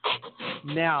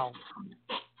 Now,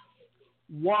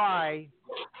 why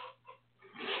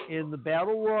in the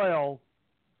Battle Royal,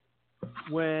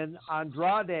 when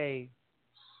Andrade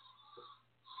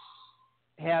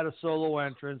had a solo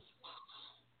entrance,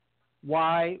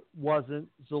 why wasn't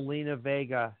Zelina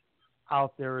Vega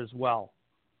out there as well?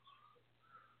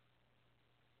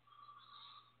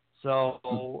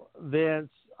 So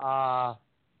Vince,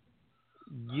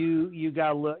 you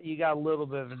got a little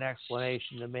bit of an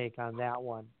explanation to make on that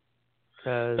one.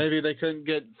 Cause maybe they couldn't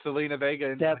get Zelina Vega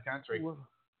into the country.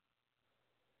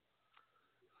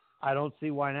 I don't see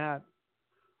why not.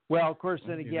 Well, of course,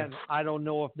 then again, I don't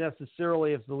know if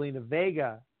necessarily if Zelina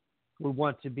Vega would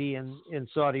want to be in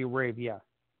Saudi Arabia.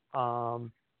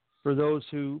 For those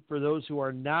who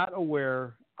are not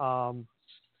aware,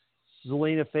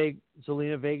 Zelina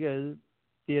Vega,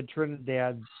 the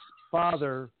Trinidad's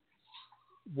father,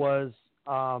 was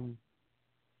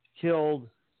killed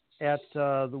at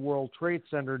the World Trade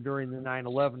Center during the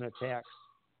 9/11 attacks.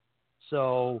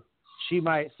 So she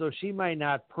might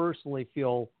not personally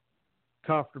feel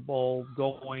comfortable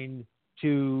going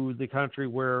to the country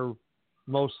where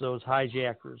most of those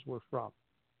hijackers were from.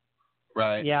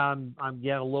 Right. Yeah, I'm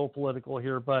getting a little political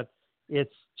here, but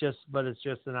it's just an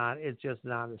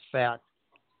honest fact.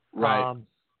 Right.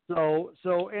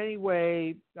 So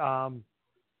anyway,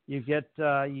 you get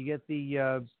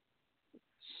the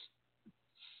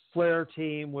Flair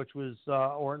team, which was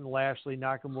Orton, Lashley,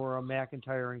 Nakamura,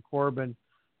 McIntyre, and Corbin,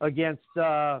 against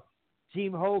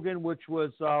Team Hogan, which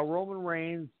was Roman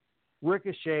Reigns,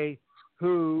 Ricochet,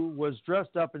 who was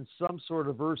dressed up in some sort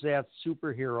of ersatz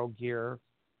superhero gear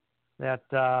that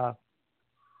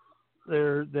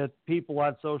people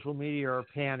on social media are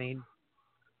panning.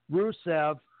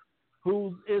 Rusev,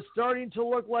 who is starting to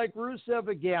look like Rusev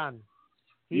again.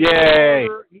 Yay!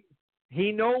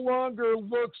 He no longer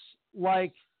looks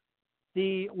like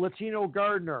the Latino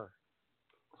Gardner.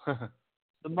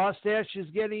 The mustache is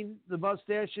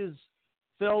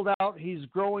filled out. He's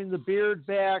growing the beard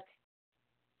back.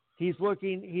 He's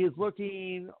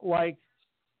looking like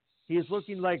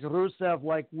Rusev,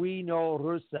 like we know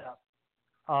Rusev.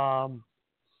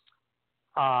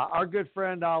 Our good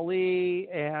friend Ali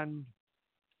and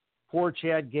poor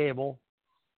Chad Gable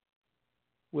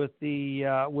with the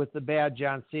bad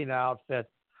John Cena outfit.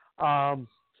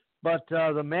 But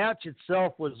the match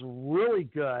itself was really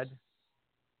good.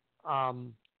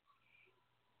 And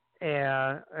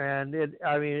it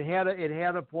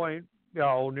had a point,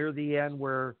 near the end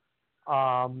where,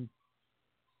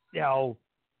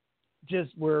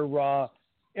 just where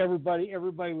everybody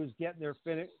was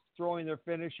getting throwing their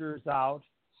finishers out,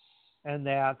 and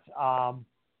that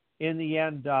in the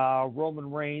end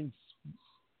Roman Reigns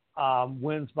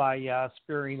wins by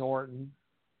spearing Orton.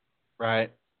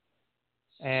 Right.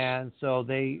 And so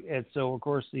of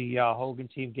course the Hogan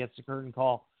team gets the curtain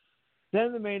call.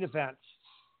 Then the main event.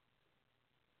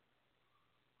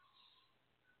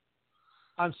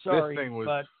 I'm sorry,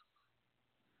 but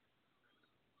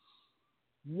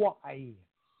Why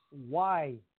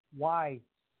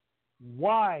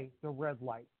the red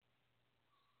light?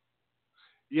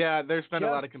 Yeah, there's been a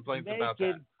Just lot of complaints about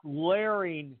make that. it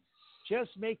glaring.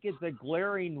 Just make it the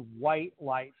glaring white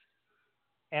light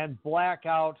and black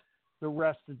out the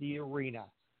rest of the arena.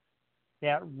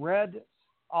 That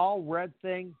all red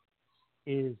thing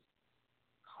is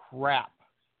crap.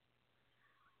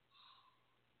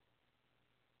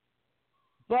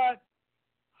 But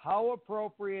how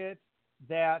appropriate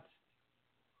that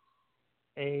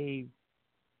a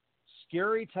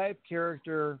scary type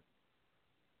character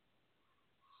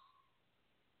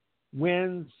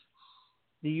wins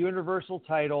the Universal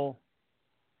title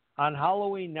on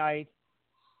Halloween night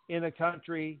in a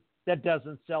country that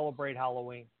doesn't celebrate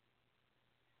Halloween.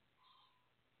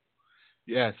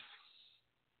 Yes.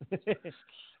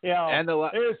 Yeah, And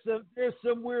there's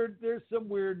some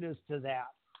weirdness to that.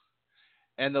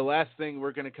 And the last thing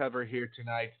we're going to cover here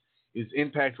tonight is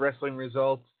Impact Wrestling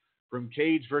results from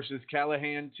Cage versus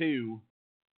Callahan 2.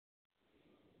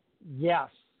 Yes.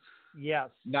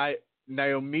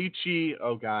 Naomichi,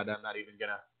 oh God, I'm not even going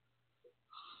to.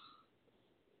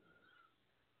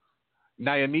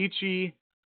 Naomichi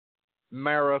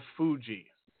Marufuji.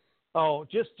 Oh,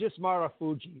 just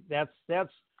Marufuji.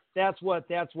 That's what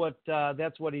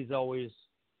he's always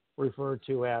referred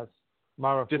to as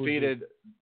Marufuji.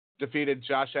 Defeated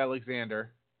Josh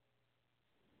Alexander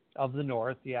of the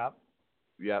North. Yep.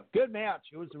 Good match.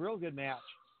 It was a real good match.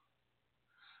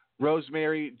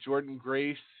 Rosemary, Jordan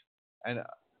Grace, and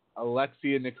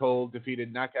Alexia Nicole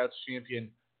defeated Knockouts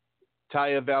champion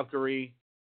Taya Valkyrie,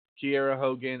 Kiera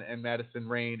Hogan, and Madison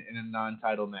Rain in a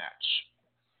non-title match.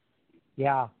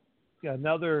 Yeah,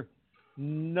 another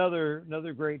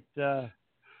great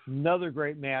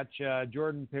match.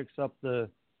 Jordan picks up the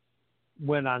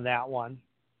win on that one.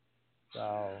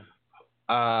 So,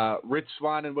 Rich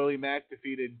Swann and Willie Mack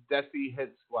defeated Desi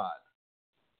Hit Squad,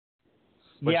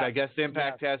 which I guess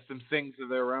Impact has some things of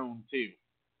their own too.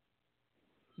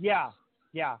 Yeah,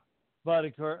 but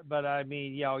I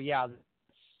mean,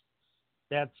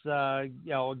 that's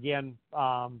again,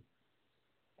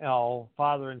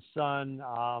 father and son,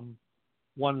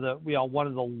 one of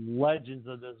the legends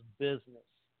of this business.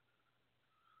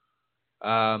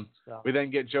 We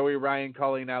then get Joey Ryan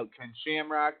calling out Ken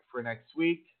Shamrock for next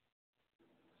week.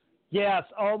 Yes.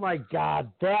 Oh my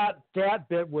God, that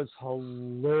bit was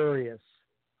hilarious.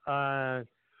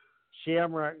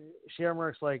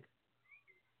 Shamrock's like,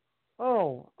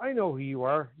 "Oh, I know who you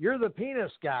are. You're the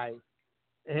penis guy,"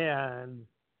 and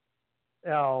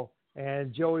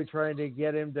and Joey trying to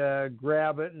get him to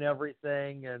grab it and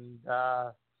everything, and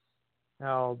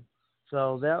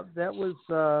so that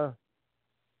was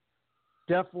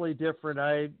definitely different.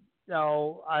 I'm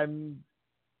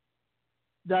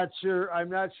not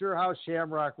sure how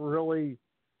Shamrock really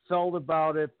felt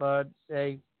about it, but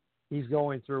hey, he's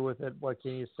going through with it. What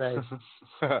can you say?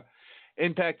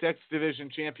 Impact X Division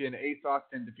champion Ace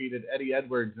Austin defeated Eddie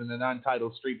Edwards in a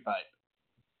non-title street fight.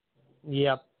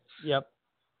 Yep.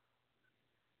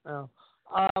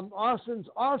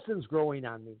 Austin's growing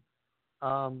on me.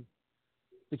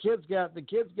 The kid's got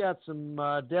some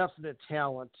definite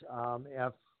talent. I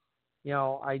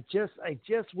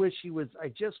just wish he was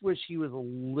a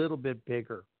little bit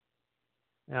bigger.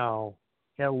 Had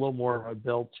a little more of a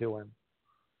build to him,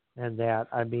 and that.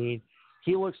 I mean,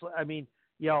 he looks.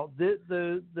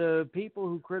 The people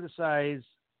who criticize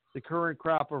the current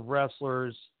crop of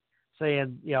wrestlers,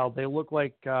 saying they look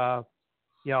like that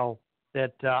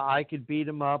I could beat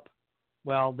him up.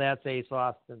 Well, that's Ace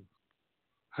Austin.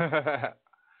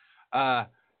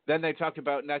 Then they talk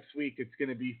about next week. It's going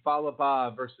to be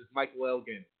Falaba versus Michael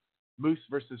Elgin, Moose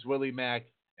versus Willie Mack,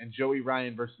 and Joey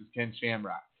Ryan versus Ken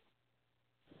Shamrock.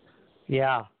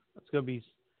 Yeah, that's gonna be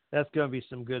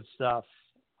some good stuff.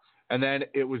 And then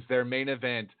it was their main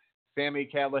event: Sami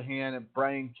Callihan,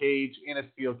 Brian Cage, and a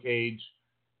steel cage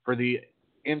for the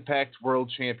Impact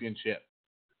World Championship.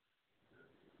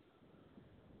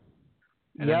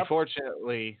 And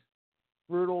unfortunately,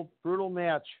 brutal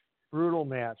match.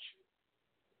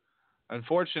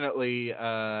 Unfortunately,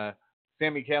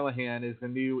 Sami Callihan is the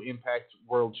new Impact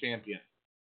World Champion.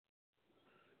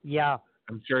 Yeah.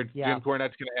 I'm sure Jim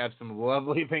Cornette's going to have some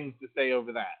lovely things to say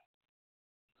over that.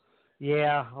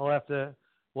 Yeah, we'll have to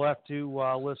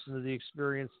listen to the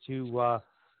experience to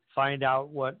find out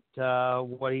what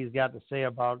he's got to say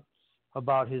about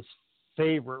his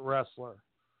favorite wrestler.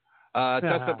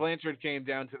 Tessa Blanchard came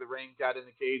down to the ring, got in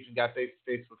the cage, and got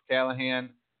face-to-face with Callahan.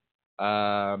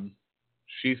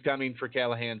 She's coming for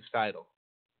Callahan's title.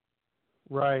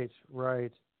 Right.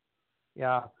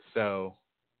 Yeah. So.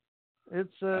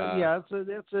 That's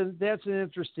an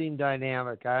interesting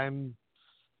dynamic. I'm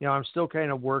still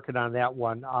kind of working on that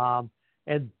one.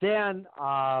 And then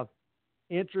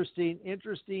interesting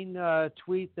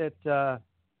tweet that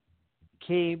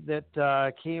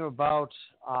came about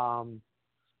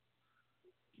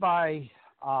by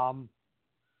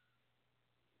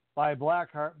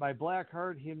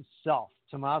Blackheart himself,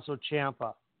 Tommaso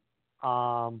Ciampa,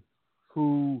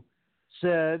 who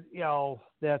said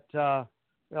that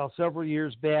several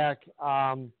years back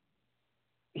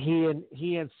he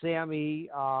and Sammy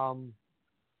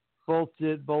both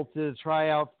did a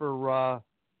tryout for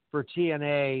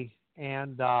TNA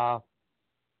and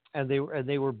they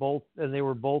were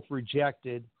both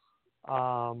rejected,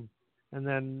 and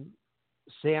then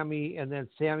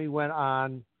Sammy went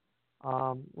on.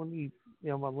 Let me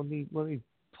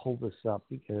pull this up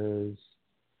because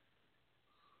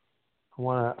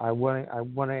I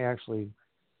want to actually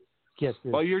get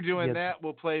this. While you're doing that,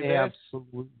 we'll play this.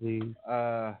 Absolutely.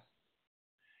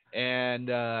 And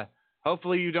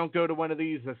hopefully you don't go to one of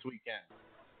these this weekend.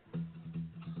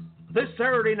 This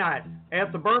Saturday night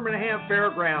at the Birmingham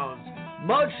Fairgrounds,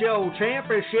 Mud Show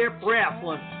Championship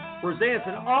Wrestling presents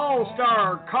an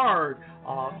all-star card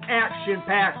of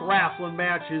action-packed wrestling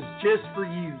matches just for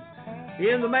you.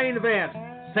 In the main event,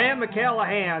 Sam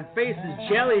McCallahan faces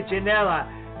Jelly Janela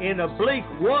in a bleak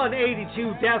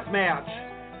 182 death match.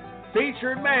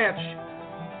 Featured match,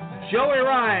 Joey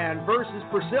Ryan versus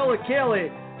Priscilla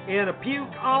Kelly in a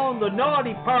puke on the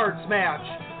naughty parts match.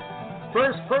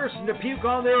 First person to puke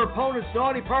on their opponent's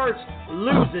naughty parts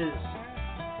loses.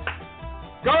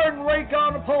 Garden rake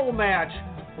on a pole match,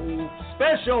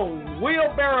 special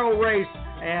wheelbarrow race,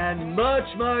 and much,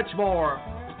 much more.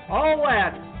 All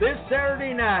that this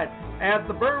Saturday night at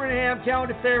the Birmingham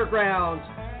County Fairgrounds.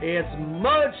 It's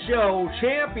Mud Show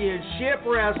Championship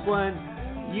Wrestling.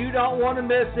 You don't want to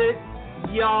miss it.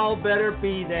 Y'all better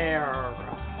be there.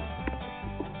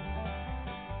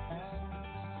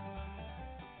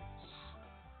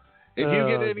 If you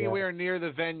get anywhere near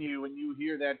the venue and you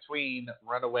hear that tween,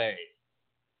 run away.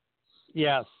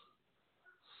 Yes.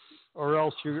 Or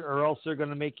else they're going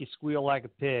to make you squeal like a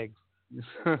pig.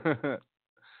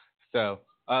 So,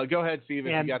 go ahead, Steve,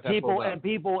 if you got that pulled up. And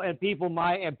people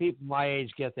my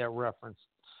age get that reference.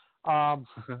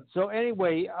 So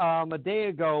anyway, a day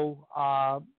ago,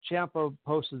 Ciampa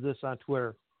posted this on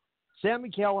Twitter. Sami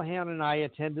Callihan and I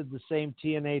attended the same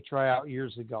TNA tryout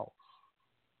years ago.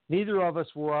 Neither of us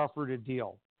were offered a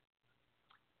deal.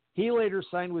 He later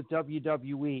signed with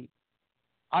WWE.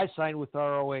 I signed with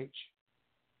ROH.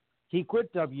 He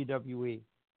quit WWE.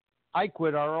 I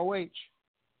quit ROH.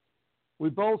 We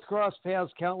both crossed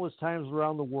paths countless times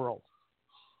around the world.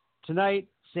 Tonight,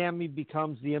 Sammy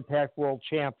becomes the Impact World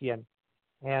Champion.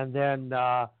 And then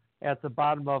at the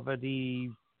bottom of it, he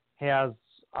has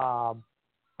a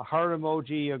heart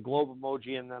emoji, a globe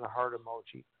emoji, and then a heart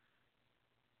emoji.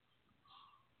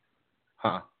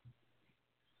 Huh.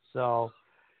 So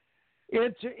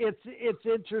it's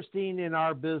interesting in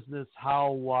our business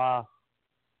how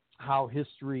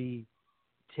history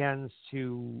tends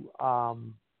to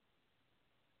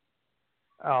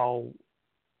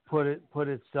put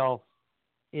itself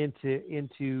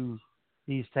into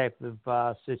these type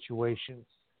of situations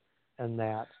and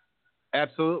that.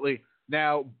 Absolutely.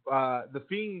 Now, the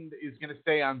Fiend is going to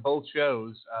stay on both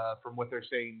shows from what they're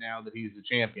saying now that he's the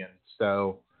champion.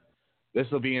 So this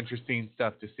will be interesting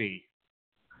stuff to see.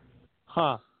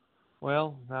 Huh.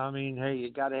 Well, I mean, hey,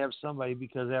 you got to have somebody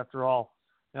because after all,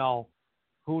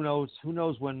 who knows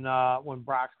when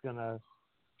Brock's going to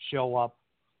show up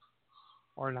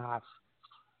or not.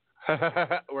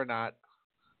 Or not.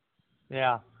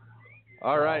 Yeah.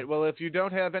 All right. Well, if you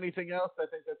don't have anything else, I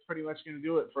think that's pretty much going to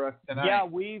do it for us tonight. Yeah,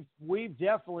 we've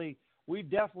definitely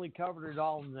covered it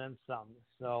all and then some.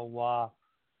 So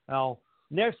now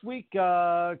next week,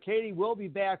 Katie will be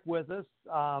back with us.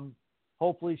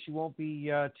 Hopefully, she won't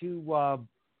be too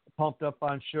pumped up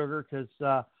on sugar because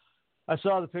I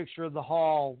saw the picture of the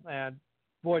hall and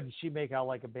boy, did she make out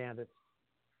like a bandit.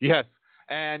 Yes.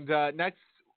 And next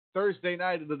Thursday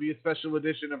night, it'll be a special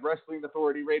edition of Wrestling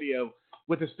Authority Radio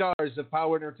with the stars of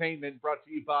Power Entertainment, brought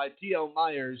to you by T.L.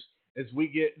 Myers, as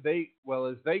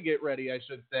they get ready, I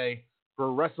should say,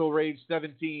 for Wrestle Rage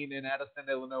 17 in Addison,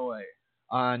 Illinois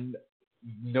on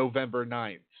November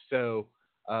 9th. So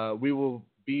we will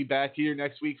be back here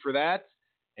next week for that,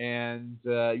 and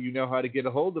you know how to get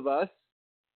a hold of us.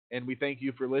 And we thank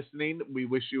you for listening. We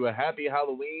wish you a happy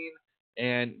Halloween,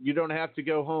 and you don't have to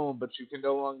go home, but you can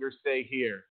no longer stay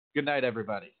here. Good night,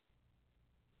 everybody.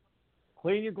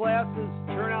 Clean your glasses,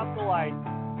 turn out the lights.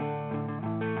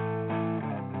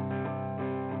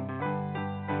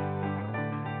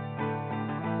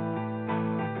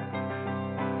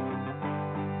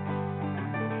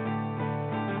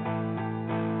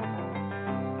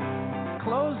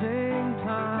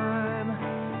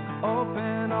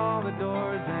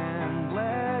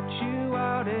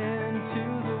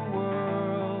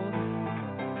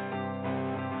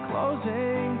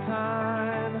 Closing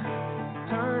time.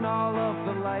 Turn all of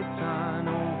the lights on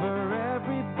over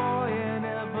every boy and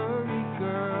every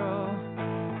girl.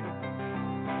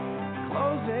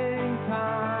 Closing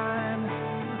time.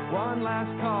 One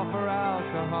last call for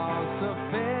alcohol, so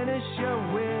finish your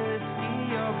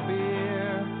whiskey or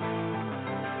beer.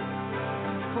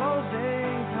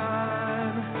 Closing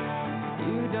time.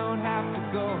 You don't have to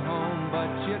go home,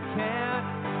 but you can't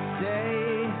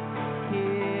stay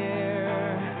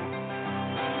here.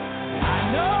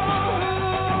 I know who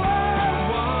I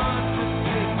want to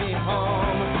take me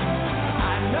home.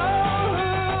 I know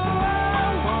who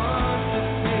I want to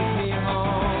take me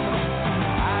home.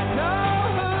 I know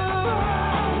who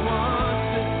I want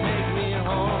to take me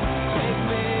home. Take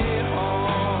me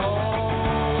home.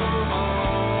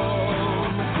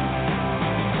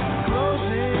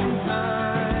 Closing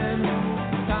time.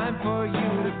 Time for you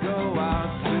to go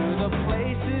out to the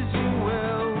places you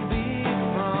will be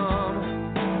from.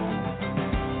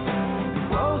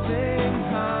 Closing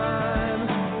time.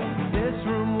 This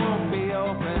room won't be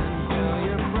open till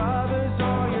your brothers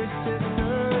or your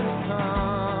sisters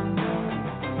come.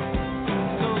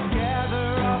 So gather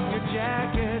up your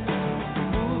jacket,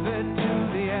 move it to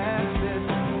the exit.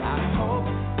 I hope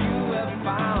you have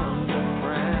found a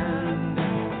friend.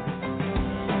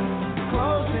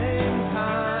 Closing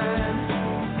time.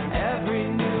 Every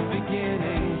new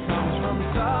beginning comes from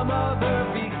some other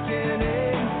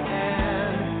beginning.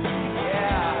 And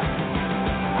yeah,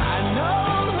 I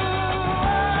know who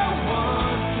I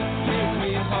want to take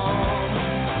me home.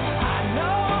 I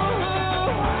know who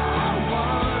I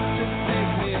want to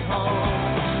take me home.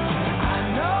 I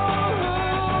know who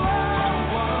I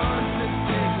want to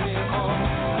take me home.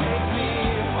 Take me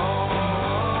home.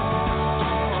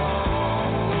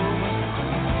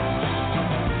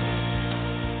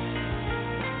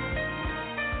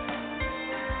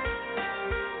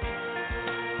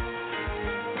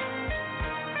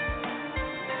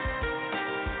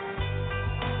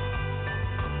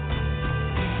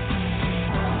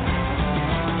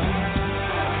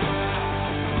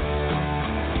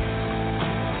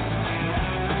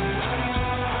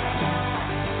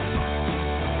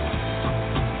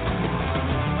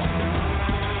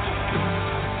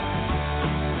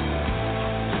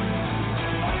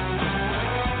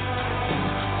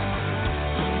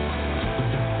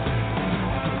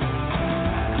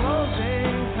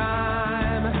 Closing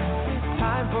time.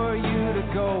 Time for you to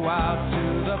go out to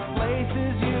the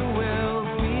places you will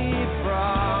be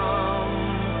from.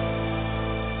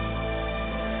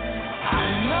 I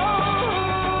know who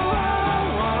I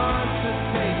want to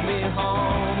take me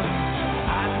home.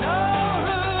 I know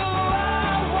who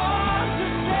I want to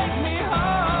take me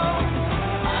home.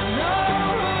 I know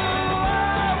who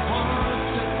I want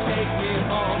to take me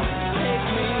home. Take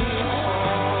me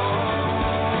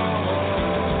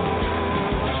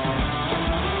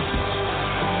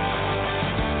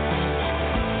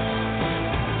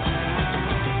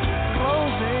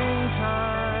Closing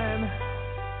time.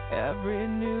 Every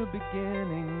new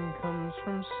beginning comes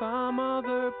from some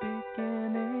other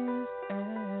beginning's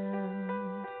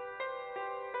end.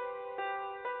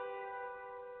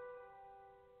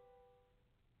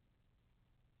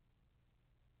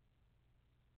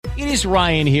 It is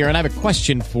Ryan here, and I have a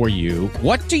question for you.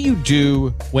 What do you do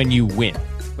when you win?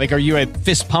 Like, are you a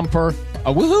fist pumper,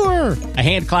 a woohooer, a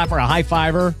hand clapper, a high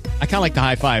fiver? I kind of like the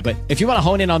high five, but if you want to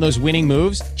hone in on those winning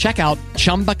moves, check out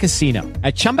Chumba Casino.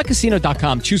 At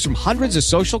ChumbaCasino.com, choose from hundreds of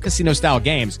social casino-style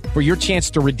games for your chance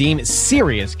to redeem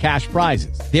serious cash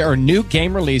prizes. There are new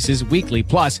game releases weekly,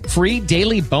 plus free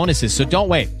daily bonuses. So don't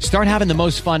wait. Start having the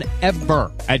most fun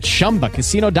ever at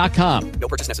ChumbaCasino.com. No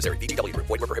purchase necessary. VGW Group.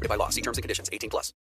 Void where prohibited by law. See terms and conditions. 18+.